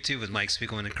Movie on YouTube with Mike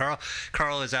Spiegelman and Carl.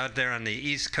 Carl is out there on the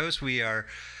East Coast. We are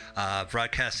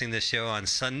broadcasting this show on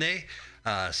Sunday,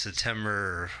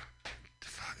 September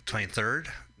 23rd.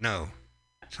 No,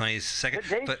 22nd.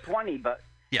 Today's 20, but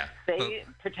yeah.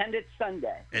 Pretend it's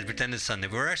Sunday. And pretend it's Sunday.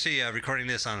 We're actually recording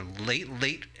this on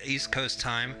late East Coast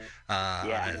time on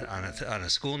a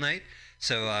school night.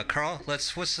 So, Carl,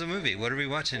 what's the movie? What are we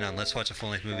watching on Let's Watch a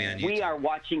Full-Length Movie on YouTube? We are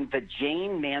watching the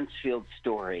Jane Mansfield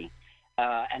story.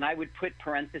 And I would put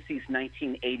parentheses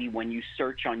 1980 when you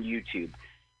search on YouTube.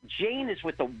 Jane is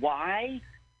with a Y.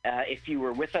 If you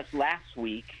were with us last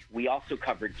week, we also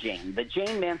covered Jane. The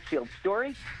Jane Mansfield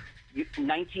story,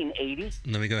 1980.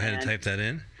 Let me go ahead and type that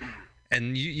in.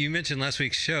 And you mentioned last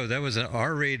week's show, that was an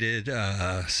R-rated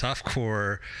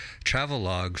softcore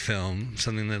travelogue film,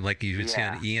 something that like you would see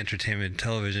on E! Entertainment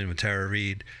Television with Tara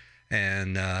Reid,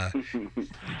 and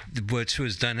which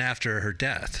was done after her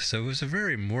death. So it was a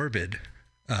very morbid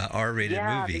R-rated movie.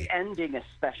 Yeah, the ending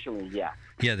especially,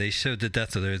 Yeah, they showed the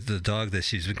death of the dog that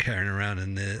she's been carrying around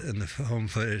in the home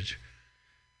footage.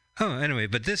 Oh, anyway,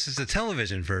 but this is the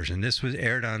television version. This was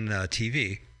aired on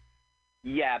TV.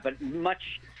 Yeah, but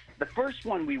the first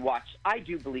one we watched, I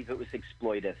do believe it was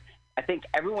exploitive. I think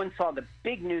everyone saw the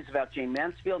big news about Jane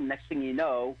Mansfield. Next thing you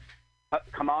know,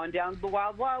 come on down to the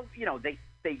Wild Wild. You know, they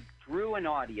drew an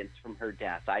audience from her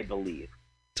death, I believe.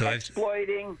 So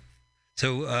exploiting.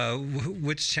 So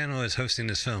which channel is hosting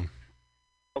this film?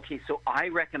 Okay, so I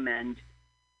recommend.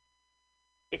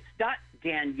 It's not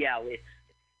Danielle. It's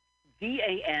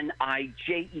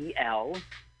DANIJEL.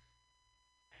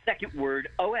 Second word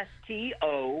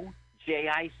OSTOJIC.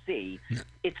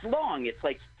 It's long. It's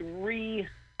like 3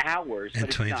 hours, but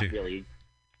it's not really.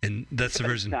 And that's the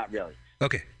version. It's not really.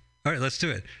 Okay. All right, let's do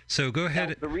it. So go ahead.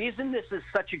 Now, the reason this is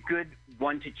such a good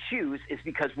one to choose is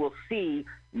because we'll see,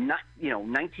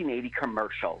 1980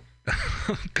 commercials.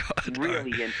 Oh God!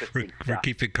 Really interesting stuff. We're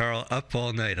keeping Carl up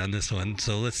all night on this one.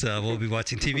 So let's. We'll be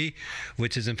watching TV,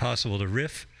 which is impossible to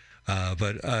riff.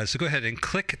 So go ahead and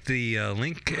click the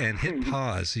link and hit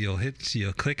pause. You'll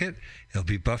click it. It'll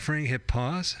be buffering. Hit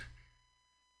pause.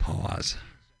 Pause.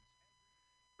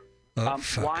 Oh,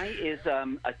 why is a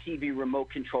TV remote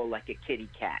control like a kitty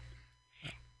cat?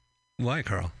 Why,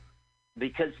 Carl?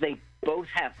 Because they both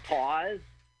have paws.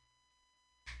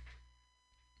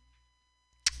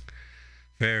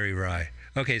 Very right.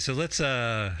 Okay, so let's.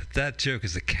 That joke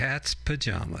is the cat's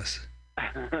pajamas.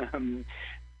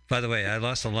 By the way, I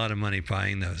lost a lot of money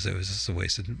buying those. It was just a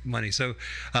waste of money. So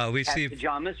we see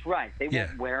pajamas, right? They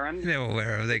won't wear them. They won't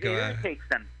wear them. They go. It irritates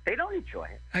them. They don't enjoy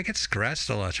it. I get scratched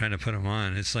a lot trying to put them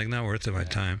on. It's like not worth it my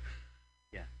time.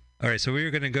 Yeah. All right, so we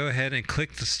are going to go ahead and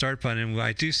click the start button.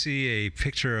 I do see a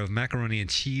picture of macaroni and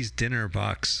cheese dinner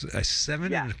box, a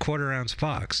 7.25 ounce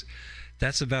box.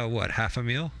 That's about what, half a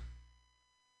meal?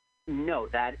 No,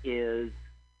 that is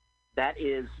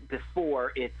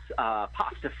before it's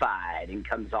pastified and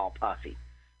comes all puffy.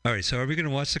 All right, so are we going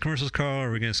to watch the commercials, Carl, or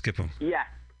are we going to skip them? Yeah.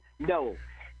 No,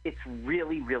 it's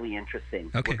really, really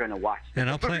interesting. Okay. We're going to watch them.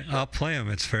 And I'll play them.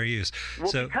 It's fair use.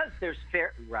 Well, because there's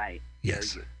right.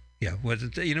 Yes. Yeah. Well,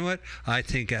 you know what? I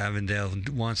think Avondale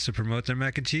wants to promote their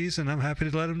mac and cheese, and I'm happy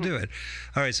to let them do it.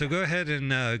 All right, so go ahead and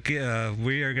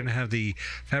we are going to have the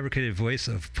fabricated voice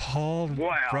of Paul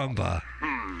Brumbaugh.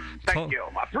 Thank you.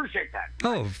 I appreciate that.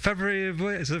 Oh, fabricated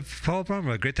voice of Paul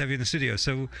Brumbaugh. Great to have you in the studio.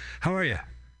 So, how are you?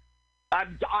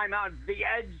 I'm on the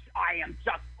edge. I am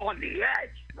just on the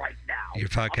edge right now. Your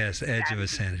podcast, Edge of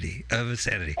Insanity.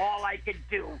 All I can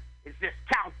do is just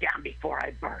count down before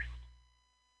I burst.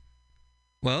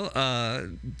 Well,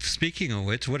 speaking of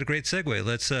which, what a great segue.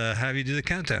 Let's have you do the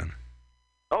countdown.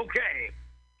 Okay.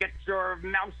 Get your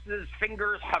mouse's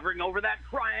fingers hovering over that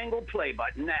triangle play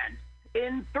button, and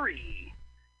in 3.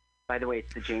 By the way,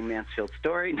 it's the Jane Mansfield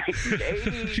story,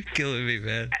 1980. You're killing me,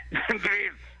 man.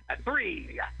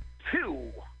 3,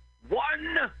 2,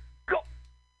 1, go.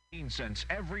 15 cents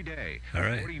every day. All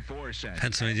right. 44 cents.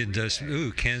 Pennsylvania does.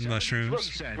 Ooh, canned mushrooms. Look,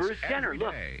 Bruce Jenner,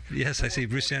 look. Yes, I see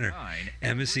Bruce Jenner.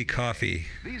 Embassy coffee.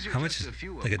 How much? Like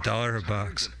 $1 a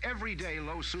box. Everyday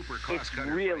low super It's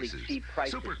really cheap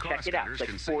prices. Check it out. It's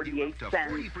like 48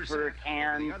 cents for a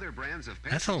can.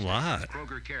 That's a lot.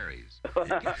 Kroger carries.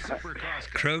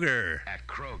 Kroger. At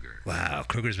Kroger. Wow,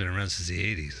 Kroger's been around since the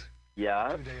 80s.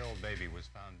 Yeah. 2-day-old baby was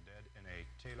found dead in a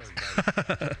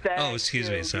tailored Oh, excuse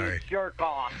me, sorry. Jerk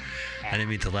off. I didn't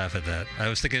mean to laugh at that. I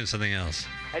was thinking of something else.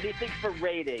 Anything for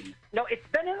ratings? No, it's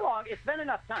been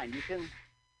enough time. You can.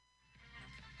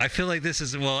 I feel like this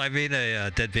is I made a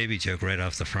dead baby joke right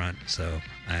off the front, so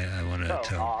I want to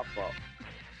tell. Awful.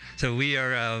 So we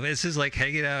are. This is like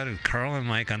hanging out with Carl and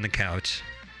Mike on the couch.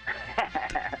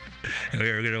 And we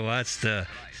are going to watch the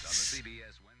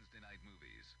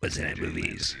Wednesday night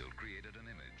movies.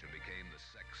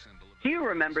 Do you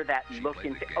remember that look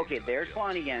into? Okay, there's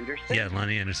Lonnie Anderson. Yeah,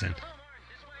 Lonnie Anderson.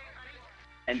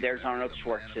 And there's Arnold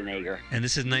Schwarzenegger. And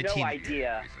this is 19. No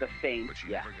idea the fame.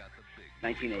 Yeah,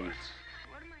 1980.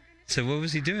 So what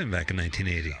was he doing back in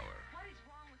 1980?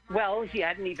 Well, he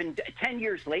hadn't even. 10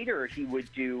 years later, he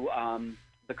would do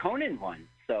the Conan one.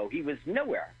 So he was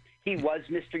nowhere. He was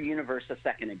Mr. Universe a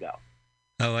second ago.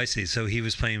 Oh, I see. So he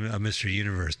was playing a Mr.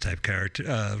 Universe type character,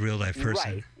 real life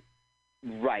person.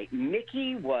 Right.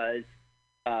 Mickey was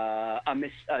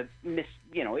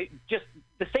just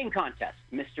the same contest,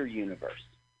 Mr. Universe.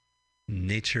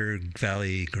 Nature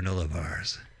Valley granola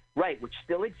bars. Right, which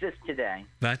still exists today.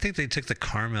 But I think they took the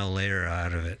caramel layer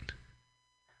out of it.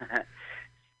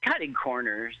 Cutting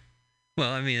corners.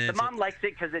 Well, I mean, the mom likes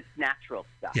it because it's natural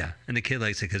stuff. Yeah, and the kid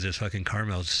likes it because there's fucking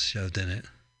caramel shoved in it.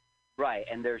 Right,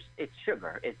 and it's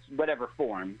sugar. It's whatever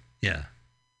form. Yeah.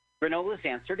 Granola's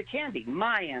answer to candy.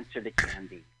 My answer to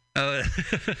candy. Oh.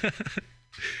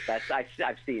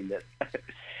 I've seen this.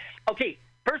 Okay,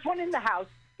 first one in the house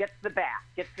gets the bath,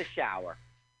 gets the shower.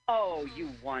 Oh,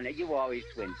 you won it. You always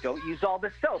win. Don't use all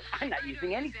the soap. I'm not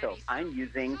using any soap. I'm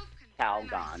using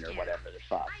Calgon or whatever the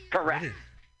fuck. Correct.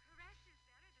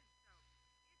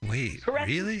 Wait,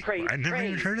 really? I never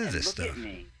even heard of this stuff.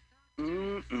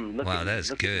 Wow, that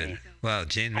is good. Wow,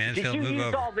 Jane Mansfield, move over. Did you use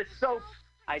over. all the soap?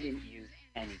 I didn't use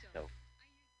any soap.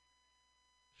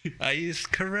 I use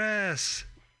caress.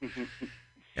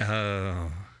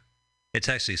 Oh, it's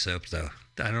actually soap, though.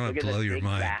 I don't want to blow your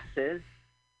mind. Glasses.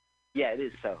 Yeah, it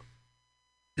is soap.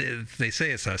 They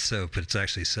say it's not soap, but it's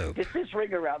actually soap. This is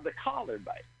ring around the collar,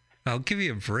 Mike. I'll give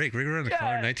you a break. Ring around the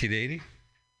collar, 1980.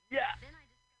 Yeah.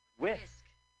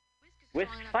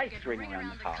 Whisk Spice ring around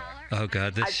the collar. Oh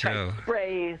God, this show.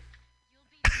 Spray.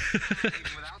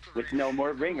 With no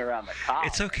more ring around the collar.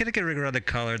 It's okay to get ring around the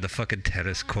collar in the fucking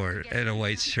tennis court and a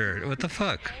white shirt. What the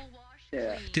fuck?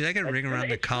 Yeah. Dude, I got ring around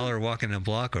the collar walking a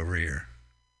block over here.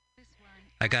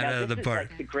 I got out of the bar.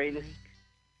 Like the greatest.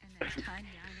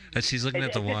 And she's looking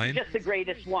at the wine? Just the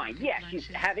greatest wine. Yeah, she's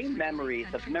having memories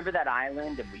of, remember that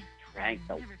island and we drank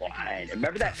the wine.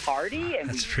 Remember that party and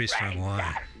That's we pretty drank strong wine.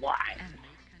 that wine.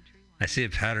 I see a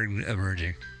pattern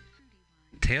emerging.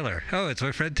 Taylor. Oh, it's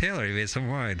my friend Taylor. He made some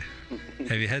wine.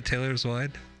 Have you had Taylor's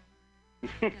wine?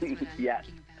 Yes.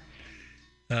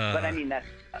 But I mean, that's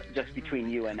just between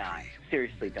you and I.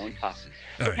 Seriously, don't talk.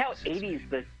 Look how 80s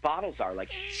the bottles are,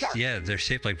 like sharp. Yeah, they're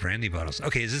shaped like brandy bottles.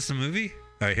 Okay, is this the movie?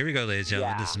 All right, here we go, ladies and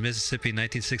gentlemen. Yeah. This is Mississippi,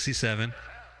 1967.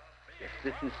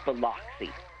 This is Biloxi.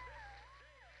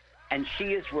 And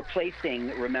she is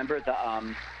replacing, remember,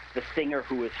 the singer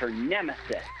who was her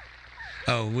nemesis.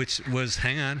 Oh, which was,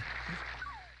 hang on.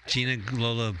 Gina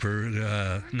Lola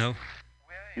no?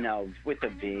 No, with a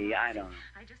V, I don't know.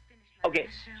 Okay,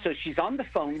 so she's on the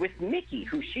phone with Mickey,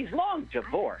 who she's long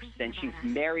divorced, and she's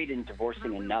married and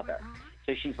divorcing another.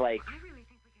 So she's like,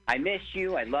 I miss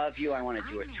you, I love you, I want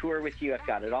to do a tour with you, I've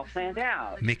got it all planned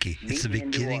out. Mickey, it's the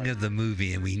beginning of the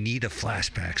movie, and we need a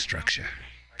flashback structure.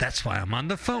 That's why I'm on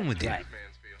the phone with you. Right.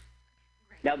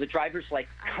 Now the driver's like,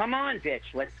 come on, bitch,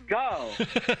 let's go.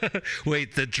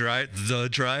 Wait, the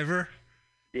driver?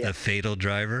 Yeah. The fatal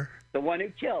driver? The one who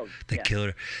killed. The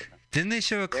killer. Didn't they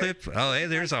show a clip? Oh, hey,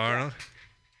 there's Arnold.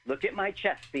 Look at my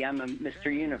chest. See, I'm a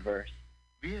Mr. Universe.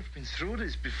 We have been through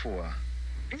this before.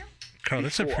 Carl,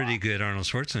 that's a pretty good Arnold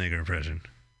Schwarzenegger impression.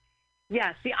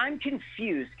 Yeah, see, I'm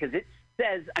confused because it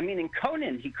says, I mean, in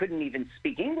Conan, he couldn't even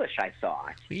speak English, I saw.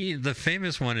 The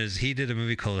famous one is he did a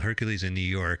movie called Hercules in New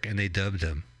York, and they dubbed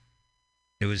him.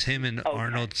 It was him and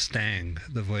Arnold Stang,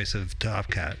 the voice of Top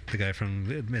Cat, the guy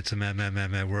from It's a Mad, Mad,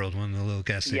 Mad, Mad World, one of the little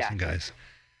gas station guys.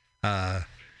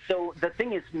 So the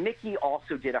thing is, Mickey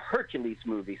also did a Hercules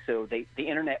movie, so the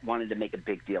internet wanted to make a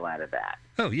big deal out of that.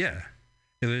 Oh, yeah.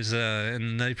 It was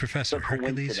in Nutty Professor.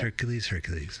 Hercules.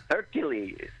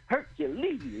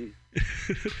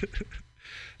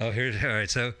 Oh, here's all right.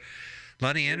 So,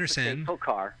 Lonnie Anderson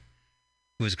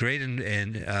was great in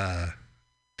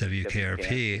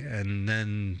WKRP, and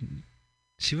then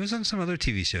she was on some other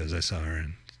TV shows I saw her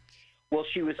in. Well,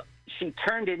 she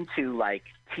turned into like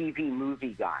TV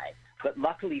movie guy, but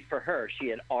luckily for her, she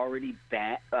had already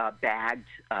bagged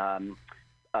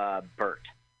Bert.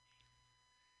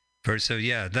 So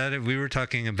yeah, that we were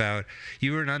talking about.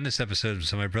 You weren't on this episode,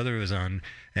 so my brother was on,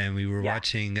 and we were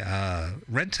watching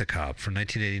Rent-A-Cop from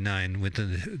 1989 with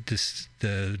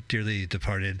the dearly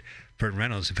departed Burt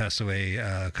Reynolds, who passed away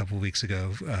a couple of weeks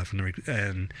ago from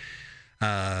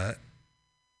the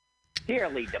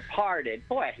Dearly departed,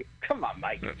 boy, come on,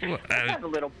 Mike. You have a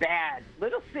little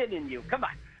sin in you. Come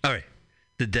on. All right,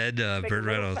 the dead Burt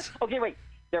Reynolds. Okay, wait.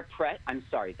 They're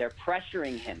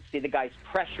pressuring him. See, the guy's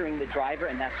pressuring the driver,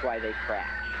 and that's why they crash.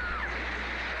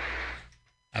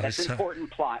 That's an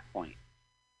important plot point.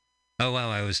 Oh, wow.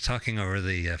 I was talking over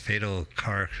the fatal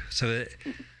car. So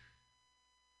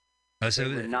they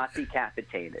were not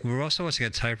decapitated. We're also watching a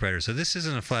typewriter. So this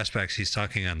isn't a flashback. She's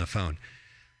talking on the phone.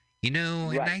 You know,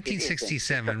 in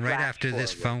 1967, right after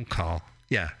this phone call.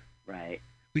 Yeah. Right.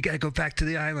 We got to go back to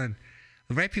the island.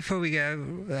 Right before we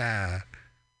go...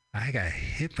 I got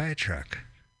hit by a truck.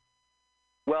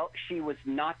 Well, she was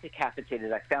not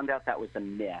decapitated. I found out that was a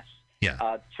myth.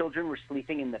 Yeah. Children were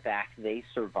sleeping in the back. They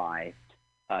survived.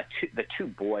 The two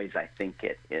boys, I think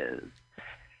it is.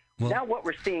 Well, now what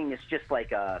we're seeing is just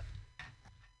like a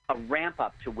ramp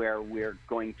up to where we're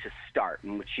going to start,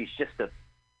 in which she's just a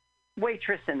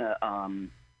waitress in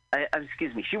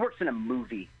excuse me, she works in a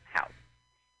movie house.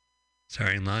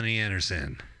 Sorry, Lonnie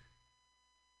Anderson.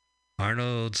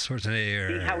 Arnold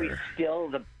Schwarzenegger. See how he's still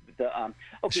the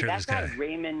okay, that guy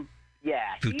Raymond,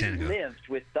 he lived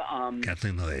with the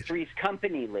Kathleen Lloyd. Three's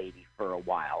Company lady for a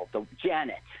while, the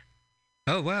Janet.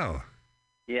 Oh, wow.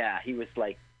 Yeah, he was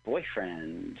like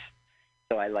boyfriend.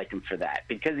 So I like him for that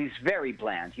because he's very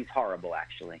bland. He's horrible,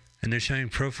 actually. And they're showing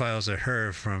profiles of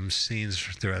her from scenes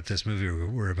throughout this movie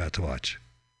we're about to watch.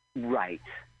 Right.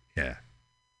 Yeah.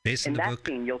 Based in on the that book.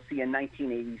 scene, you'll see a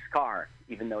 1980s car,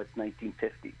 even though it's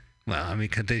 1950s. Well, I mean,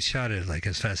 they shot it like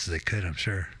as fast as they could, I'm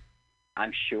sure.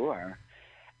 I'm sure.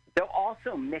 they'll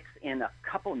also mix in a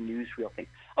couple newsreel things.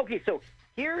 Okay, so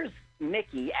here's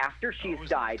Mickey after she's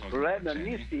died,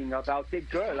 reminiscing about the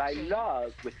girl I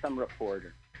love with some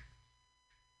reporter.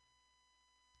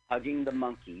 Hugging the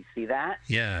monkey. See that?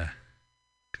 Yeah.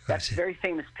 That's a very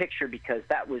famous picture because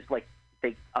that was like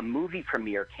a movie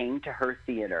premiere came to her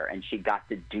theater and she got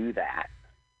to do that.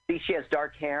 See, she has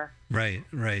dark hair. Right.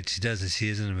 She does. She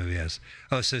is in the movie house.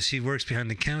 Oh, so she works behind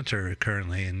the counter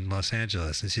currently in Los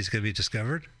Angeles, and she's going to be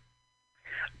discovered?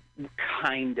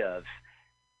 Kind of.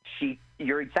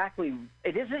 You're exactly.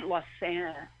 It isn't Los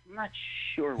Angeles. I'm not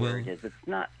sure where it is. It's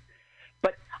not.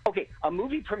 But okay, a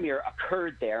movie premiere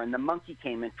occurred there, and the monkey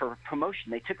came in for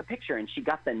promotion. They took a picture, and she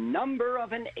got the number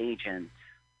of an agent.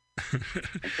 And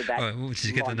so that did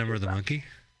you get the number of the monkey?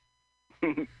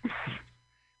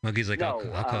 Monkey's like, no,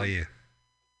 I'll call you.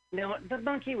 No, the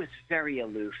monkey was very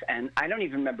aloof, and I don't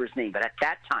even remember his name. But at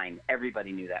that time,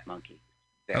 everybody knew that monkey.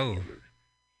 Very aloof.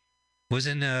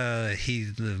 Wasn't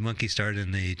the monkey starred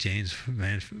in the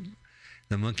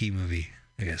the monkey movie?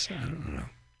 I guess I don't know.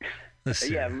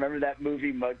 Yeah, remember that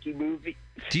monkey movie?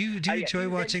 Do you enjoy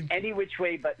watching Any Which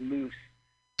Way But Loose?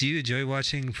 Do you enjoy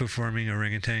watching performing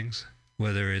orangutans,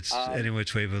 whether it's Any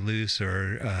Which Way But Loose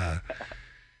or?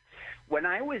 When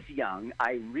I was young,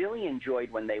 I really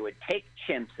enjoyed when they would take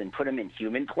chimps and put them in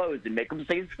human clothes and make them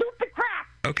say stupid crap.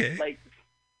 Okay. Like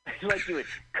you would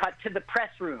cut to the press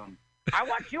room. I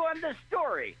want you on this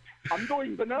story. I'm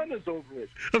going bananas over it.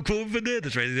 I'm going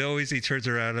bananas, right? He turns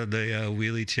around on the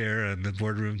wheelie chair on the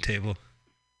boardroom table.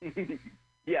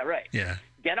 Yeah, right. Yeah.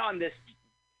 Get on this.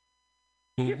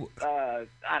 I don't know.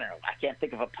 I can't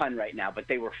think of a pun right now, but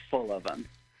they were full of them.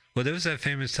 Well, there was that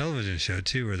famous television show,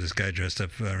 too, where this guy dressed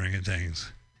up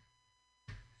orangutans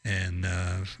and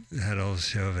had a whole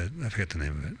show of it. I forget the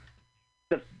name of it.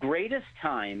 The greatest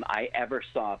time I ever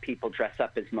saw people dress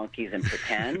up as monkeys and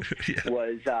pretend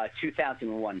was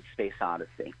 2001 Space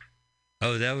Odyssey.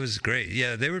 Oh, that was great.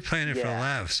 Yeah, they were playing it for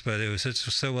laughs, but it was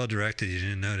so well directed you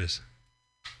didn't notice.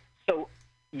 So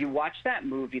you watch that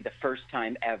movie the first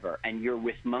time ever, and you're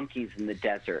with monkeys in the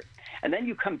desert. And then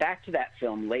you come back to that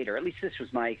film later, at least this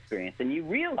was my experience, and you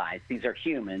realize these are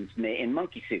humans in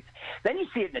monkey suits. Then you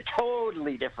see it in a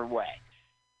totally different way.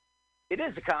 It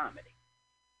is a comedy.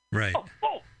 Right. Oh,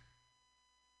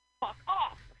 fuck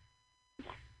off.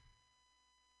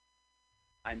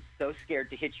 I'm so scared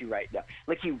to hit you right now.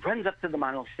 Like, he runs up to the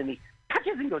monolith and he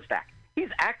touches and goes back. He's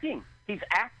acting.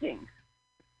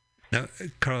 Now,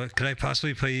 Carl, could I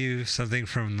possibly play you something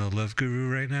from the Love Guru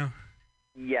right now?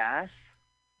 Yes.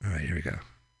 All right, here we go.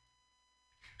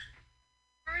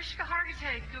 Mariska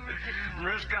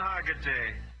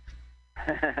Hargitay.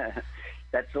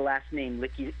 That's the last name,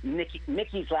 Mickey's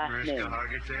last name.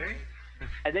 Hargitay.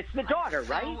 And it's the daughter,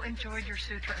 right? I so enjoyed your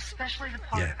sutra, especially the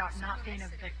part about not being a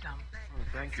victim. Oh,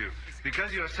 thank you.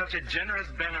 Because you are such a generous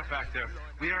benefactor,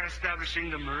 we are establishing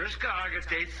the Mariska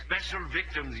Hargitay Special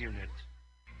Victims Unit.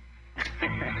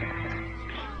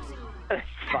 That's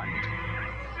fun.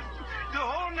 The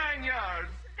whole 9 yards.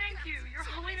 Thank you, Your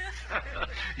Holiness.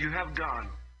 You have gone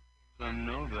from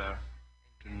nowhere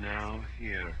to now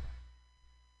here.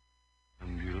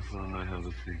 I'm beautiful and I have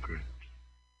a secret.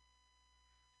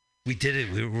 We did it.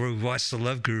 We watched the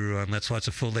Love Guru on Let's Watch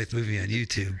a Full-Length Movie on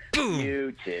YouTube. Boom.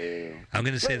 YouTube. I'm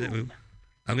going to say that we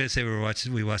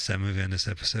watched that movie on this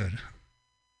episode.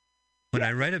 When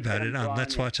I write about it on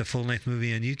Let's Watch a Full-Length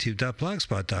Movie on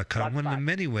YouTube.blogspot.com, one of the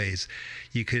many ways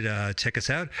you could check us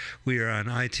out. We are on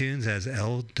iTunes as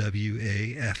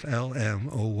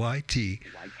LWAFLMOYT.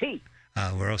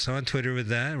 We're also on Twitter with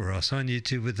that. We're also on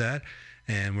YouTube with that.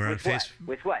 And we're on Facebook.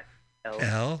 With what?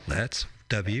 That's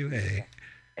W-A.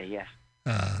 Yes.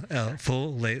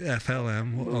 Full-Length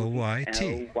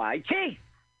FLMOYT. LYT.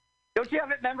 Don't you have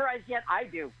it memorized yet? I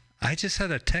do. I just had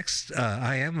a text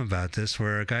IM about this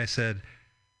where a guy said,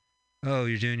 "Oh,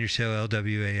 you're doing your show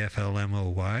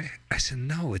LWAFLMOY?" I said,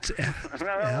 "No, it's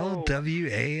LWAFL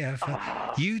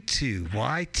YouTube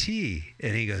YT."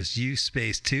 And he goes, "U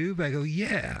space tube?" I go,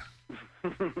 "Yeah."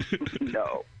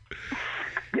 No.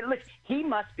 Look, he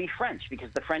must be French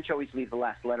because the French always leave the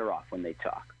last letter off when they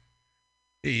talk.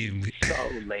 So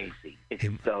lazy. It's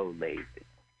so lazy.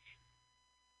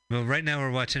 Well, right now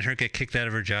we're watching her get kicked out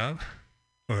of her job.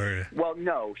 Well,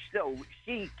 no. So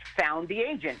she found the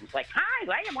agent. It's like, "Hi,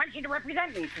 I want you to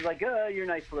represent me." She's like, "Oh, you're a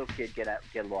nice little kid. Get out,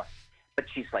 get lost." But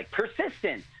she's like,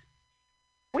 persistent.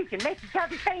 We can make each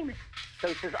other famous. So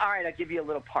he says, "All right, I'll give you a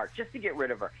little part just to get rid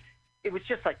of her." It was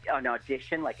just like an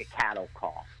audition, like a cattle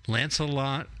call.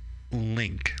 Lancelot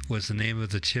Link was the name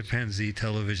of the chimpanzee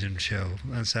television show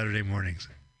on Saturday mornings.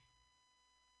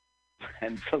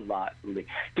 Lancelot Link.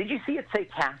 Did you see it say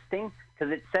casting?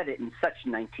 because it said it in such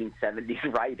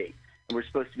 1970s writing, and we're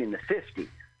supposed to be in the 50s.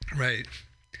 Right.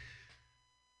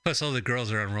 Plus, all the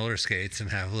girls are on roller skates and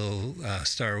have little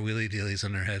star wheelie dealies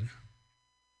on their head.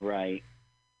 Right.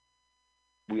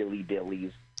 Wheelie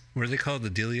dillies. What are they called?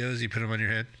 The dealios? You put them on your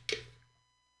head?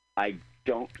 I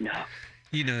don't know.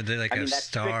 You know, they like have that's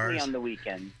stars. strictly on the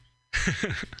weekend.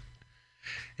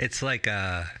 It's like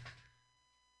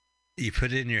you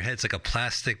put it in your head. It's like a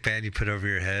plastic band you put over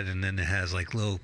your head, and then it has like little